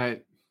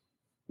 Right.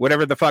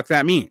 Whatever the fuck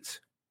that means,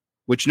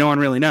 which no one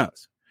really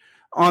knows.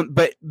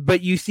 But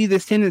you see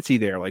this tendency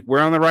there. Like, we're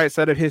on the right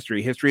side of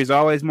history. History is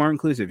always more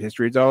inclusive.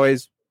 History is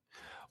always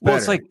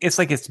better. Well,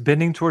 it's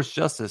bending towards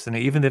justice. And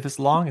even if it's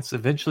long, it's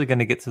eventually going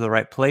to get to the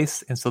right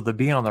place. And so the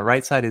being on the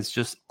right side is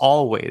just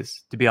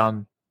always to be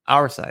on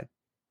our side.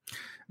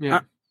 Yeah.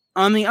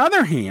 On the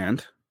other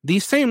hand,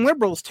 these same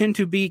liberals tend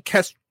to be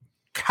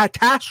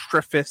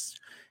catastrophists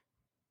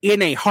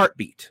in a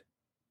heartbeat.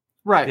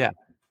 Right. Yeah.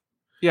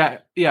 Yeah.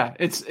 Yeah.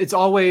 It's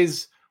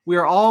always, we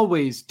are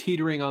always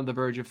teetering on the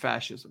verge of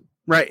fascism.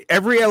 Right.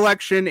 Every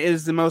election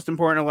is the most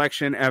important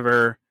election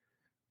ever.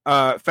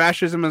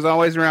 Fascism is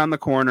always around the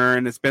corner,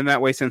 and it's been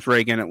that way since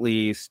Reagan, at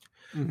least.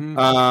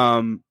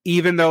 Mm-hmm.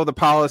 Even though the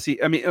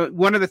policy, I mean,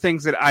 one of the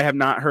things that I have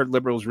not heard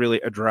liberals really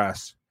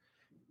address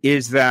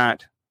is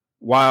that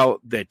while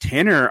the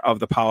tenor of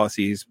the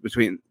policies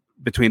between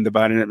the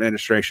Biden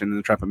administration and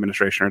the Trump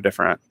administration are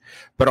different,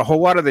 but a whole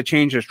lot of the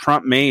changes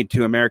Trump made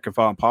to American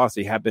foreign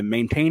policy have been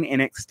maintained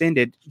and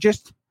extended,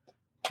 just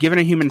given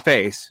a human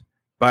face,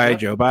 by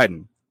Joe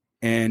Biden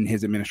and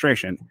his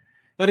administration.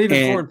 Not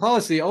even foreign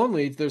policy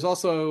only. There's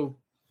also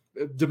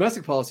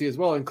domestic policy as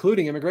well,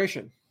 including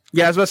immigration.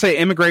 Yeah, I was about to say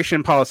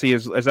immigration policy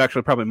is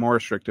actually probably more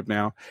restrictive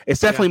now. It's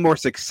definitely more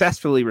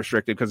successfully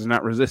restricted because it's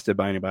not resisted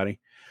by anybody.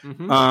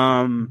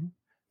 Mm-hmm.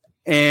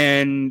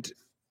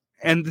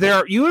 And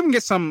there, you even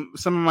get some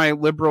of my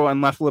liberal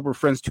and left liberal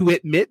friends to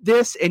admit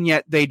this, and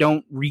yet they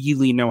don't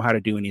really know how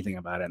to do anything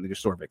about it, and they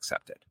just sort of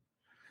accept it.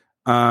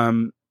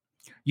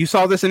 You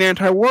saw this in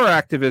anti-war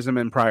activism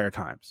in prior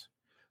times.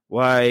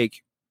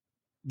 Like,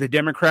 the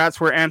Democrats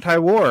were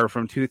anti-war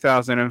from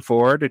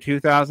 2004 to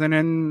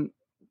 2009.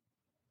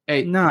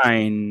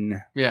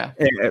 Yeah.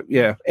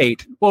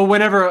 8. Well,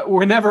 whenever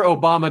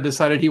Obama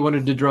decided he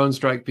wanted to drone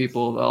strike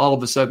people, all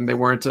of a sudden they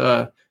weren't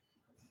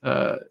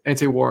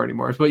anti-war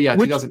anymore. But yeah,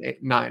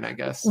 2009, I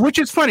guess. Which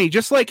is funny.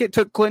 Just like it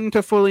took Clinton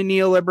to fully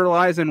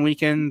neoliberalize and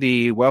weaken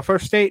the welfare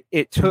state,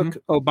 it took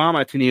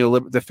Obama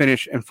to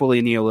finish and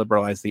fully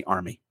neoliberalize the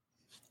army.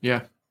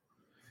 Yeah.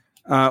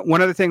 One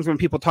of the things when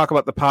people talk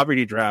about the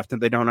poverty draft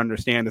and they don't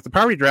understand is the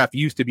poverty draft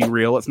used to be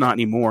real. It's not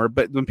anymore.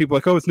 But when people are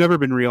like, oh, it's never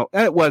been real.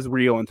 It was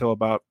real until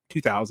about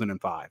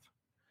 2005.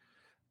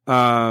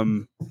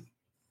 And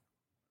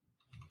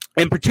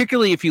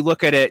particularly if you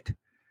look at it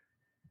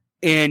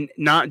in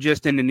not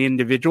just in an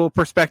individual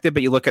perspective,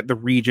 but you look at the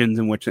regions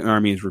in which the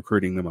army is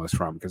recruiting the most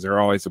from, because they're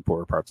always the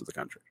poorer parts of the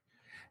country.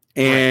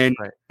 And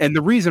Right. and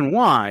the reason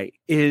why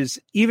is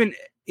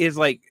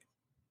like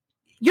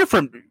you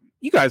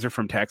guys are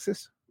from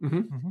Texas.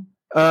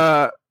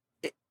 Mm-hmm.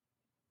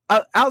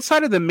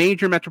 Outside of the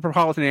major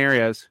metropolitan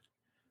areas,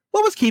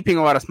 what was keeping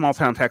a lot of small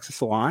town Texas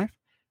alive?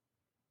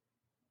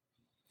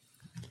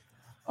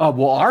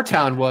 Well, our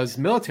town was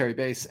military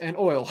base and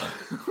oil.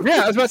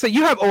 Yeah, I was about to say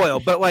you have oil,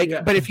 but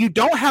Yeah. but if you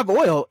don't have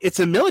oil, it's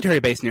a military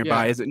base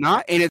nearby, Yeah. is it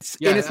not? And it's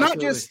Yeah, not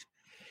absolutely. just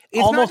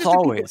it's Almost not just the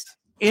people always.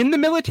 in the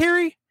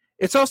military.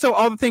 It's also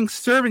all the things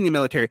serving the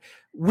military.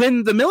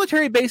 When the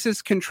military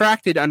bases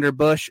contracted under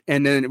Bush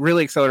and then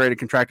really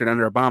contracted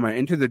under Obama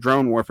into the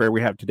drone warfare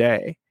we have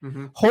today,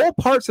 Mm-hmm. whole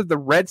parts of the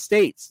red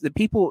states,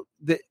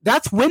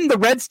 that's when the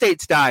red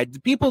states died.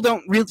 The people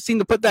don't really seem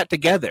to put that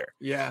together.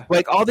 Yeah.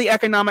 Like all the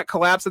economic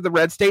collapse of the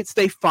red states,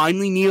 they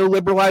finally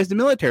neoliberalized the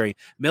military.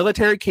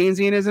 Military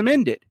Keynesianism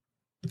ended.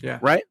 Yeah.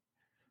 Right?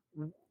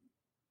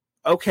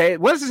 Okay,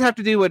 what does this have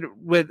to do with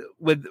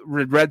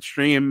Red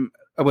Stream,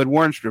 with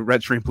Warren Stream,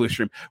 Red Stream, Blue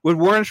Stream, with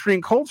Warren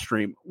Stream, Cold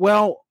Stream?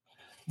 Well,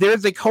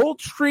 there's a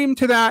cold stream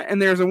to that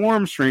and there's a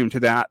warm stream to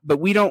that, but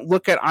we don't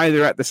look at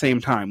either at the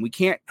same time. We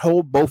can't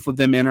hold both of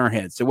them in our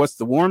heads. So what's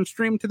the warm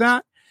stream to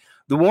that?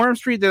 The warm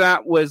stream to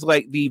that was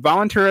like the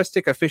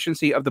voluntaristic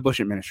efficiency of the Bush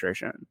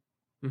administration.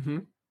 Mm-hmm.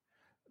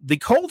 The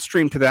cold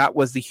stream to that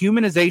was the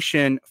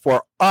humanization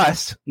for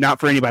us, not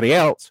for anybody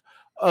else,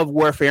 of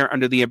warfare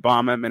under the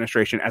Obama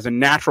administration as a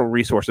natural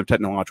resource of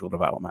technological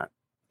development.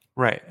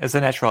 Right. As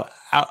a natural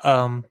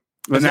outcome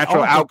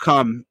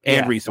and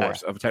Yeah,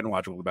 resource of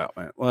technological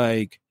development.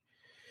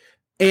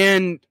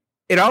 And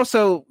it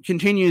also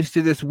continues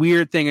to this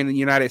weird thing in the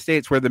United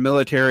States where the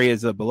military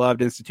is a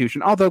beloved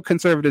institution, although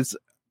conservatives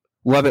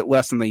love it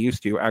less than they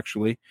used to,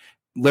 actually.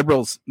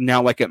 Liberals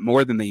now like it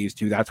more than they used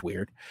to. That's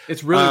weird.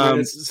 It's really weird.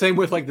 It's the same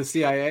with like the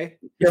CIA.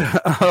 Yeah.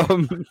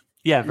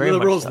 Yeah, very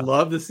Liberals much so.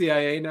 love the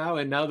CIA now,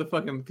 and now the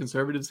fucking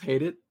conservatives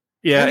hate it.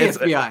 Yeah. And the It's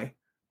FBI.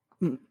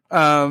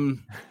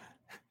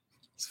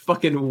 It's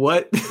fucking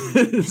what?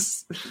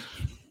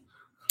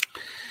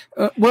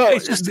 well,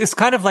 It's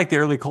kind of like the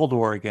early Cold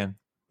War again.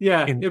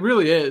 Yeah, it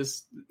really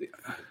is.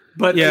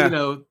 But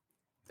Yeah.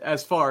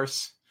 As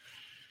farce.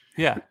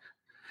 Yeah.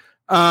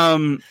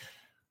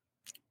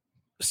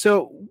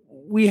 So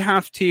we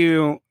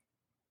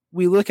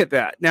look at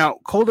that now.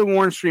 Cold and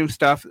warm stream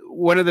stuff.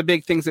 One of the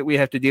big things that we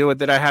have to deal with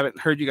that I haven't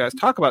heard you guys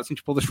talk about since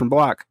you pulled this from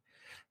Bloch.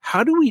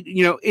 How do we?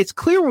 It's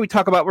clear when we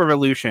talk about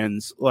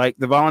revolutions, like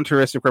the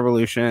voluntaristic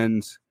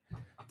revolutions.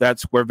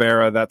 That's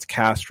Guevara. That's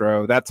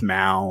Castro. That's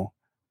Mao.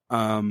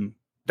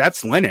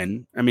 That's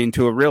Lenin. I mean,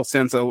 to a real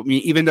sense,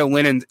 even though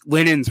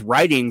Lenin's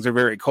writings are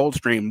very cold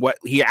stream, what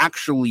he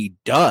actually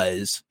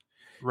does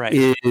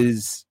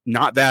is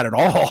not that at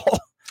all.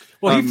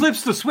 Well, he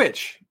flips the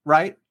switch,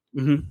 right?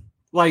 Mm-hmm.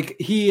 Like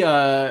he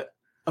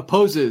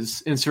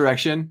opposes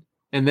insurrection,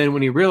 and then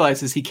when he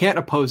realizes he can't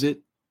oppose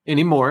it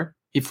anymore,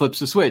 he flips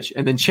the switch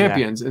and then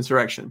champions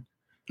insurrection.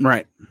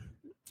 Right.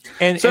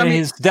 And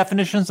his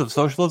definitions of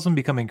socialism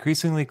become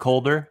increasingly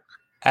colder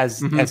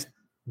as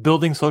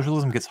building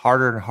socialism gets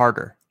harder and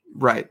harder.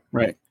 Right.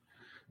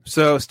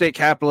 So state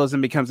capitalism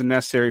becomes a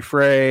necessary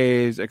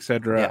phrase,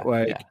 etc.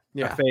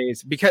 A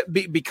phase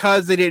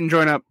because they didn't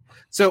join up.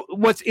 So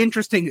what's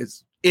interesting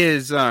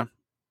is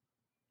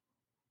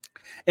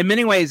in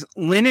many ways,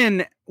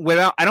 Lenin,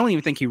 I don't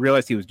even think he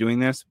realized he was doing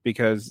this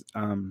because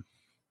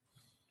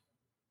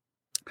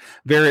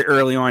very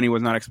early on he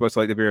was not exposed to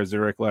like the Vera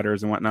Zurich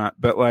letters and whatnot.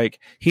 But like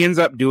he ends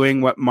up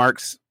doing what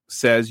Marx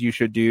says you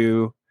should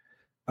do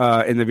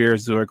in the Vera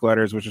Zurich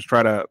letters, which is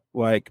try to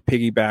like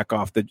piggyback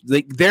off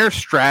their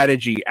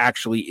strategy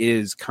actually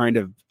is kind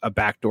of a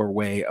backdoor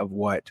way of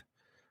what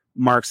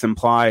Marx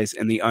implies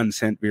in the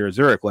unsent Vera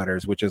Zurich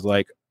letters, which is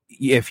like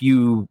if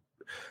you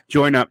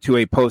join up to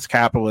a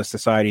post-capitalist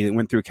society that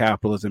went through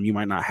capitalism, you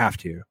might not have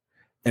to.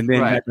 And then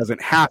that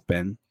doesn't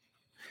happen.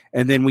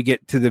 And then we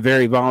get to the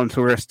very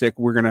voluntaristic,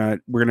 we're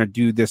gonna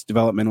do this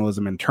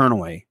developmentalism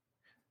internally,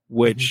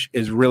 which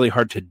is really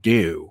hard to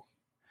do.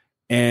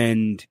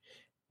 And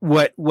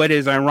what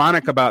is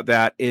ironic about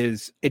that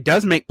is it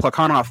does make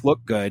Plekhanov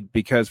look good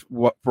because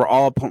for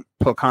all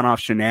Plekhanov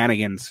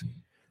shenanigans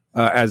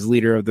as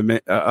leader of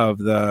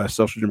the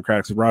Social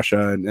Democrats of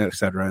Russia and et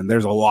cetera, and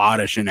there's a lot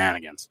of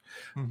shenanigans,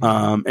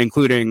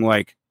 including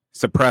like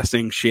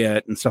suppressing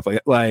shit and stuff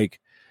like that.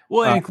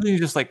 Including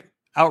just like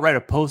outright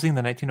opposing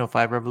the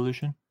 1905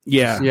 revolution.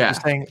 Yeah.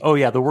 Just saying, oh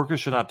yeah, the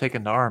workers should not take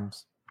into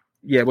arms.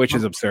 Yeah, which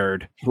is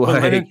absurd.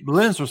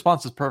 Lenin's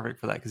response is perfect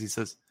for that because he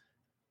says,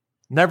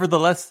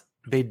 nevertheless,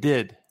 they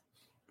did.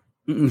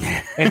 and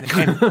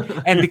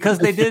because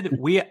they did,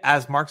 we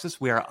as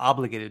Marxists, we are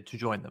obligated to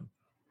join them.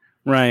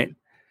 Right.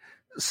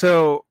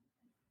 So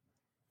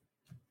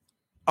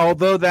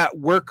although that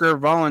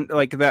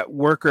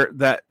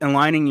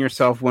aligning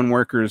yourself when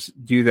workers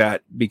do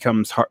that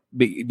becomes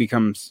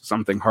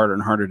something harder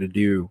and harder to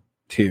do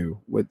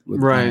too with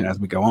as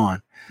we go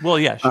on. Well,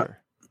 yeah, sure.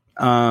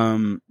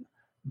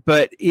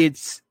 But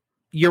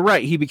you're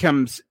right.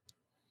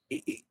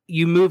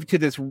 You move to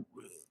this.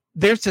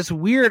 There's this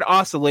weird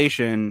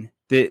oscillation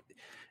that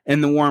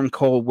and the warm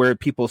cold where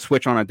people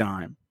switch on a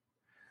dime.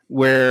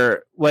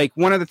 Where like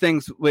one of the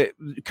things with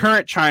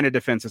current China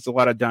defenses, a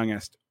lot of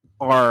Dungists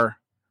are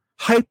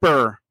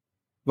hyper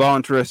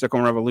voluntaristic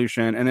on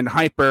revolution and then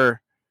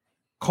hyper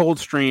cold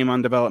stream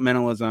on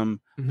developmentalism,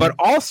 but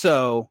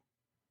also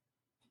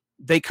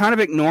they kind of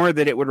ignore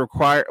that it would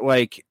require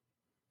like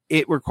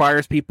it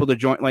requires people to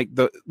join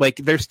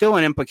there's still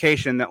an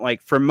implication that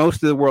like for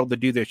most of the world to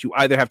do this, you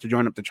either have to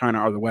join up to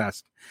China or the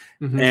West.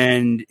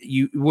 And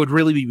you would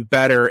really be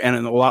better and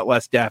in a lot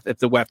less death if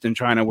the West and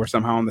China were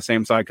somehow on the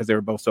same side because they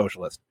were both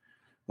socialist.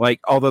 Like,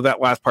 although that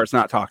last part's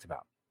not talked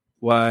about.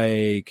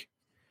 Like,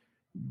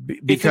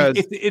 because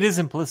it is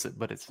implicit,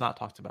 but it's not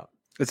talked about.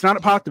 It's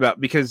not talked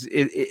about because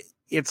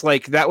it's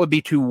like that would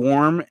be too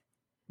warm.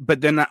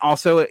 But then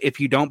also, if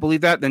you don't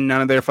believe that, then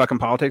none of their fucking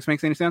politics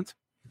makes any sense.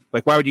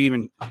 Like, why would you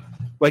even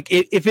like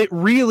if it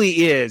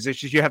really is? It's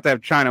just you have to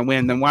have China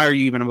win. Then why are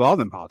you even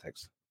involved in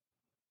politics?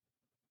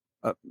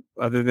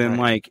 Other than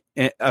like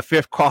a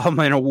fifth column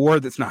in a war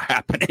that's not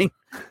happening.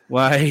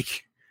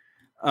 Like,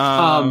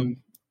 I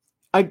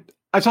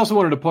just also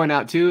wanted to point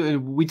out too,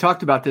 and we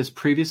talked about this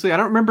previously. I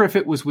don't remember if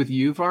it was with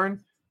you,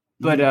 Varn,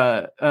 but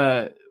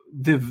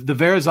the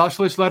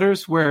Versailles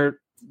letters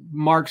where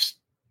Marx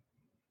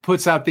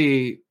puts out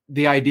the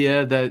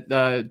idea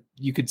that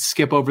you could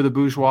skip over the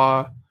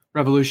bourgeois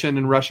revolution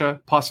in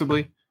Russia,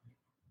 possibly,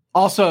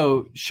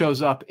 also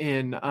shows up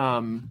in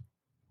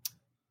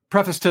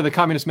preface to the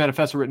Communist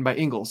Manifesto written by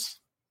Engels.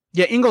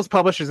 Yeah, Engels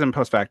publishes them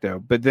post facto,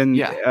 but then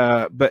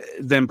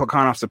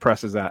Plekhanov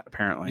suppresses that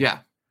apparently. Yeah.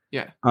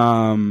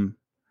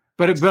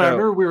 But I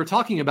remember we were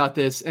talking about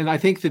this, and I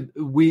think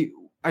we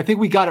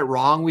got it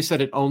wrong. We said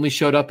it only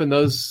showed up in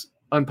those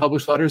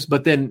unpublished letters,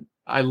 but then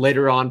I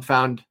later on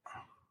found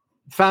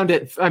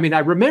it. I mean, I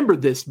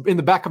remembered this in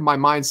the back of my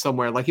mind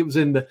somewhere, like it was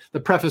in the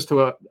preface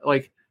to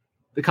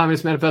the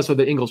Communist Manifesto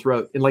that Engels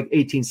wrote in like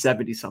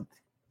 1870 something.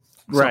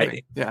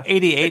 Right. Yeah.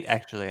 88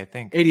 actually, I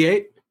think.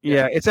 88?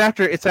 Yeah, it's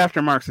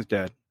after Marx is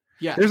dead.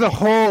 Yeah. There's a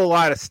whole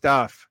lot of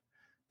stuff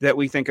that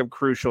we think of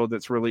crucial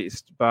that's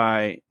released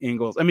by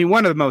Engels. I mean,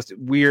 one of the most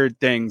weird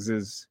things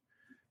is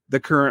the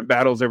current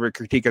battles over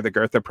critique of the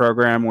Goethe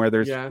program, where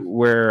there's there's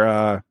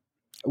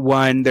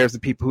the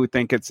people who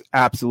think it's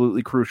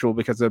absolutely crucial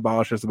because it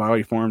abolishes the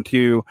body form.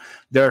 Two,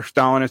 there are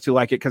Stalinists who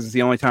like it because it's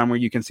the only time where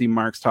you can see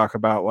Marx talk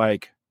about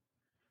like,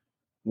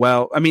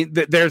 well, I mean,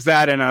 there's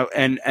that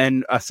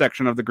and a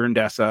section of the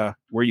Grundrisse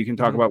where you can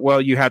talk about,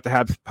 well, you have to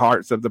have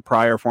parts of the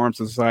prior forms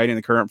of society and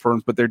the current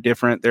forms, but they're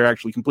different. They're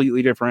actually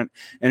completely different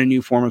in a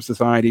new form of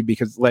society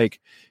because like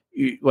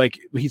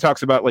he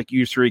talks about like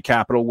usury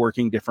capital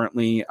working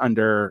differently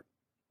under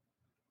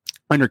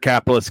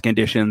capitalist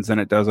conditions than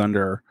it does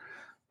under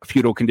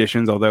feudal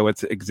conditions, although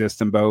it exists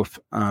in both.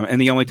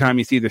 And the only time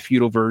you see the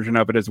feudal version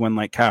of it is when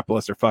like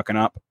capitalists are fucking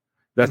up.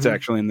 That's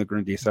actually in the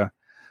Grundrisse.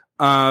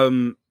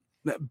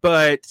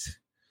 But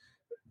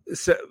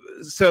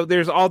so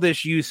there's all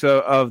this use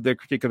of the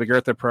critique of the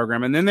Goethe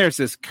program, and then there's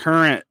this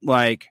current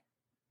like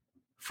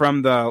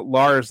from the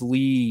Lars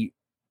Lee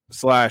 /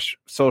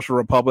 Social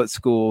Republic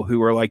school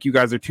who are like, you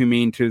guys are too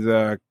mean to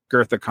the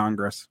Goethe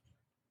Congress.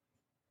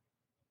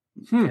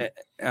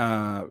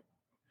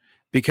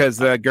 Because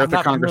the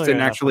Goethe Congress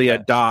didn't actually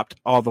adopt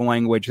all the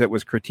language that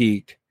was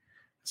critiqued.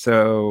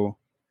 So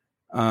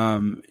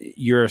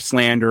you're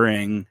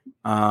slandering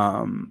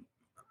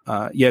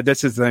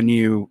this is the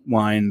new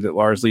line that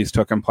Lars Lees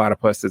took in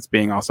Platypus that's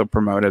being also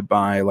promoted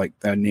by like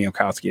the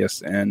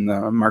Neo-Kauskias and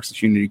the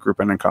Marxist Unity Group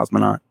and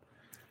Cosmonaut.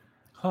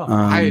 Huh.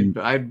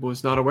 I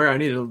was not aware. I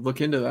need to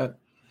look into that.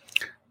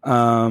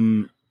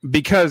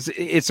 Because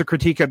it's a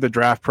critique of the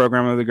draft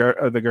program of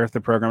the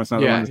Goethe program. It's not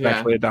the one that's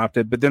actually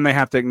adopted. But then they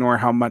have to ignore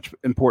how much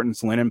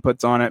importance Lenin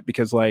puts on it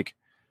because like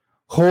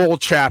whole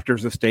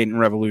chapters of State and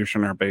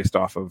Revolution are based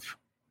off of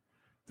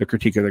the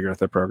critique of the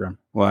Goethe program.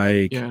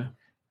 Like,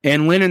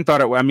 and Lenin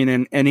thought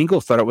and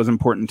Engels thought it was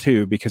important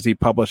too because he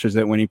publishes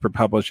it when he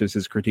publishes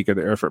his critique of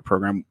the Erfurt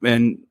program.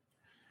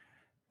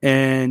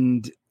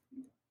 And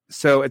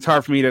so it's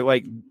hard for me to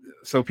like.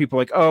 So people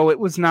are like, oh, it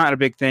was not a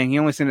big thing. He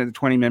only sent it to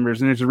 20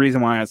 members, and there's a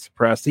reason why it's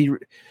suppressed.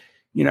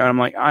 I'm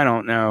like, I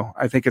don't know.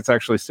 I think it's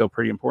actually still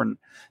pretty important.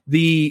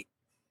 The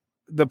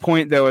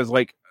point though is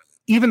like,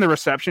 even the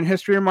reception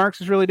history of Marx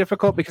is really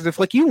difficult because if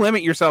like you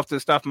limit yourself to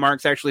stuff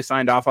Marx actually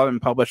signed off on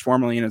and published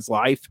formally in his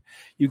life,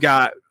 you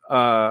got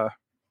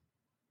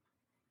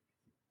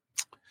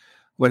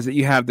what is it?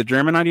 You have the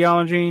German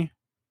ideology.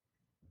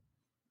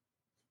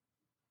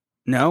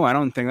 No, I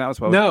don't think that was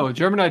posted. No,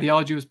 German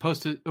ideology was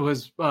posted in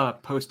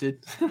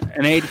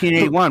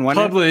 1881,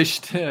 wasn't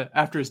published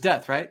after his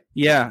death, right?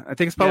 Yeah, I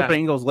think it's published by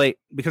Engels late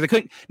because they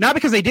couldn't. Not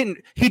because they didn't.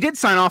 He did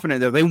sign off on it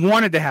though. They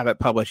wanted to have it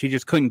published. He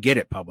just couldn't get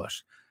it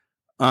published.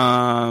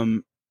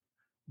 But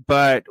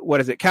what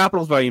is it?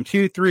 Capitals, Volume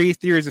 2, 3,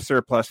 Theories of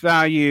Surplus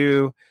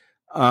Value,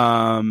 Critique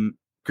of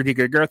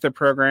the Goethe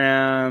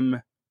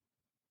Program.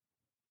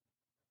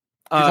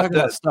 You're talking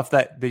about stuff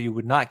that you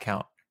would not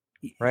count.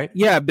 Right.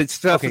 Yeah, but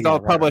stuff is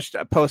all published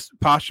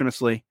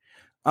posthumously.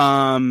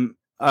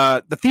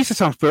 The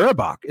thesis on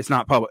Feuerbach is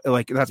not public.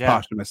 Like that's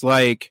posthumous.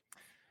 Like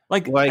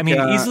I mean,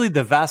 easily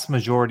the vast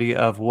majority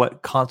of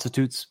what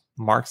constitutes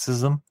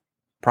Marxism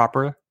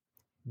proper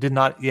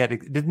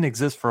didn't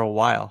exist for a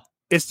while.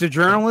 It's the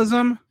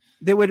journalism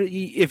that would,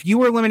 if you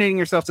were limiting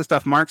yourself to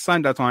stuff Marx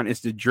signed up on,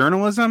 it's the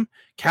journalism,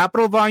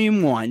 Capital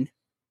Volume 1.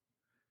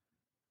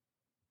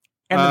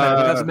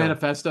 And the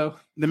manifesto.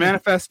 The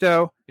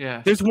manifesto.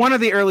 Yeah. There's one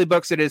of the early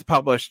books that is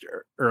published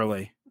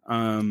early.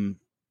 The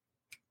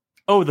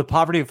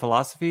Poverty of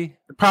Philosophy?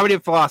 The Poverty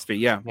of Philosophy,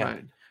 yeah.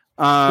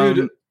 Right.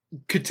 Dude,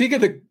 Critique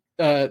of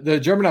the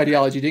German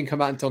Ideology didn't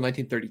come out until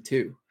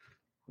 1932.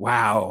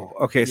 Wow.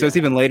 Okay, so it's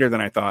even later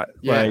than I thought.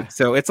 Yeah.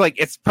 So it's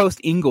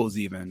post Engels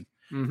even.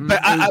 Mm-hmm. But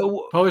I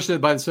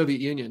published by the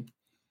Soviet Union.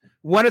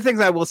 One of the things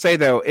I will say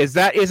though is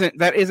that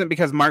isn't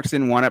because Marx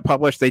didn't want it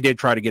published. They did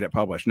try to get it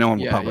published. No one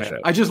will publish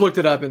it. I just looked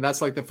it up, and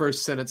that's like the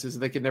first sentences.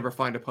 They could never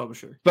find a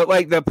publisher. But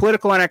like the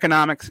political and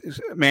economics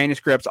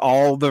manuscripts,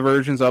 all the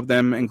versions of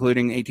them,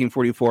 including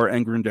 1844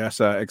 and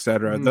Grundrisse,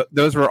 etc.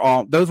 Those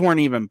weren't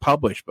even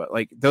published, but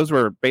like those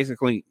were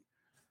basically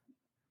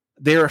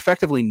they're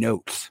effectively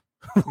notes.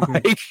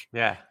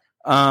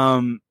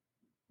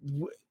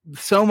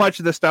 So much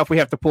of the stuff we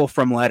have to pull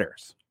from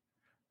letters.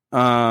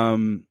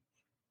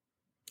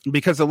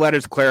 Because the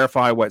letters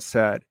clarify what's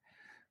said.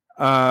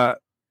 And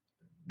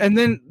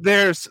then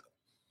there's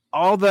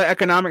all the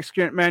economics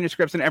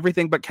manuscripts and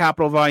everything but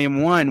Capital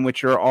Volume 1,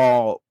 which are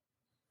all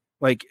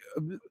like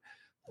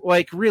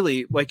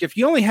really, like if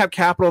you only have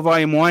Capital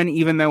Volume 1,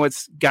 even though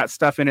it's got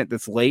stuff in it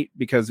that's late,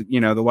 because,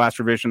 the last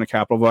revision of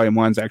Capital Volume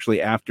 1 is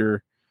actually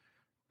after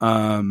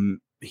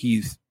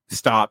he's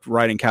stopped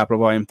writing Capital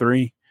Volume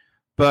 3.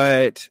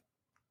 But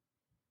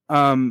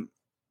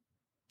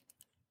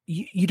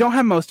you don't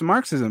have most of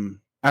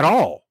Marxism at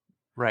all,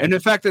 right? And in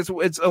fact, it's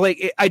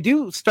like I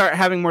do start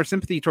having more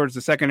sympathy towards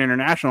the Second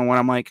International when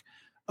I'm like,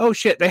 oh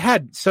shit, they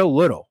had so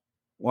little.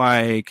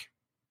 Like,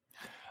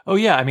 oh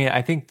yeah, I mean,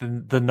 I think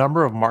the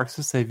number of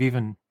Marxists they've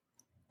even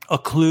a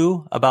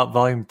clue about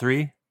Volume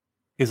 3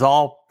 is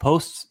all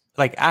posts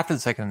like after the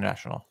Second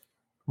International.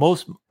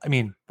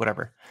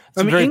 Whatever.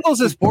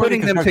 Engels is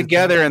putting them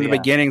together in the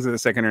beginnings of the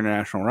Second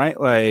International, right?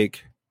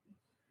 Like,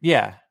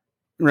 yeah,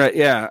 right,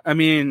 yeah. I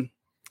mean,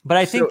 but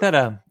I think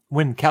that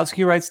when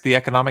Kautsky writes the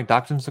economic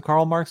doctrines of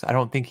Karl Marx, I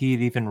don't think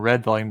he'd even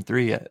read Volume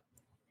 3 yet.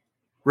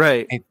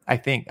 Right. I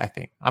think.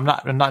 I'm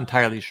not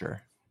entirely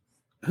sure.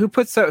 Who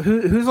puts that?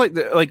 Who's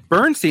like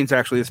Bernstein's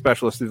actually a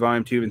specialist in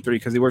Volume 2 and 3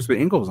 because he works with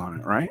Engels on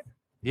it, right?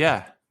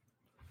 Yeah.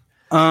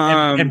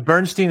 And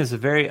Bernstein is a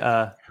very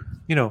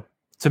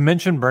to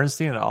mention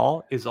Bernstein at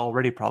all is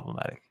already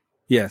problematic.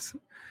 Yes,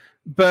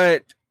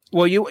 but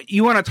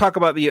you want to talk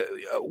about the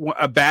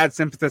a bad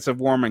synthesis of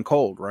warm and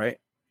cold, right?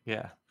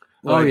 Yeah.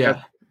 He's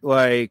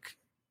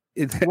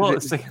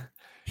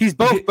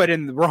both, but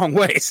in the wrong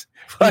ways.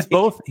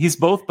 He's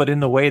both, but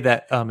in the way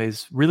that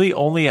is really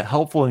only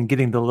helpful in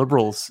getting the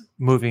liberals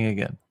moving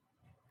again.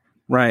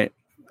 Right.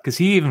 Because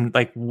he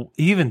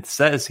even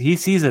says he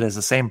sees it as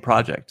the same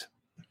project.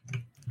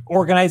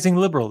 Organizing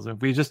liberals.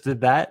 If we just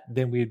did that,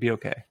 then we'd be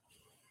okay.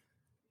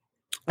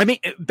 I mean,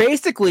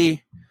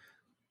 basically,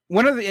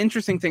 one of the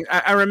interesting things,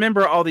 I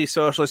remember all these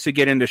socialists who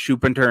get into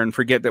Schumpeter and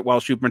forget that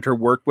while Schumpeter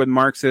worked with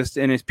Marxists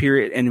in his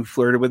period and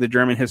flirted with the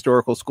German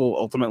historical school,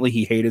 ultimately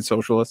he hated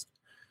socialists.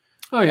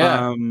 Oh,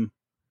 yeah.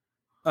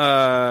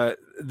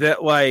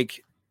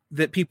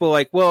 That people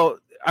like, well,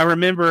 I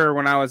remember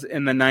when I was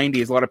in the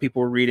 90s, a lot of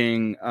people were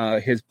reading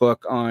his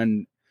book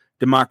on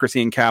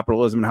democracy and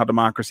capitalism and how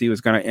democracy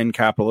was going to end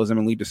capitalism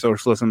and lead to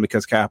socialism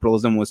because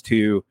capitalism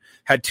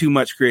had too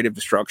much creative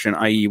destruction,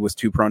 i.e. was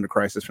too prone to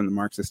crisis from the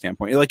Marxist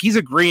standpoint. Like he's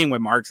agreeing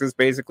with Marxists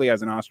basically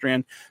as an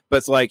Austrian, but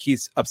it's like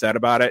he's upset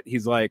about it.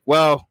 He's like,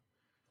 well,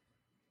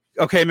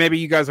 okay, maybe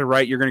you guys are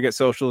right. You're going to get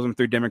socialism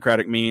through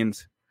democratic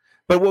means.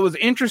 But what was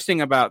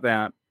interesting about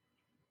that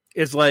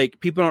is like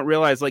people don't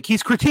realize like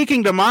he's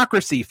critiquing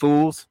democracy,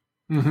 fools.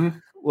 Mm-hmm.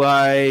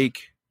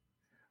 Like,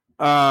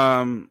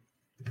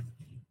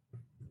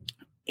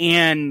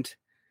 and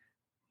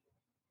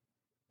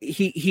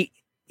he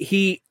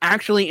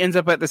actually ends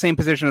up at the same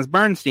position as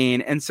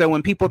Bernstein. And so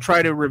when people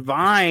try to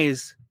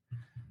revise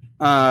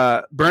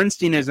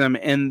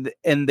Bernsteinism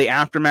in the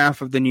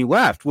aftermath of the New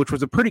Left, which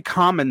was a pretty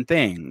common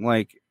thing,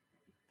 like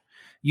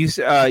you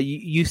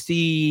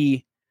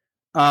see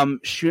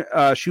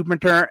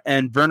Schumpeter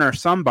and Werner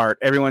Sombart,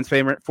 everyone's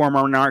favorite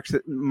former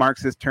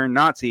Marxist turned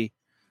Nazi,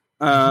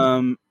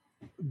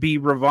 be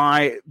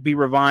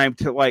revived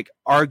to like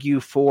argue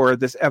for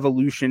this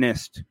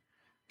evolutionist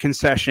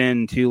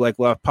concession to like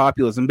left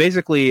populism.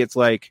 Basically, it's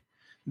like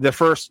the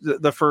first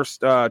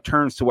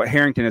turns to what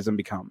Harringtonism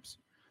becomes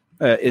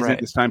is at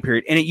this time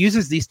period, and it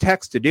uses these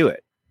texts to do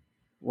it.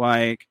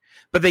 Like,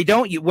 but they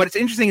don't. What's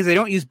interesting is they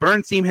don't use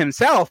Bernstein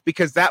himself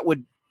because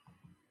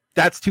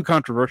that's too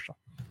controversial.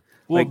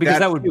 Well, like, because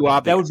that would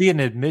be an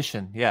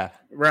admission, yeah,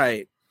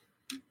 right.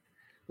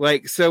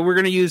 Like, so we're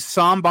going to use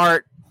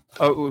Sombart.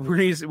 We're going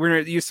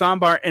to use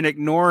Sombart and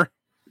ignore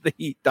that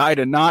he died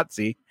a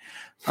Nazi,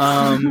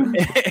 and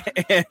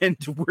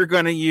we're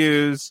going to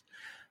use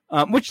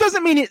Which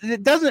doesn't mean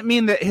it doesn't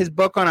mean that his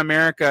book on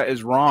America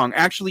is wrong.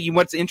 Actually,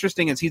 what's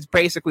interesting is he's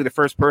basically the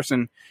first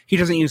person. He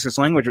doesn't use this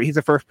language, but he's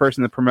the first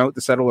person to promote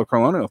the settler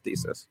colonial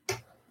thesis. Is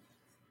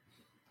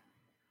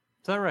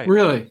that right?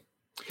 Really?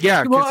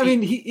 Yeah. Well, I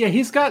mean, he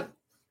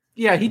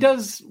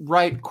does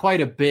write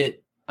quite a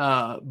bit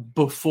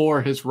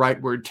before his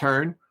rightward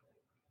turn.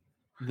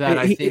 That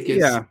I think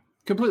is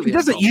completely. He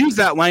doesn't use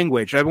that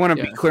language. I want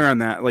to be clear on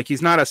that. Like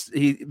he's not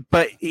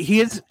but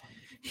his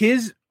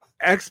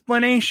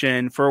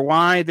explanation for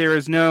why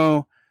there's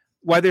no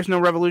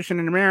revolution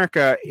in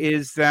America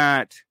is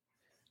that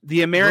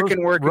the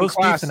American working roast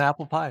class beef and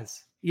apple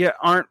pies. Yeah,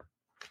 aren't.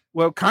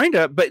 Well, kind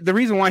of, but the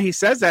reason why he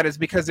says that is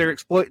because they're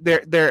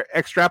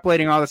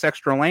extrapolating all this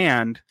extra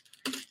land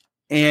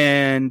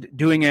and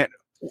doing it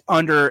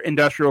under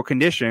industrial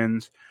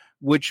conditions,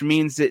 which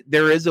means that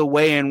there is a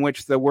way in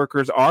which the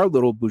workers are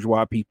little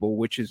bourgeois people,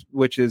 which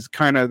is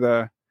kind of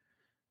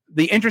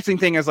the interesting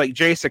thing is like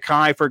Jay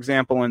Sakai, for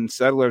example, and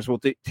settlers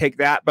will take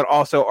that, but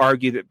also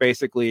argue that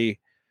basically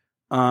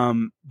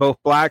both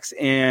blacks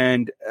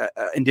and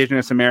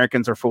indigenous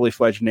Americans are fully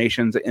fledged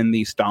nations in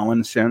the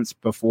Stalin sense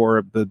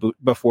before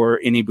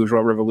any bourgeois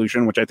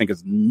revolution, which I think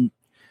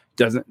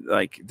doesn't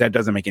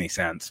make any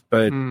sense.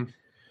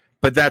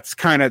 But that's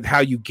kind of how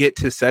you get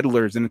to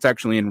settlers, and it's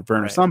actually in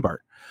Werner Sombart.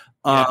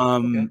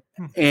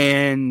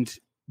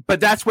 But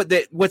that's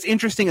what's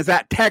interesting is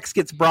that text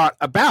gets brought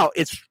about.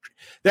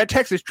 That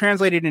text is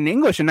translated in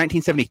English in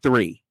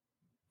 1973.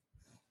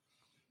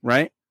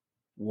 Right?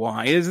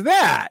 Why is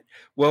that?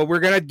 Well, we're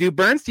going to do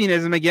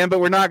Bernsteinism again, but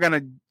we're not going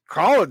to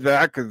call it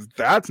that because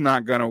that's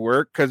not going to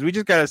work. Because we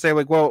just got to say,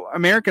 like, well,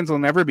 Americans will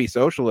never be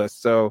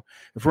socialists. So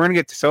if we're going to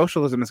get to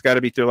socialism, it's got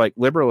to be through like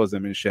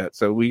liberalism and shit.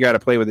 So we got to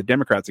play with the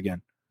Democrats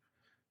again.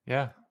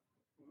 Yeah.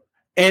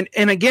 And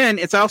again,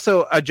 it's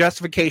also a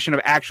justification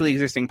of actually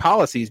existing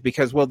policies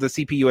because, well, the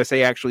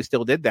CPUSA actually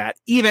still did that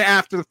even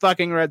after the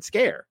fucking Red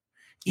Scare,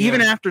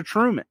 even after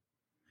Truman.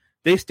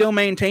 They still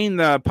maintain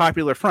the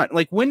Popular Front.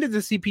 Like, when did the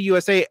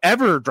CPUSA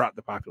ever drop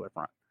the Popular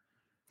Front?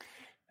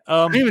 I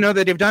don't even know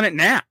that they've done it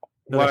now.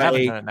 No, they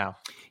haven't done it now.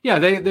 Yeah,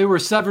 they were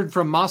severed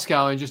from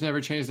Moscow and just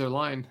never changed their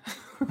line.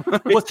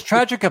 What's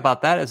tragic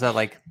about that is that,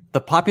 like,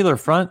 the Popular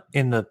Front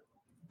in the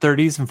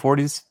 30s and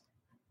 40s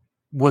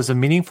was a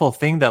meaningful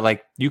thing that,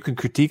 like, you can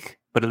critique,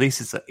 but at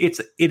least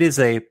it is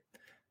a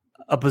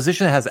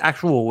position that has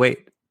actual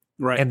weight.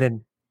 Right. And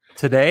then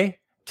today,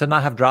 to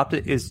not have dropped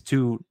it is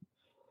to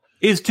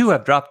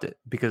have dropped it,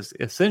 because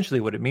essentially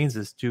what it means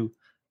is to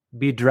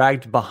be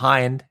dragged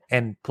behind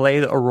and play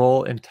a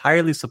role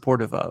entirely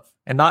supportive of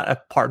and not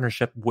a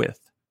partnership with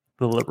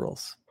the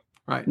liberals.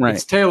 Right.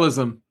 It's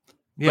tailism.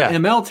 Yeah.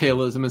 But ML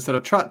tailism instead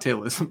of trot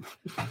tailism.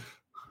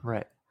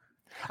 Right.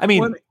 I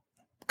mean,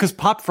 because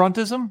pop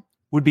frontism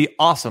would be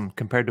awesome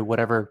compared to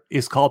whatever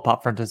is called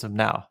pop frontism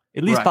now.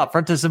 At least pop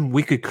frontism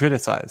we could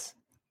criticize.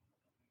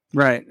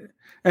 Right.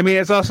 I mean,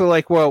 it's also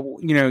like, well,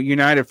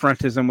 United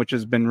Frontism, which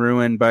has been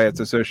ruined by its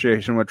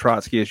association with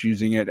Trotsky, is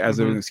using it as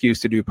an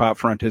excuse to do pop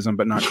frontism,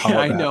 but not call it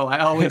that. I know. I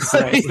always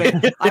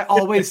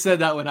said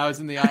that when I was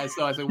in the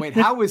ISO. I said, wait,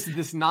 how is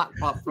this not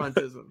pop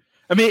frontism?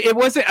 I mean, it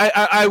wasn't.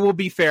 I will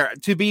be fair.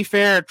 To be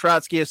fair,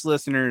 Trotskyist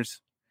listeners,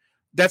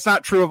 that's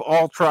not true of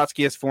all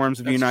Trotskyist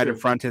forms of United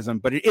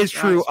Frontism, but it is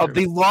true of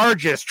the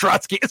largest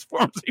Trotskyist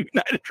forms of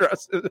United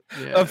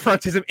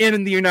Frontism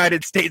in the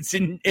United States,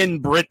 in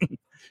Britain.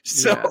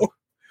 So.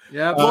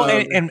 Yeah. Well,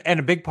 and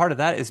a big part of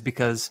that is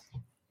because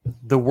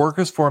the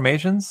workers'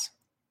 formations,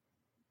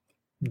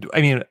 I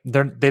mean,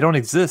 they don't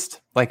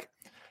exist. Like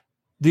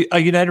a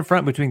united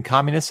front between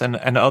communists and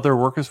other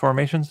workers'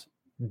 formations,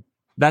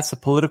 that's a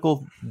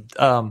political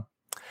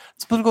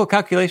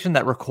calculation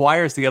that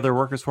requires the other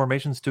workers'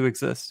 formations to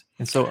exist.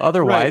 And so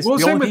otherwise, the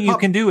only thing you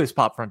can do is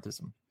pop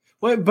frontism.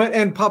 Well,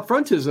 and pop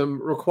frontism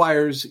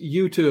requires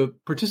you to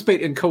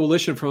participate in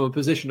coalition from a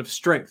position of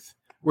strength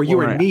where you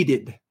are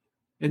needed.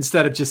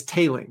 Instead of just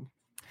tailing.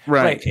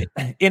 Right.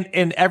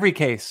 In every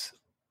case,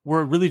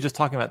 we're really just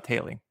talking about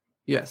tailing.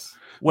 Yes.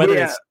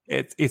 Whether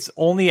it's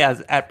only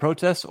at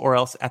protests or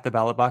else at the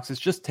ballot box,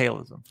 it's just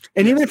tailism.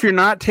 And even if you're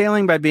not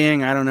tailing by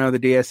being, I don't know, the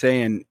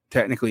DSA and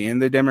technically in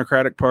the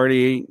Democratic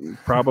Party,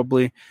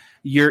 probably,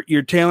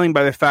 you're tailing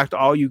by the fact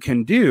all you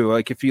can do.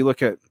 Like if you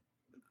look at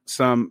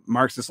some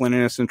Marxist,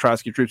 Leninist, and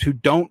Trotsky troops who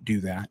don't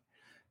do that,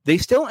 they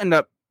still end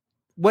up,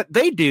 what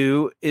they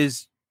do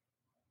is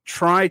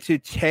try to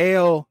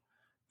tail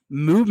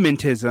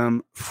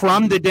movementism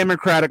from the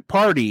Democratic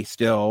Party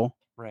still.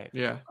 Right.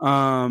 Yeah.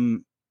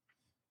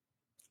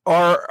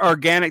 Are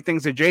organic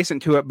things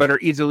adjacent to it, but are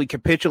easily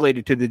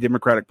capitulated to the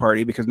Democratic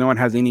Party because no one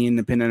has any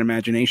independent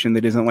imagination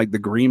that isn't like the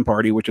Green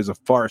Party, which is a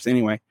farce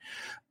anyway.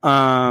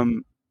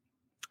 And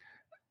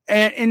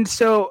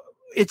so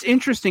it's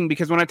interesting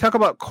because when I talk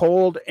about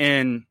cold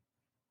and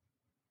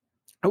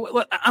I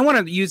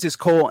want to use this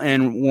cold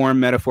and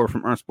warm metaphor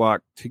from Ernst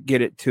Bloch to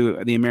get it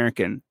to the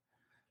American.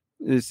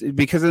 Is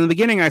because in the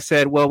beginning I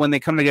said, well, when they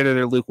come together,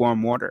 they're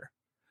lukewarm water.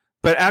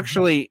 But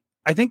actually,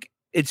 I think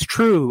it's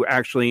true,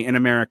 actually, in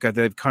America,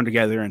 they've come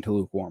together into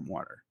lukewarm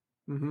water.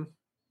 Mm-hmm.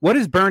 What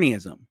is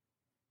Bernieism?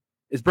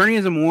 Is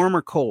Bernieism warm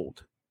or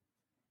cold?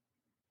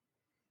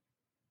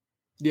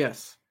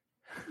 Yes.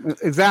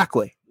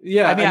 Exactly.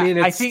 Yeah.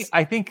 I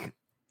think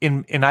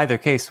in either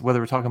case, whether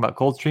we're talking about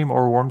cold stream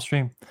or warm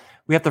stream,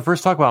 we have to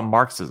first talk about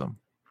Marxism.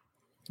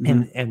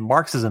 Mhm. And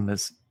Marxism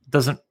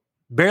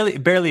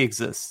barely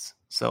exists.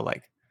 So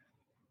like,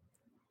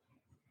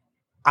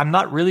 I'm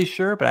not really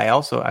sure, but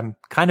I'm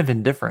kind of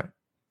indifferent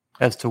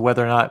as to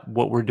whether or not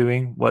what we're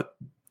doing, what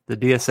the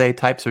DSA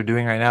types are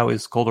doing right now,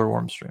 is cold or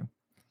warm stream.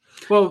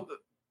 Well,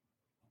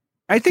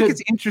 I think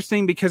it's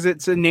interesting because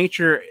it's a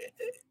nature.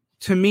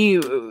 To me,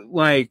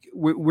 like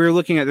we're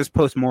looking at this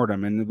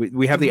post-mortem, and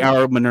we have the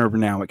hour of Minerva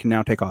now. It can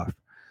now take off.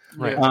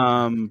 Right.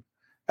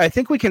 I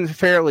think we can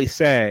fairly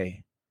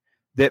say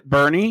that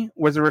Bernie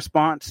was a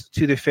response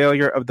to the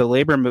failure of the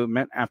labor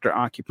movement after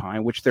Occupy,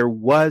 which there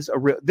was a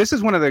real. This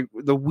is one of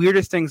the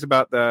weirdest things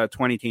about the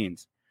 20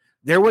 teens.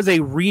 There was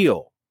a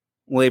real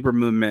labor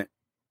movement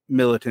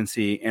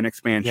militancy and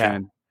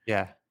expansion.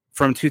 Yeah.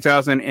 From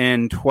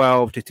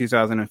 2012 to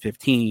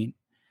 2015.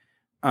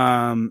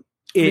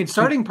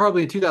 Starting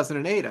probably in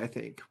 2008, I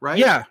think, right?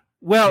 Yeah.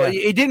 Well,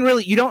 it didn't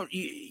really.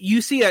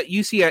 You see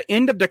a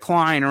end of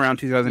decline around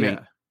 2008.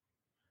 Yeah.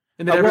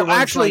 And then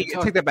actually,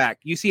 take that back.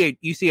 You see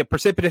a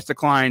precipitous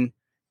decline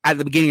at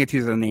the beginning of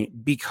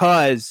 2008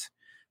 because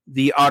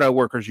the auto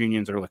workers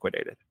unions are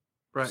liquidated.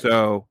 Right.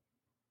 So,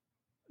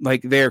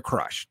 like, they're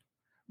crushed.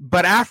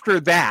 But after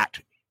that,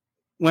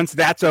 once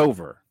that's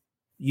over,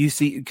 you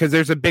see, because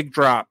there's a big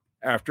drop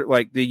after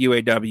like the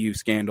UAW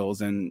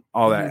scandals and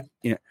all that.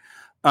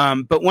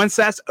 But once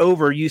that's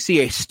over, you see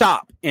a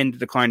stop in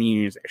declining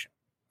unionization.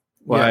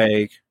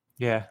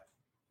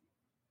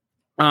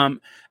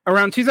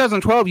 Around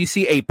 2012, you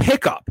see a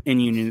pickup in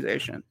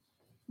unionization.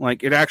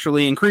 Like, it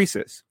actually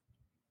increases.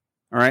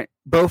 All right.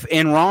 Both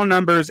in raw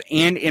numbers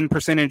and in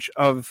percentage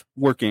of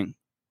working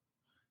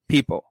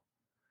people.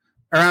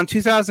 Around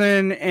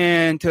 2000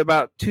 and to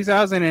about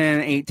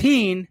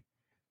 2018,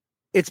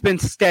 it's been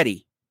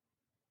steady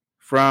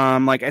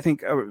from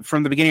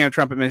from the beginning of the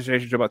Trump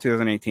administration to about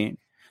 2018.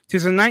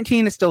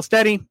 2019 is still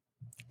steady.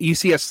 You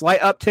see a slight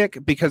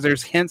uptick because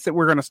there's hints that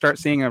we're going to start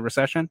seeing a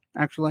recession,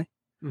 actually.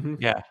 Mm-hmm.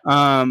 Yeah.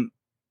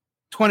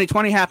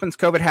 2020 happens,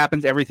 COVID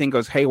happens, everything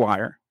goes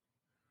haywire.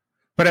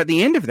 But at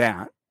the end of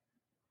that,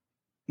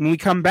 when we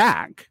come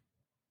back,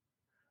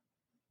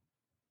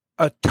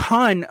 a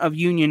ton of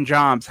union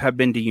jobs have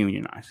been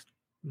deunionized.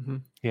 Mm-hmm.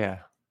 Yeah.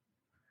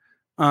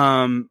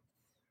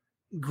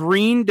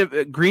 Green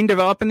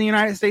Develop in the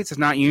United States is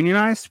not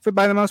unionized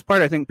by the most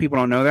part. I think people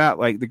don't know that.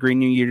 Like, the Green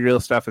New Deal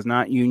stuff is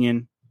not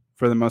union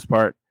for the most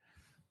part.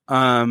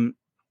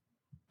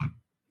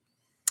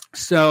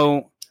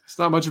 So it's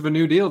not much of a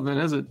new deal, then,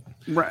 is it?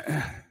 Right.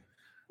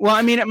 Well,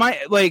 I mean, it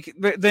might, like,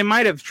 they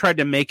might have tried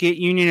to make it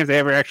union if they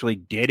ever actually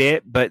did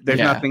it, but there's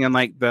nothing in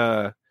like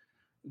the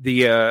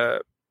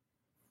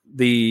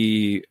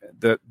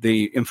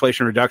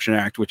Inflation Reduction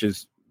Act, which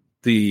is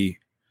the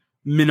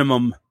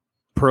minimum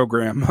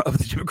program of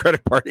the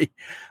Democratic Party.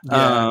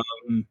 Yeah.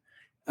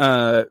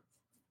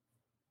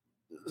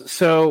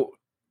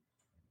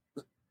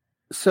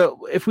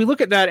 So if we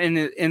look at that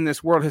in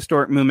this world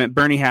historic movement,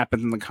 Bernie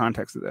happens in the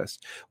context of this.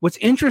 What's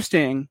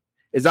interesting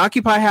is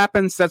Occupy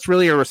happens. That's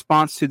really a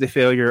response to the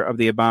failure of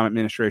the Obama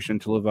administration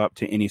to live up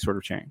to any sort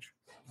of change.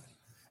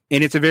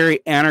 And it's a very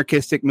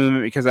anarchistic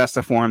movement because that's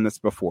the form that's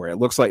before it. It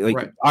looks like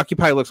right.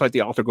 Occupy looks like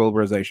the alter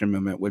globalization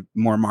movement with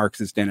more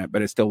Marxist in it,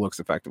 but it still looks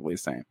effectively the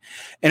same.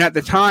 And at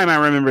the time, I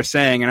remember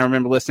saying, and I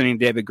remember listening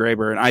to David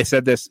Graeber, and I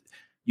said this,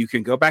 you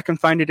can go back and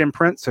find it in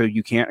print, so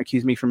you can't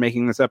accuse me for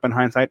making this up in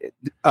hindsight.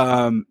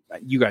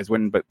 You guys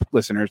wouldn't, but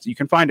listeners, you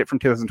can find it from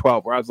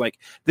 2012, where I was like,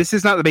 this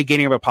is not the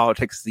beginning of a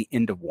politics, it's the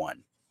end of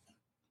one.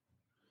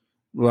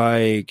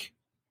 Like,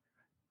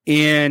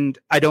 and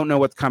I don't know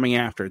what's coming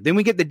after. Then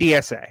we get the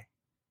DSA.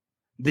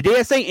 The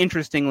DSA,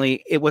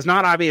 interestingly, it was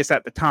not obvious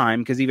at the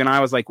time, because even I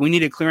was like, we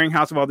need a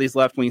clearinghouse of all these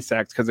left-wing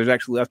sects, because there's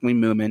actually left-wing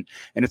movement,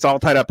 and it's all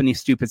tied up in these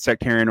stupid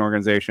sectarian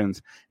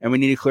organizations, and we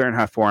need a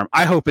clearinghouse for them.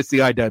 I hope it's the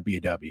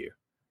IWW,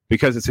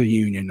 because it's a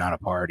union, not a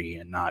party,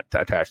 and not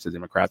attached to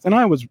Democrats. And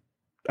I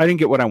didn't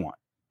get what I want,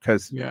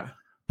 because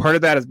part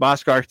of that is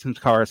Bhaskar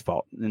Kar's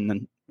fault,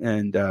 and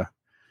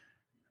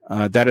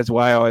that is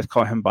why I always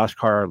call him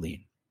Bhaskar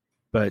Arlene.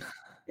 But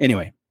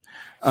anyway.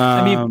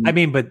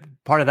 But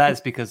part of that is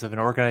because of an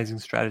organizing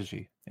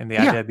strategy, and the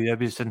IWW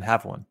just didn't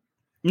have one.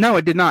 No,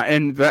 it did not.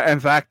 And in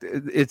fact,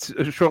 it's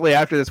shortly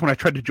after this when I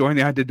tried to join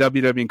the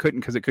IWW and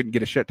couldn't, because it couldn't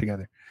get a shit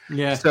together.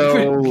 Yeah.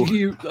 So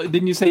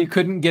didn't you say you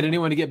couldn't get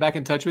anyone to get back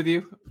in touch with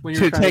you when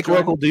you were to take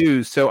local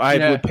dues? So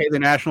I would pay the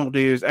national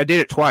dues. I did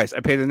it twice. I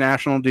paid the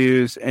national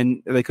dues,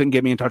 and they couldn't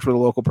get me in touch with a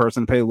local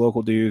person, pay the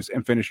local dues,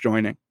 and finish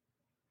joining.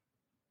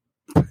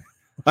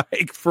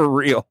 Like, for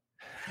real.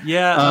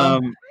 Yeah.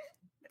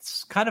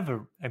 It's kind of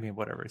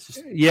whatever. It's just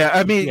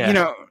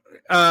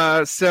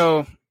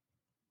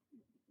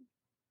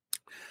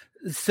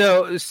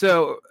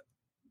So,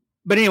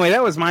 but anyway,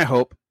 that was my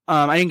hope.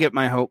 I didn't get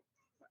my hope.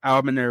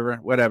 Minerva,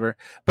 whatever.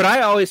 But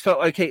I always felt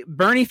like,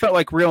 Bernie felt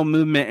like real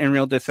movement and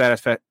real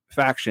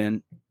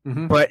dissatisfaction.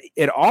 Mm-hmm. But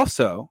it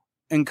also,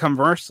 and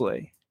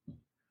conversely,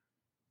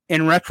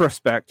 in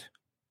retrospect,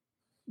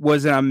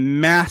 was a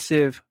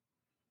massive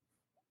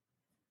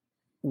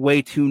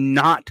way to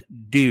not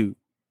do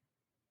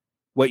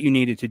what you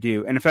needed to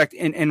do. And in fact,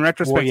 in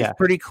retrospect, it's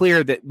pretty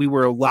clear that we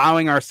were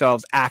allowing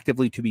ourselves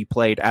actively to be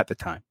played at the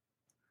time.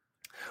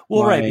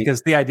 Well, right,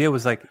 because the idea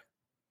was like,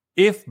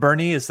 if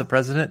Bernie is the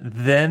president,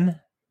 then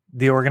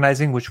the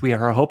organizing, which we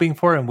are hoping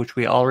for and which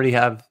we already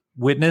have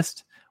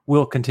witnessed,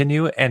 will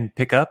continue and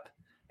pick up.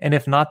 And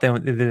if not,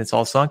 then it's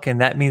all sunk.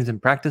 And that means in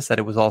practice that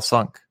it was all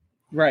sunk.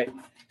 Right.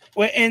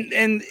 Well,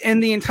 and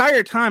the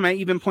entire time, I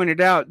even pointed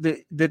out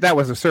that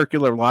was a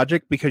circular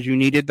logic, because you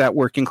needed that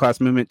working class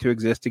movement to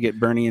exist to get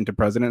Bernie into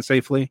president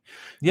safely,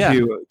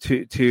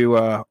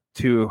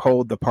 to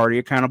hold the party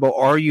accountable,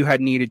 or you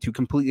had needed to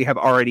completely have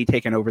already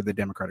taken over the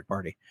Democratic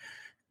Party,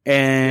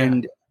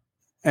 and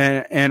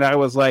I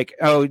was like,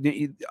 oh,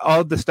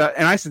 all the stuff,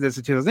 and I said this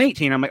in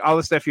 2018. I'm like, all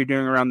the stuff you're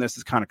doing around this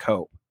is kind of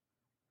cope,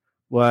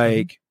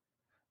 like. Mm-hmm.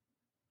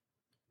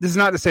 This is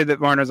not to say that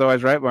Varner's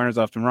always right. Varner's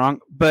often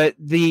wrong. But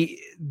the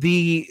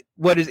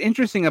what is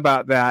interesting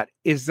about that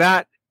is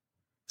that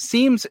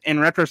seems in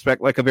retrospect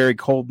like a very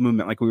cold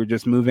movement, like we were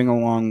just moving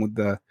along with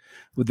the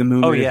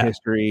movement of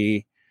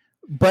history.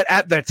 But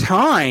at the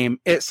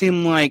time, it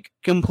seemed like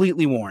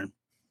completely warm.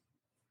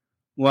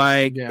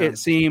 Like it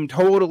seemed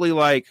totally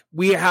like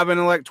we have an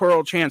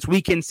electoral chance.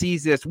 We can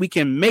seize this. We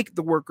can make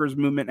the workers'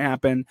 movement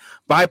happen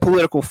by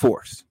political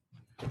force.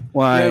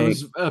 Like, it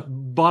was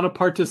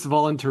Bonapartist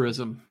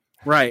voluntarism.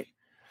 Right.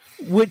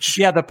 Which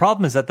the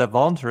problem is that the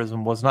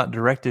voluntarism was not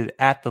directed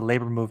at the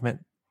labor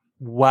movement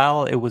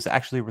while it was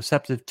actually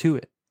receptive to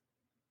it.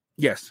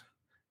 Yes.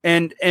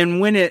 And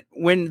when the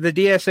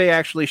DSA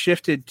actually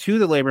shifted to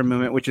the labor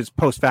movement, which is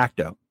post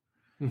facto,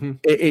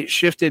 it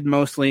shifted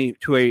mostly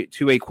to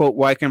a quote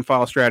rank and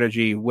file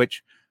strategy,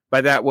 which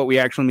by that what we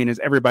actually mean is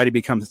everybody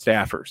becomes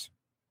staffers.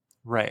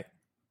 Right.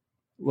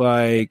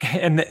 Like,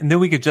 and then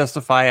we could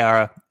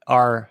justify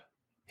our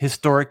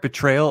historic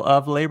betrayal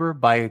of labor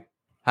by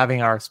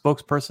having our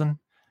spokesperson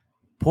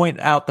point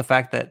out the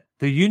fact that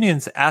the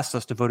unions asked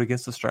us to vote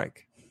against the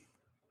strike.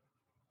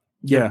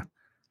 Yeah.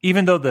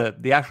 Even though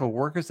the actual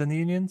workers in the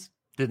unions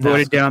did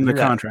voted down the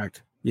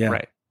contract. Yeah.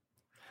 Right.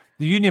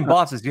 The union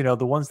bosses,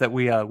 the ones that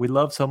we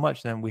love so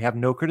much and we have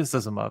no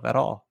criticism of at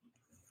all.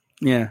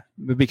 Yeah.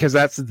 Because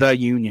that's the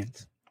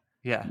unions.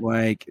 Yeah.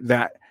 Like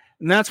that.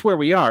 And that's where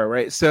we are.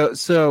 Right.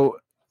 So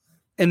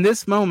in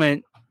this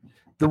moment,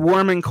 the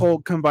warm and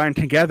cold combine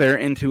together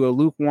into a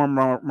lukewarm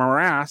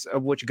morass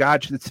of which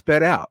God should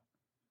spit out.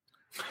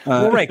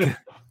 Right.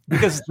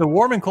 Because the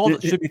warm and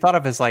cold should be thought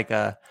of as like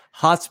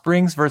hot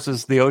springs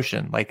versus the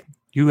ocean. Like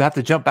you have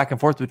to jump back and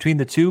forth between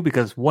the two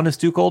because one is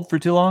too cold for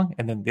too long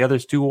and then the other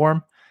is too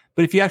warm.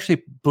 But if you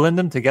actually blend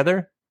them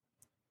together,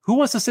 who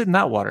wants to sit in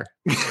that water?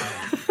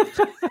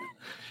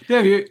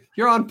 Damn,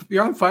 you're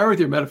on fire with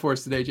your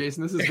metaphors today,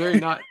 Jason. This is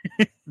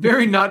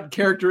very not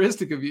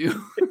characteristic of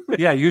you.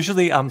 Yeah,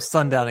 usually I'm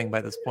sundowning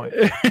by this point.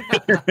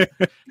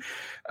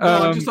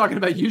 I'm just talking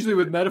about usually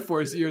with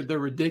metaphors, they're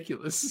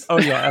ridiculous. Oh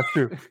yeah, that's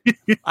true.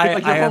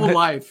 Like your whole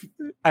life.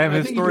 I am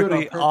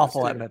historically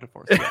awful at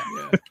metaphors.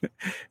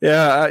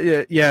 Yeah.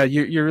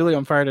 You're really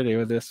on fire today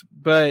with this,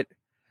 but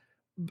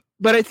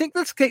I think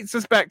this takes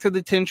us back to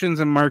the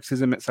tensions in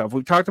Marxism itself.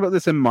 We've talked about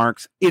this in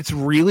Marx. It's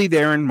really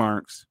there in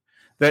Marx.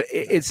 That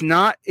it's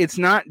not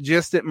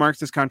just that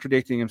Marx is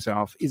contradicting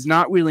himself. It's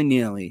not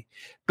willy-nilly,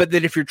 but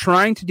that if you're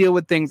trying to deal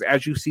with things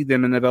as you see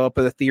them and develop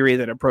a theory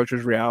that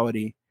approaches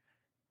reality,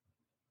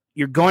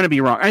 you're going to be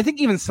wrong. I think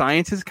even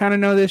scientists kind of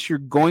know this. You're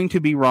going to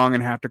be wrong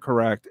and have to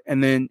correct.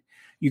 And then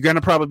you're going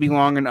to probably be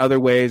wrong in other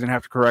ways and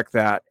have to correct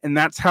that. And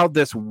that's how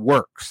this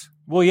works.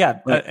 Well, yeah.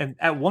 And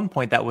at one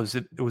point it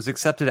was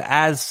accepted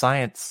as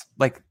science.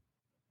 Like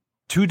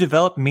to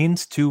develop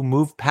means to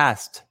move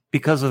past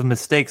because of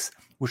mistakes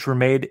which were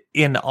made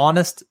in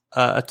honest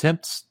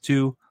attempts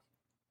to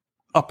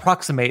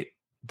approximate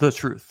the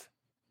truth.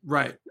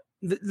 Right.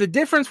 The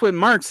difference with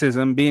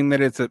Marxism, being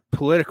that it's a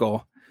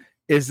political,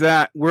 is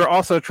that we're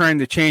also trying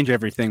to change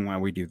everything while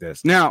we do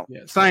this. Now,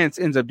 science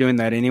ends up doing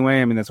that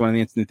anyway. I mean, that's one of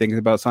the interesting things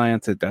about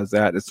science. It does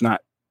that. It's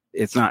not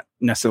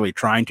necessarily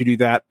trying to do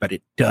that, but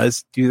it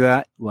does do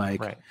that. Like,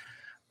 right.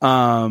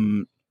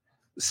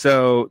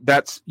 So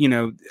that's,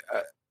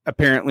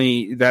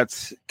 apparently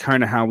that's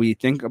kind of how we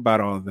think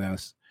about all of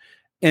this.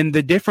 And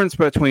the difference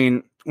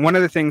between one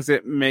of the things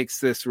that makes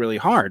this really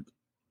hard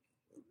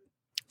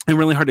and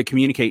really hard to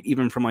communicate,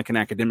 even from like an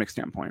academic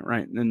standpoint,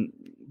 right? And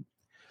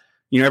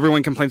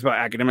everyone complains about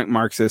academic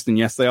Marxists, and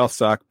yes, they all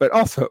suck, but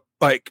also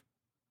like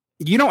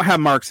you don't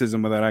have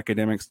Marxism without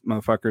academics,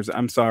 motherfuckers.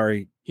 I'm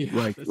sorry.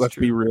 Yeah, let's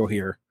be real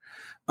here.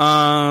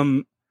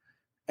 And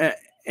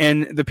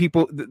the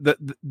people,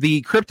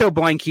 the crypto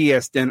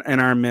blankiest in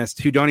our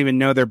midst who don't even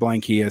know they're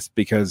blankiest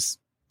because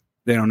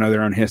they don't know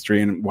their own history,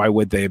 and why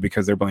would they?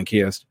 Because they're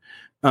blankiest.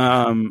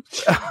 Right.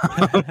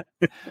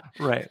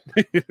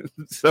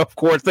 So of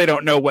course they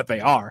don't know what they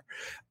are.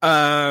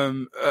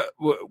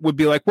 Would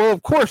be like, well,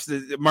 of course,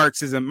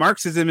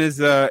 Marxism is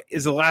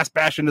the last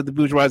bastion of the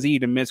bourgeoisie,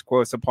 to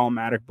misquote a Paul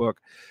Maddock book.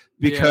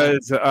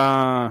 because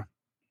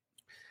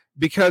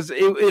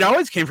it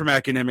always came from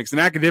academics,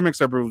 and academics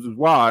are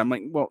bourgeois. I'm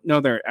like, well, no,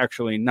 they're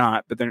actually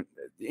not. But then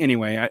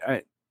anyway,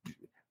 I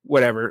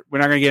whatever. We're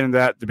not going to get into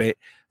that debate.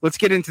 Let's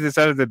get into this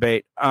other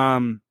debate.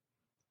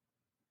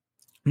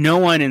 No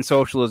one in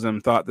socialism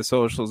thought the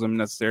socialism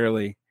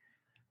necessarily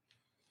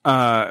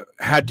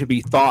had to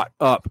be thought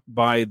up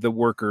by the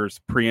workers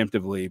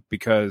preemptively,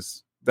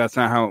 because that's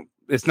not how.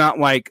 It's not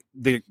like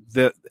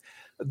the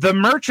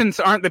merchants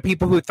aren't the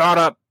people who thought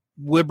up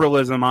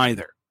liberalism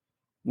either.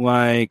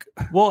 Like,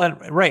 well,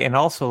 and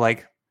also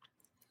like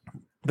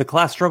the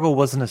class struggle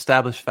was an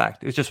established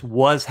fact. It just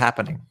was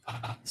happening.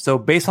 So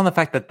based on the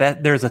fact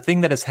that there's a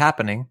thing that is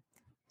happening,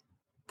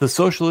 the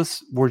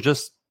socialists were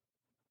just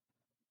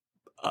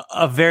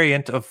a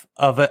variant of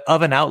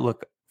an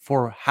outlook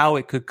for how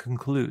it could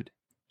conclude.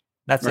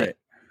 That's right. it.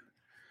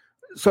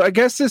 So I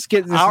guess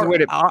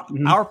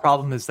our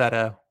problem is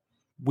that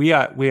we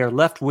are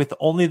left with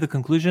only the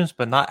conclusions,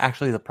 but not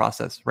actually the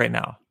process right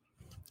now.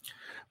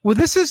 Well,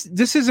 this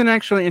is an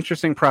actually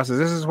interesting process.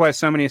 This is why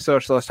so many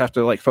socialists have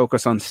to like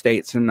focus on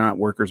states and not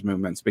workers'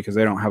 movements, because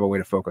they don't have a way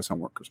to focus on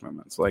workers'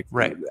 movements. Like,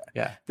 right,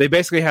 yeah, they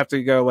basically have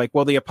to go like,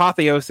 well, the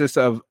apotheosis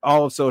of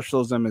all of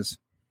socialism is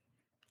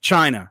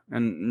China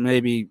and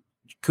maybe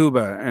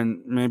Cuba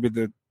and maybe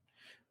the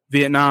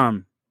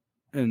Vietnam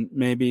and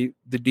maybe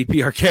the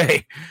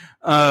DPRK,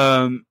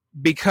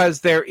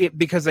 because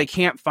they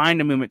can't find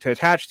a movement to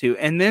attach to,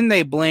 and then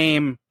they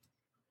blame,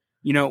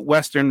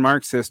 Western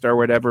Marxist or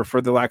whatever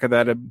for the lack of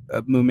that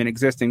movement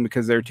existing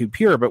because they're too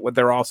pure. But what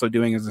they're also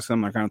doing is a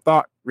similar kind of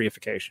thought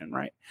reification,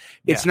 right?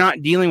 Yeah. It's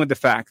not dealing with the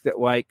fact that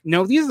like,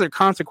 no, these are the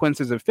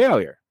consequences of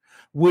failure,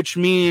 which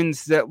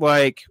means that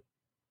like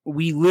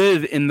we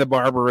live in the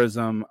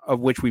barbarism of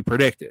which we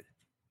predicted.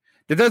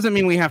 That doesn't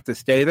mean we have to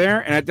stay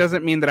there, and it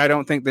doesn't mean that I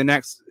think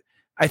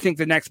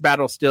the next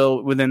battle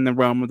still within the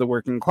realm of the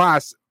working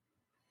class.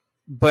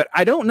 But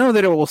I don't know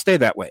that it will stay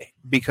that way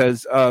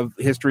because of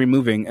history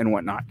moving and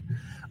whatnot.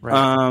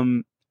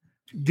 Right.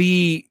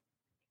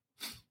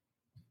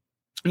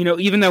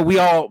 Even though we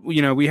all,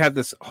 we had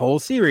this whole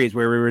series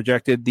where we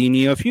rejected the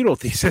neo-feudal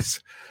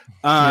thesis.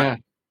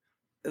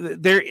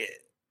 There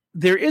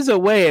is a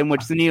way in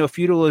which the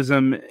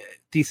neo-feudalism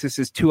thesis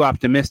is too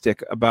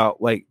optimistic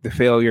about like the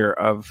failure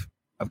of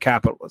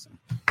capitalism.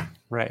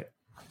 Right.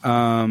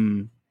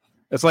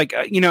 It's like,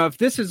 if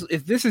this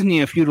is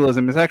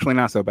neo-feudalism, it's actually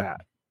not so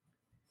bad.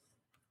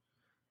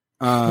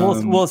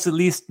 Well, it's at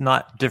least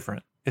not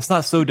different. It's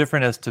not so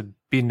different as to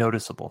be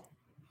noticeable.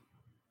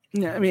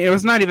 Yeah, I mean, it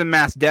was not even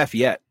mass death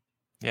yet.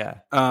 Yeah.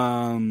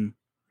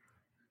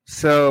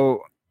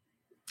 So.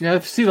 Yeah,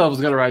 the sea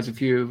level's got to rise a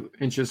few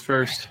inches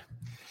first.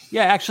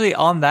 Yeah, actually,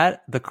 on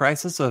that, the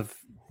crisis of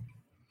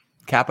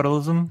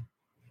capitalism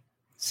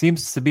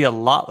seems to be a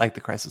lot like the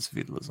crisis of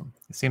feudalism.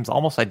 It seems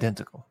almost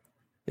identical.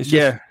 It's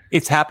just,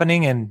 it's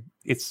happening and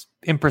it's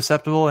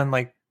imperceptible, and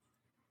like,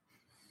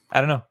 I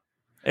don't know.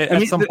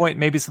 At some point,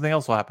 maybe something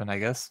else will happen, I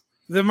guess.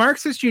 The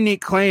Marxist unique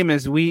claim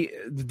is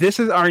this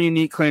is our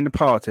unique claim to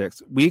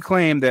politics. We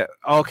claim that,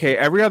 okay,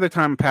 every other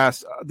time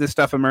past, this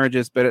stuff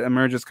emerges, but it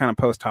emerges kind of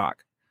post hoc.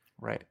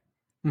 Right.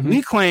 Mm-hmm.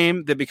 We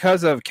claim that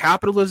because of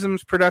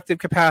capitalism's productive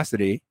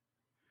capacity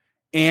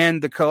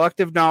and the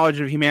collective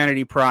knowledge of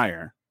humanity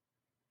prior,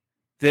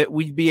 that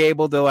we'd be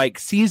able to like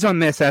seize on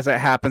this as it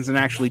happens and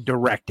actually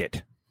direct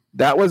it.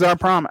 That was our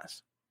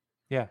promise.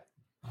 Yeah.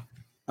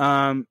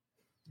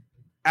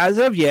 As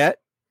of yet,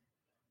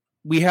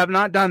 we have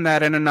not done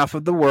that in enough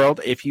of the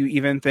world, if you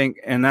even think,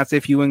 and that's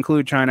if you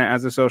include China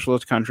as a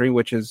socialist country,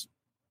 which is,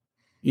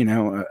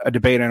 a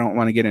debate I don't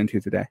want to get into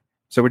today.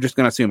 So we're just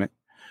going to assume it.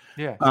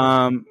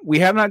 Yeah. We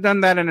have not done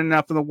that in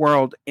enough of the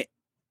world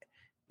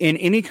in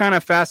any kind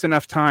of fast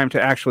enough time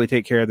to actually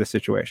take care of the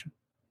situation.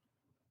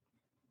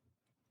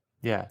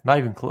 Yeah, not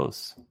even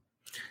close.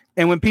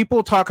 And when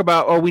people talk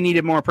about, we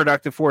needed more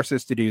productive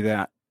forces to do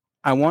that,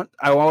 I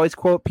always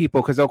quote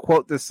people because they'll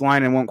quote this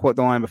line and won't quote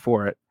the line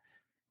before it.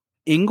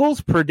 Engels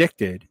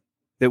predicted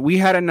that we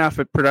had enough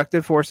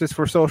productive forces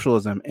for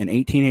socialism in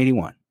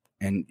 1881,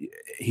 and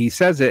he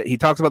says it. He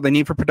talks about the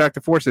need for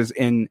productive forces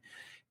in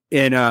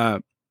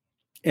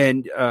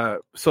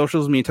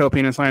Socialism,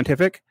 Utopian, and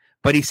Scientific.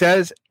 But he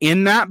says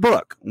in that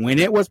book, when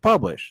it was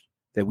published,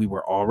 that we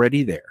were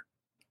already there.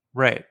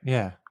 Right.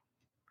 Yeah.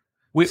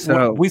 We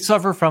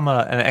suffer from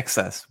an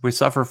excess. We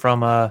suffer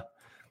from I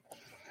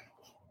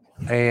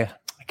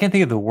can't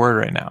think of the word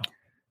right now.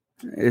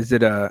 Is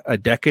it a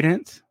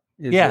decadence?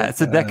 It's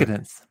a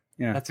decadence.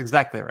 Yeah, that's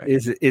exactly right.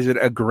 Is it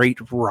a great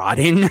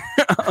rotting?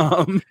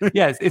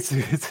 Yes, it's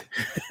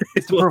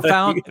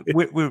profound.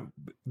 We've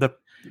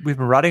been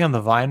rotting on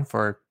the vine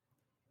for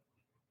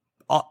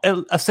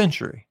a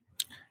century.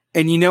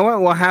 And you know what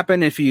will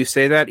happen if you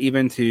say that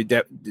even to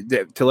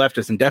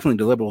leftists and definitely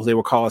to liberals? They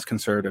will call us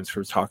conservatives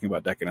for talking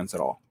about decadence at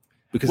all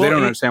because they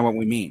don't understand what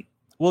we mean.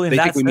 Well, they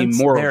think we mean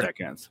moral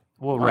decadence.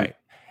 Well, right.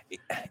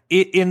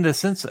 In the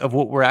sense of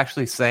what we're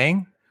actually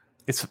saying,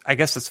 I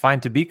guess it's fine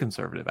to be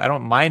conservative. I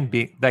don't mind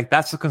being like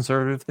that's a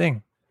conservative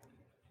thing,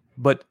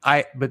 but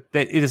that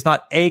it is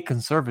not a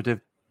conservative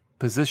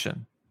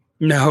position.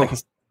 No. Like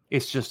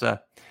it's just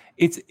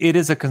it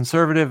is a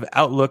conservative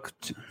outlook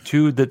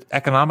to the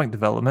economic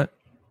development,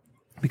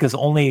 because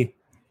only,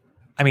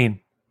 I mean,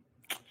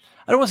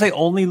 I don't want to say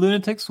only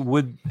lunatics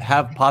would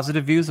have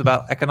positive views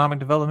about economic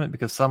development,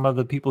 because some of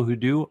the people who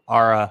do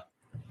are,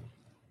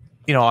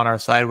 on our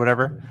side,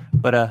 whatever.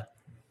 But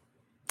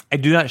I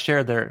do not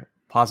share their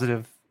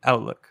positive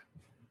outlook.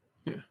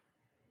 Yeah.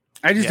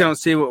 I just don't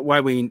see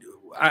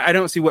I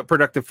don't see what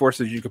productive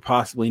forces you could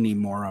possibly need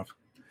more of,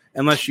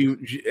 unless you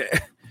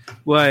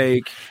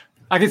like.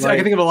 I can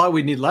think of a lot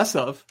we need less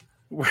of.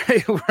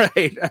 Right.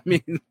 I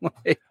mean,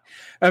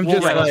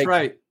 that's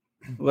right.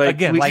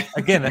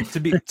 Again,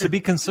 to be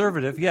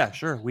conservative, yeah,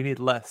 sure, we need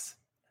less.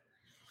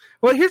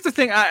 Well, here's the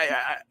thing.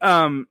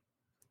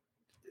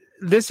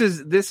 This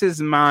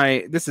is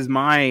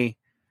my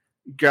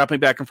dropping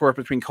back and forth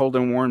between cold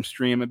and warm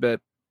stream a bit.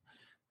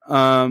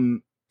 I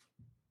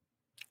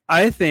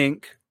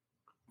think,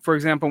 for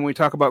example, when we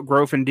talk about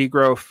growth and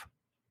degrowth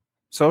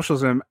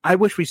socialism, I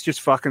wish we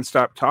just fucking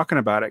stopped talking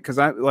about it, because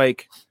I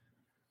like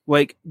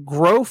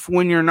growth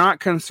when you're not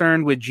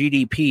concerned with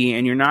GDP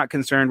and you're not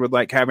concerned with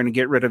like having to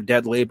get rid of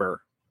dead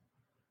labor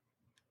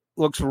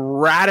looks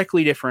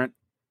radically different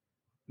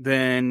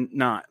than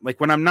not. Like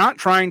when I'm not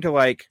trying to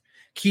like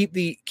keep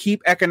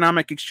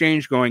economic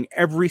exchange going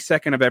every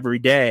second of every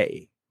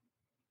day,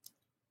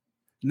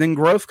 then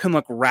growth can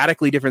look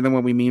radically different than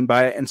what we mean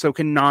by it, and so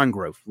can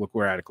non-growth look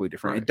radically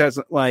different. Right. It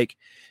doesn't like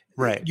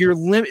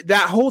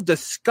that whole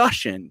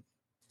discussion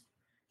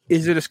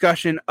is a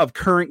discussion of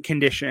current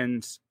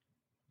conditions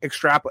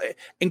extrapolate,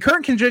 and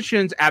current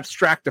conditions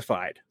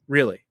abstractified,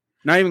 really.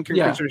 Not even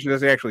current conditions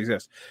as they actually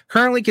exist.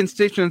 Currently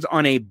conditions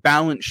on a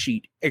balance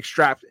sheet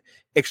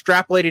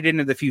extrapolated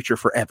into the future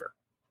forever.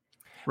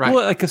 Right.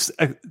 Well, like just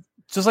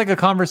like a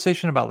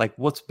conversation about like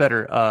what's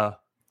better,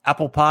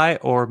 apple pie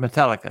or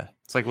Metallica.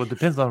 It's like, well, it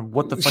depends on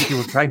what the fuck you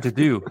were trying to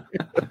do.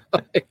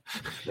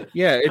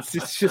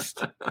 It's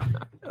just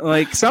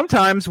like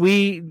sometimes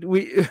we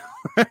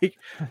like,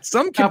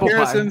 some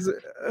comparisons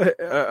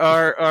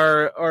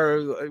are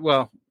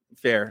well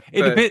fair.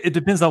 It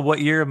depends on what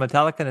year of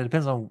Metallica, and it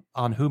depends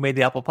on who made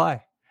the apple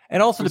pie,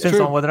 and also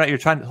depends on whether or not you're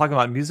talking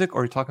about music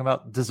or you're talking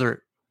about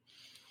dessert.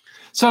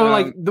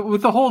 So,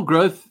 with the whole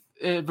growth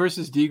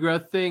versus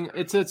degrowth thing,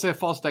 it's a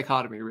false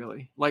dichotomy,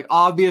 really. Like,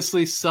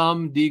 obviously,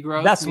 some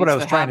degrowth. That's what I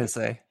was trying to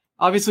say.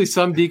 Obviously,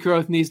 some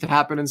degrowth needs to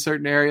happen in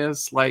certain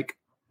areas. Like,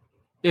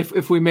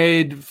 if we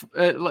made,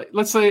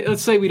 let's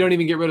say we don't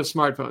even get rid of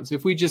smartphones.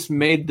 If we just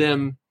made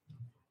them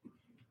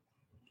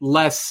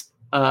less,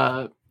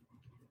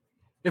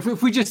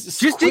 if we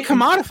just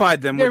decommodified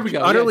them, there we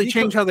go. Utterly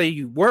change how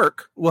they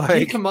work.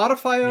 Like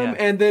decommodify them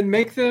and then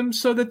make them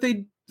so that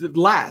they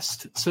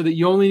last, so that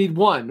you only need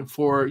one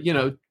for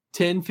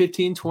 10,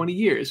 15, 20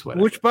 years.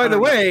 Whatever. Which, by the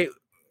way,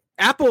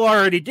 Apple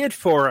already did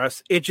for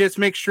us. It just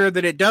makes sure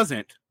that it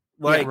doesn't.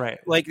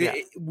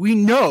 We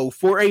know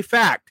for a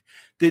fact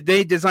that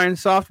they designed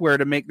software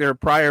to make their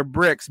prior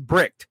bricks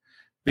bricked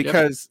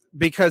because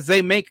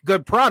they make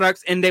good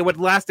products and they would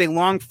last a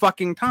long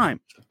fucking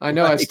time. I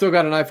know. I still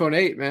got an iPhone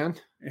 8, man.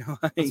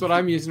 That's what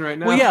I'm using right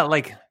now. Well, yeah, I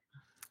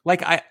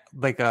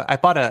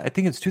bought I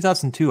think it's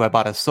 2002. I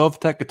bought a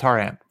Sovtek guitar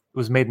amp. It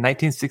was made in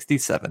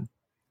 1967.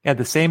 It had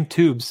the same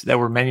tubes that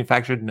were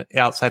manufactured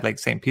outside like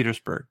St.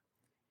 Petersburg,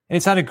 and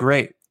it sounded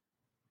great.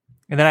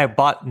 And then I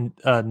bought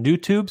new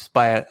tubes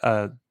by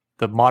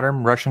the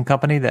modern Russian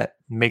company that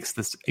makes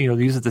this,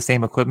 uses the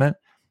same equipment.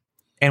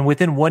 And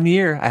within 1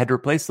 year, I had to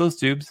replace those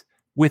tubes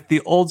with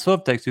the old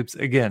Sovtek tubes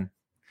again.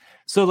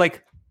 So,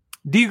 like,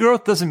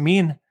 degrowth doesn't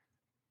mean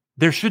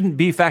there shouldn't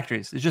be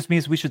factories. It just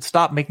means we should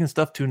stop making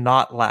stuff to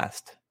not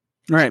last.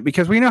 Right,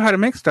 because we know how to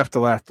make stuff to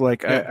last.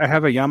 Like, I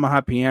have a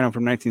Yamaha piano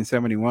from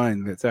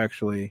 1971 that's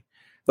actually,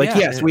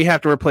 we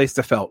have to replace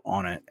the felt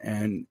on it.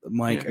 And,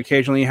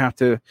 occasionally you have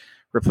to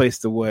replace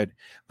the wood.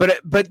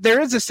 But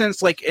there is a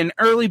sense, like, in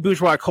early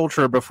bourgeois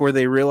culture, before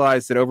they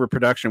realized that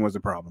overproduction was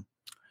a problem.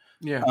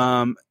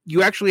 Yeah.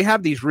 You actually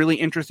have these really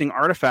interesting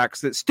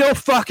artifacts that still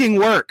fucking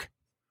work.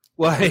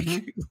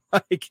 And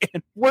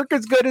work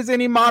as good as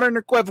any modern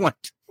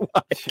equivalent.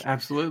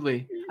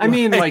 Absolutely. I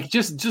mean,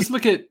 just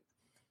look at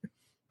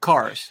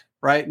cars,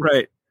 right?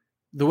 Right.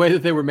 The way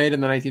that they were made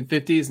in the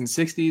 1950s and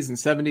 60s and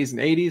 70s and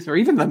 80s, or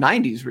even the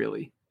 90s,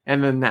 really.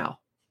 And then now.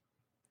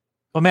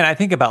 Well, man, I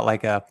think about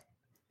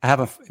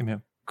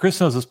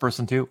Chris knows this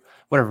person too.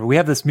 Whatever. We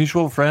have this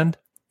mutual friend,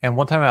 and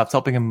one time I was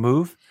helping him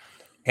move,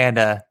 and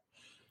it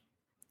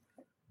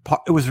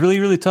was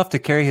really, really tough to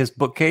carry his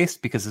bookcase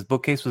because his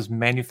bookcase was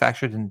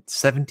manufactured in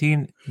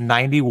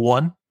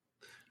 1791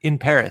 in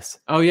Paris.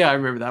 Oh yeah, I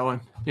remember that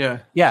one. Yeah.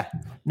 Yeah.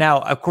 Now,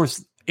 of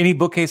course, any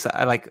bookcase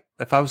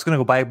if I was going to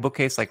go buy a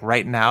bookcase like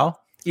right now,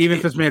 even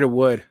if it's made of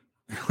wood,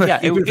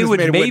 it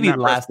would maybe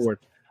last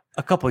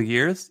a couple of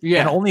years.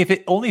 Yeah. And only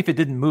if it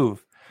didn't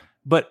move.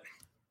 But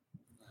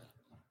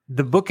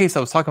the bookcase I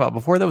was talking about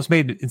before, that was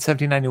made in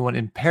 1791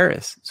 in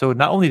Paris. So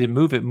not only did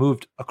it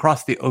moved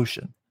across the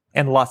ocean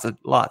and lots of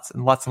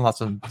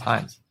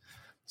times.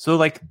 So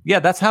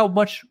that's how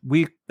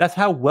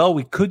well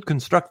we could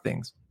construct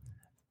things.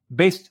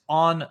 based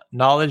on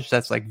knowledge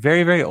that's like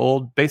very, very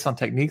old, based on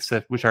techniques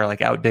which are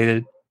like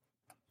outdated.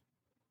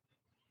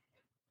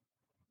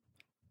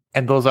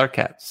 And those are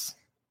cats.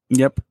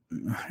 Yep.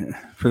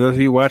 For those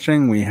of you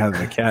watching, we have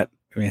a cat.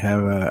 We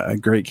have a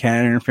great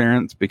cat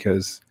interference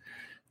because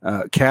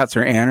cats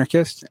are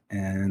anarchists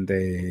and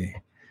they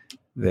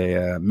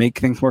make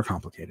things more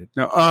complicated.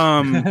 No,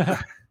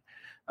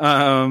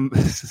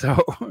 so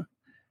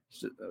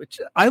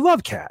I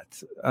love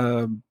cats.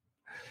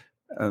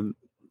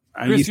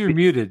 Chris, you're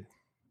muted.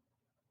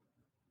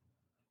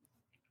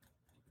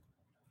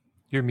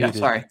 You're muted. Yeah,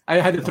 sorry. I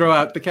had to throw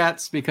out the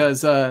cats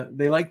because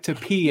they like to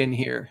pee in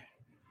here.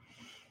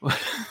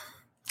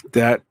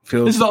 That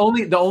feels. This is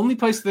the only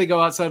place that they go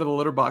outside of the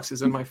litter box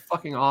is in my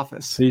fucking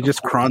office. So you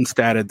just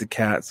Kronstadted the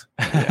cats.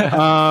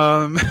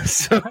 Yeah.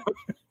 So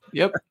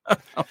yep.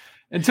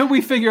 Until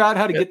we figure out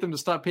how to get them to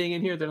stop peeing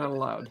in here, they're not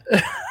allowed.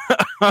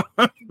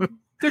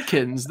 They're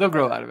kittens. They'll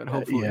grow out of it,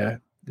 hopefully. Yeah.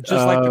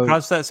 Just like the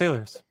Kronstadt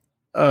sailors.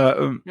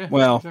 Yeah,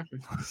 well, exactly.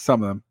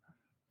 Some of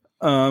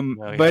them.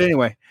 But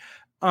anyway,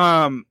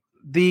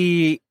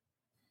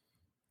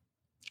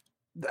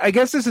 I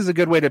guess this is a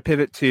good way to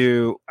pivot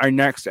to our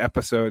next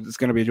episode. It's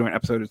going to be a joint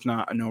episode. It's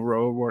not a No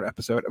Railroad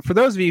episode. For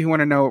those of you who want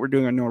to know what we're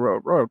doing on No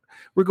Railroad,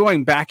 we're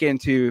going back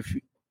into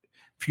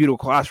feudal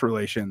class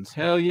relations.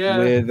 Hell yeah.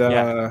 With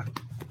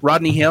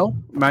Rodney Hill.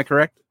 Am I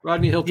correct?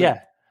 Rodney Hilton.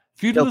 Yeah.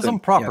 Feudalism Hilton.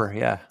 proper.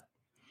 Yeah.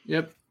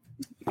 Yep.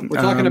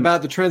 We're talking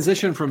about the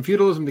transition from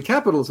feudalism to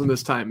capitalism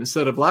this time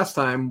instead of last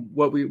time.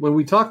 When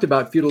we talked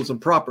about feudalism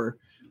proper,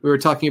 we were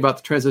talking about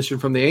the transition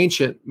from the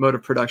ancient mode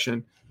of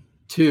production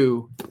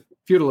to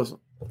feudalism.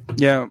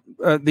 Yeah,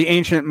 the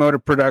ancient mode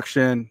of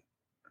production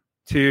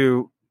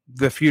to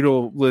the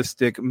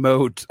feudalistic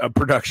mode of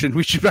production.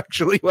 We should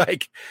actually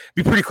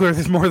be pretty clear.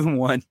 There's more than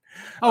one.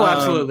 Oh,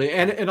 absolutely,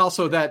 and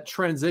also that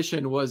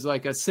transition was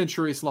like a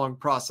centuries-long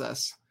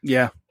process.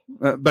 Yeah.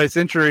 By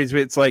centuries,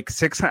 it's like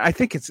 600. I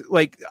think it's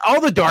like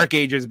all the Dark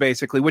Ages,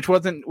 basically, which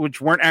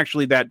weren't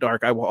actually that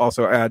dark. I will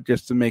also add,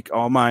 just to make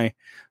all my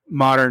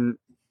modern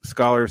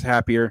scholars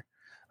happier.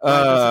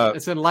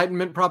 It's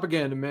Enlightenment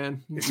propaganda,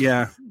 man.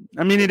 Yeah,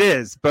 I mean it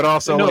is, but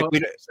also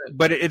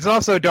but it's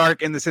also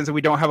dark in the sense that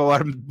we don't have a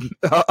lot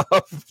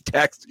of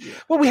text. Yeah.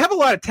 Well, we have a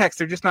lot of text;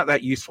 they're just not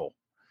that useful.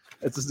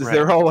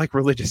 They're all like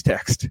religious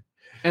text.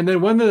 And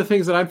then one of the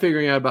things that I'm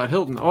figuring out about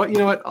Hilton, you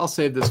know what? I'll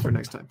save this for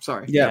next time.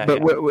 Sorry.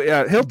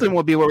 Hilton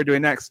will be what we're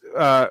doing next.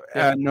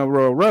 No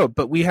Royal Road,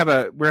 but we have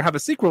a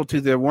sequel to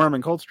the Worm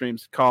and Cold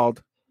Streams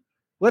called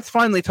 "Let's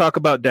Finally Talk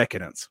About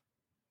Decadence."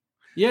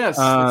 Yes,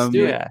 let's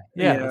do it.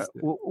 Yeah.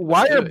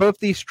 Why are both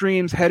these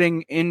streams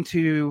heading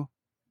into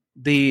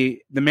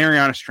the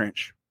Marianas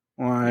Trench?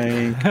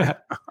 Why?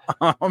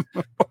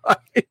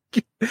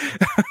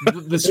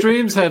 The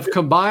streams have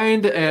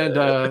combined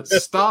and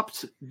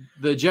stopped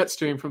the jet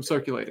stream from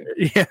circulating.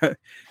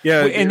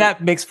 Yeah, and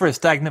that makes for a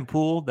stagnant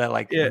pool that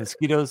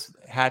mosquitoes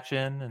hatch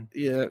in,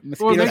 and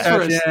mosquitoes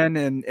hatch in,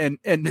 and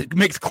it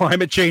makes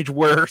climate change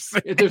worse.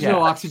 There's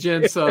no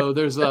oxygen, so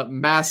there's a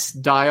mass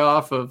die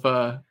off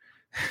of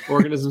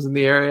organisms in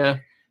the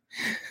area.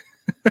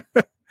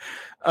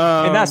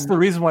 And that's the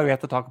reason why we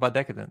have to talk about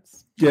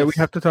decadence. Yeah, we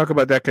have to talk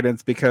about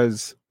decadence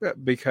because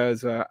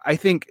I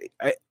think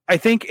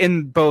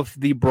in both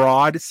the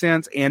broad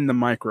sense and the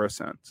micro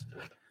sense,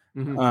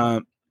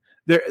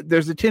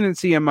 there's a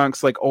tendency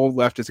amongst like old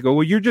leftists to go,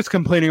 well, you're just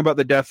complaining about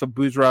the death of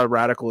bourgeois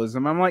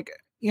radicalism. I'm like,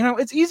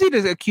 it's easy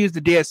to accuse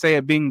the DSA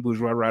of being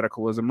bourgeois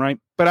radicalism, right?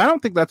 But I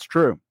don't think that's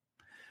true.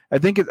 I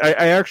think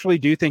I actually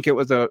do think it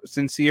was a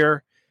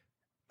sincere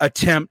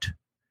attempt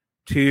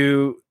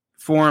to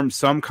form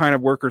some kind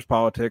of workers'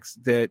 politics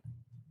that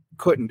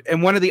couldn't.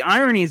 And one of the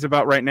ironies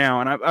about right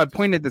now, and I've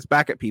pointed this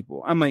back at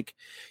people, I'm like,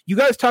 you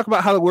guys talk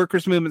about how the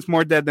workers' movement's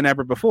more dead than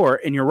ever before,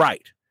 and you're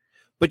right.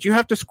 But you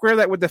have to square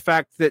that with the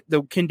fact that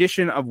the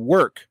condition of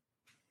work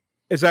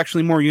is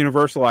actually more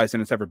universalized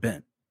than it's ever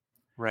been.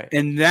 Right.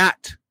 And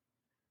that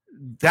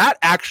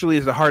actually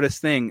is the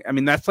hardest thing. I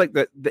mean, that's like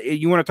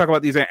you want to talk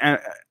about these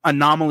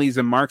anomalies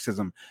in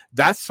Marxism.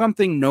 That's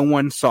something no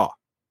one saw.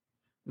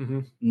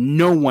 Mm-hmm.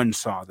 No one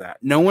saw that.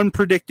 No one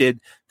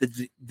predicted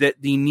that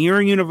the near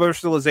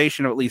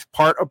universalization of at least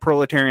part of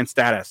proletarian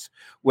status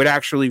would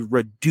actually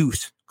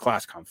reduce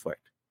class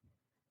conflict,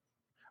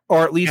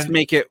 or at least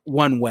make it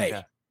one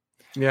way.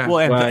 Yeah.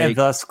 Well, and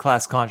thus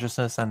class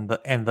consciousness, and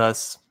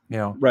thus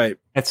right,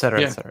 et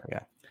cetera, et cetera.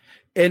 Yeah.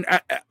 And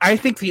I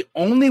think the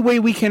only way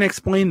we can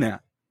explain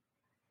that,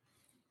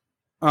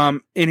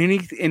 in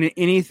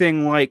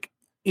anything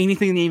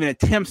that even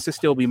attempts to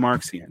still be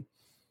Marxian,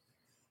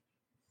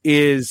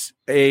 is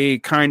a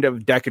kind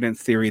of decadence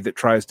theory that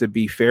tries to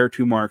be fair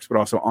to Marx, but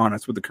also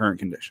honest with the current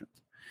conditions.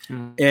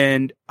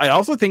 And I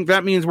also think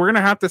that means we're going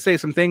to have to say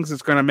some things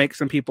that's going to make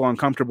some people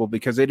uncomfortable,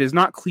 because it is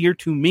not clear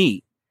to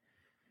me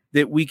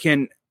that we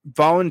can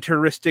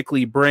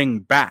voluntaristically bring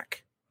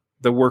back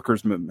the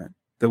workers' movement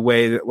the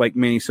way that like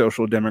many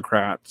social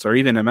democrats or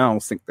even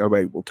MLs think they're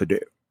able to do.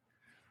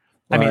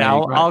 I mean,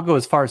 I'll go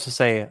as far as to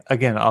say,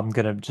 again, I'm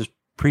going to just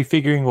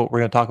prefiguring what we're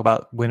going to talk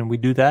about when we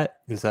do that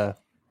is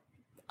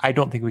I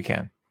don't think we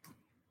can.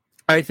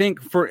 I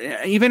think for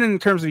even in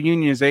terms of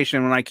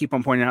unionization, when I keep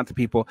on pointing out to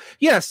people,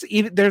 yes,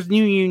 there's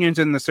new unions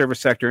in the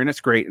service sector, and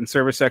it's great, and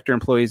service sector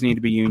employees need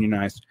to be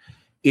unionized.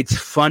 It's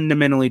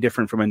fundamentally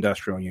different from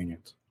industrial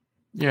unions.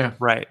 Yeah,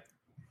 right.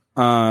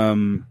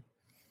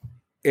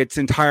 Its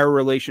entire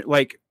relation,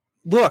 like,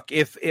 look,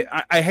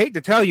 I hate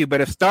to tell you, but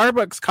if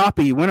Starbucks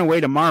coffee went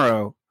away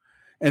tomorrow,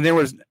 and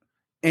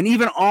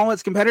even all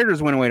its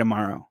competitors went away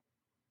tomorrow,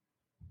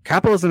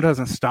 capitalism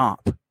doesn't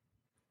stop.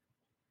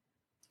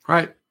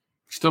 Right.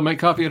 Still make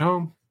coffee at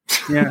home.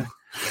 Yeah.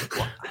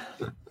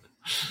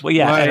 Well,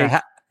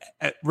 yeah.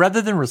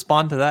 Rather than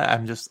respond to that,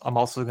 I'm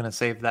also going to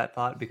save that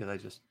thought because I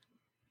just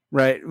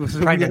right.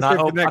 trying to not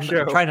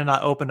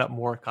open up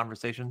more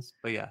conversations.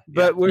 But yeah.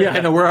 But we're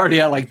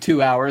already at like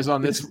 2 hours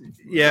on this.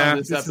 Yeah,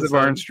 this is the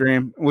Varn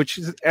stream, which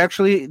is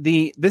actually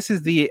this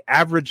is the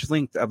average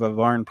length of a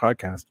Varn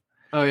podcast.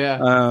 Oh yeah.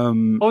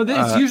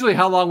 It's usually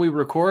how long we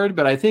record,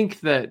 but I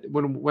think that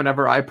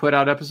whenever I put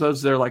out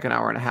episodes, they're like an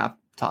hour and a half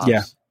tops.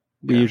 Yeah.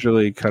 We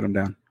usually cut them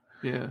down.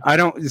 Yeah. I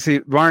don't see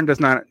Varn does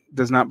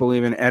not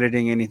believe in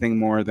editing anything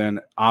more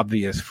than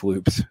obvious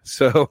floops.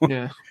 So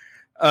yeah.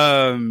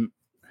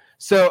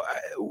 So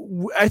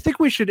I think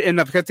we should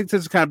end up. I think this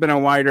has kind of been a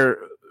wider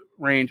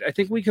range. I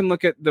think we can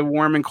look at the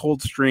warm and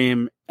cold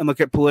stream and look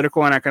at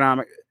political and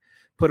economic.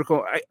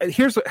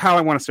 Here's how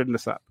I want to set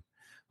this up.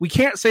 We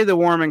can't say the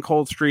warm and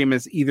cold stream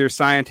is either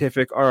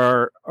scientific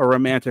or a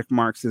romantic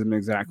Marxism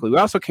exactly. We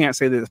also can't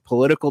say that it's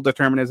political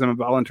determinism,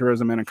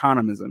 voluntarism, and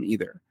economism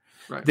either.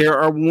 Right. There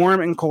are warm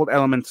and cold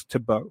elements to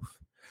both.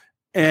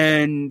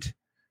 And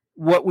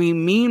what we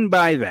mean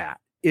by that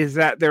is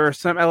that there are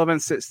some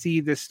elements that see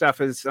this stuff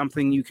as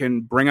something you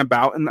can bring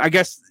about. And I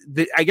guess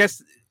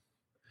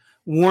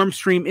warm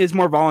stream is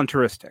more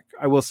voluntaristic.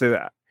 I will say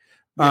that.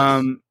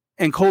 Yes.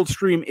 And cold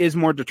stream is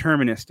more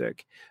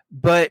deterministic.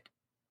 But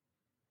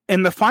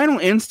in the final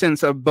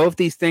instance of both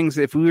these things,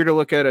 if we were to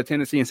look at a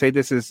tendency and say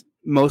this is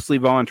mostly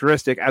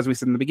voluntaristic, as we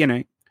said in the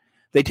beginning,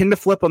 they tend to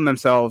flip on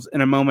themselves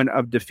in a moment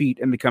of defeat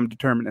and become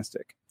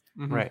deterministic.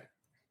 Mm-hmm. Right.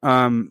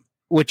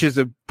 Which is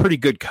a pretty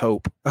good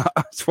cope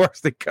as far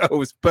as it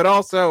goes, but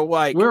also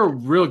like we're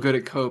real good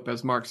at cope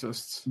as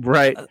Marxists.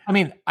 Right. I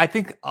mean, I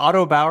think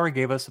Otto Bauer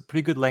gave us a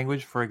pretty good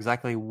language for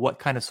exactly what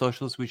kind of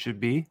socialists we should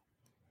be.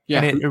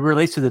 Yeah. And it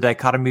relates to the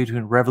dichotomy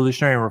between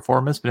revolutionary and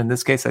reformist, but in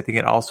this case, I think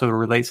it also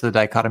relates to the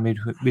dichotomy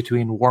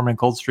between warm and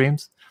cold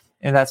streams.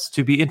 And that's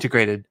to be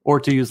integrated, or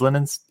to use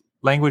Lenin's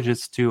language,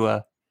 is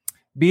to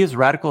be as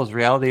radical as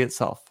reality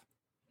itself.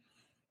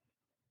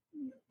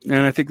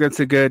 And I think that's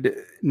a good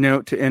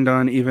note to end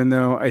on, even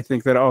though I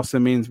think that also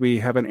means we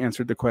haven't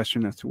answered the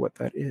question as to what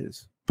that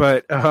is.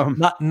 But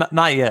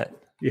not yet.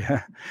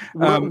 Yeah.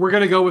 We're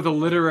going to go with a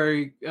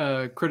literary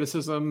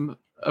criticism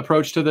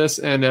approach to this,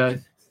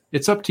 and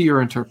it's up to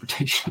your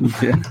interpretation.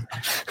 Yeah.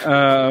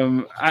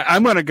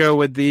 I'm going to go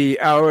with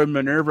the Hour of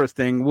Minerva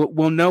thing.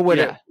 We'll know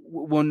what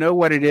we'll know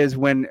what it is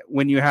when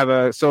you have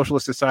a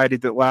socialist society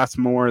that lasts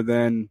more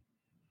than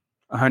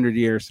 100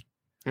 years.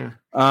 Yeah.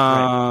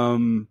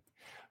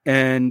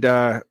 And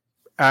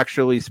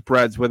actually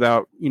spreads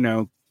without,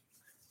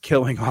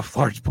 killing off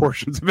large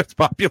portions of its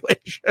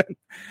population.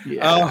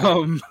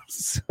 Yeah.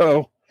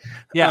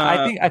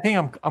 I think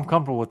I'm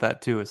comfortable with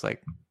that too. It's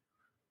like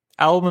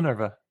Owl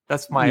Minerva.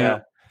 That's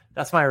my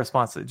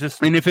response.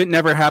 And if it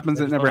never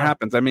happens, it never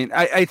happens. I mean,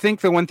 I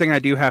think the one thing I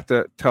do have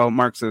to tell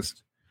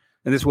Marxists,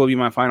 and this will be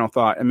my final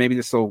thought, and maybe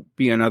this will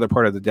be another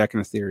part of the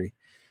decadence theory,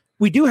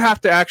 we do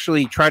have to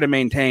actually try to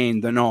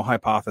maintain the null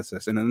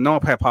hypothesis. And the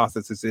null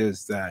hypothesis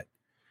is that,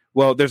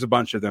 well, there's a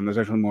bunch of them. There's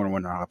actually more than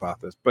one null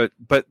hypothesis. But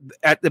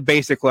at the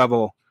basic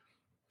level,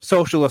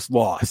 socialists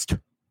lost.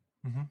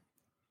 Mm-hmm.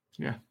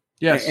 Yeah.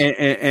 Yes.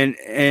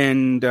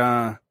 And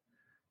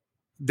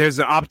there's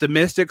an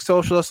optimistic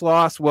socialist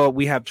loss. Well,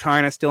 we have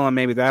China still, and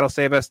maybe that'll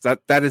save us.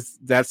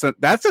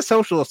 That's a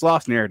socialist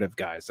loss narrative,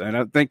 guys. I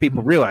don't think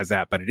people realize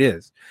that, but it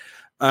is.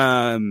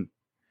 And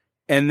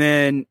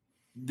then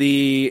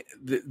the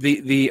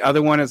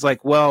other one is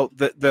like, well,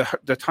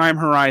 the time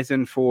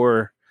horizon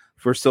for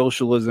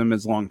socialism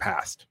is long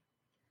past,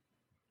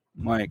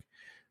 like,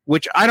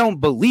 which I don't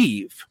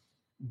believe,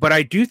 but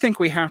I do think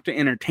we have to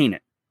entertain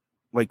it.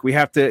 Like, we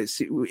have to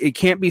see, it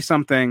can't be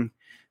something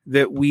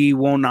that we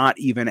will not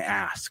even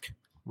ask.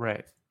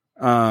 Right.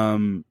 I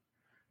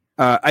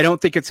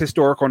don't think it's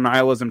historical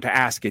nihilism to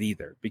ask it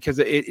either, because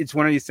it's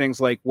one of these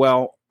things like,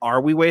 well, are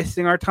we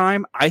wasting our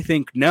time? I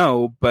think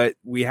no, but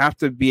we have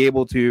to be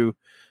able to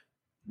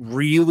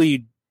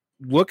really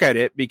look at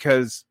it,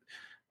 because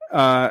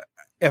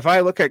if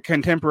I look at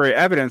contemporary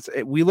evidence,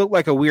 we look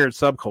like a weird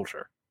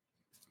subculture.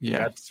 Yeah,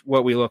 that's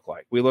what we look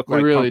like. We look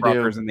like really punk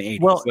rockers in the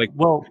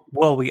 80s.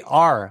 Well, we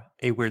are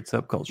a weird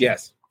subculture.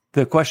 Yes.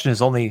 The question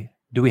is only,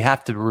 do we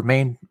have to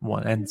remain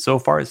one? And so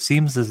far, it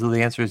seems as though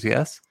the answer is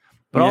yes,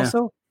 but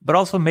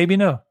also maybe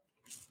no.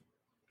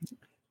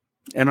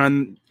 And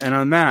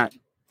on that,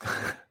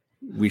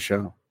 we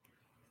shall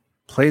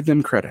play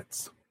them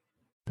credits.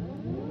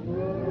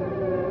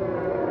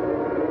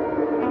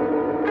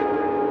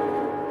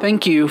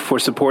 Thank you for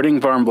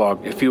supporting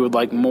Varnblog. If you would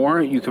like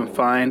more, you can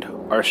find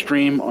our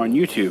stream on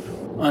YouTube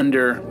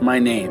under my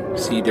name,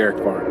 C. Derek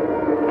Varn.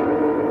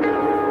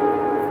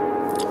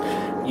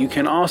 You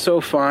can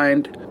also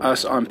find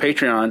us on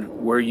Patreon,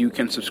 where you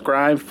can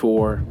subscribe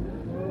for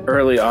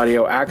early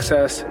audio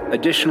access,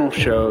 additional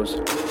shows,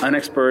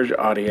 unexpurged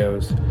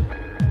audios,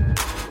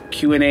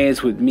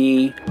 Q&As with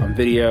me on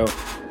video,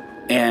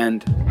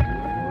 and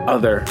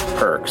other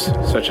perks,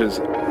 such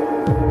as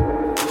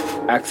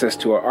access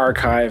to our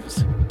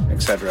archives,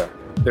 etc.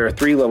 There are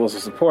 3 levels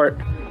of support.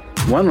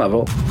 1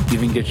 level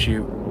even gets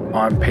you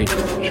on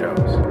Patreon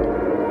shows.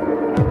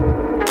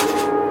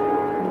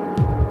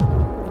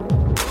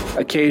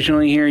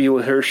 Occasionally here you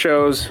will hear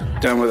shows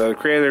done with other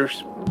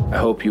creators. I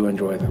hope you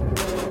enjoy them.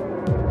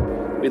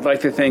 We'd like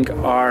to thank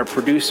our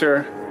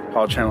producer,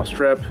 Paul Channel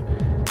Strip,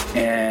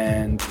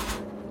 and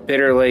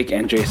Bitter Lake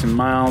and Jason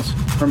Miles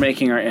for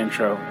making our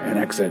intro and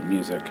exit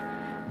music.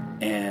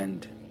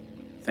 And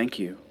thank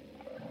you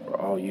for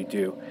all you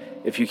do.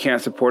 If you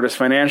can't support us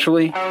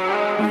financially, you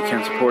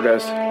can support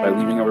us by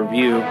leaving a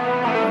review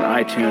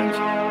on iTunes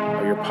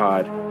or your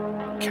pod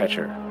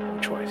catcher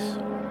of choice.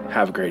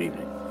 Have a great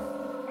evening.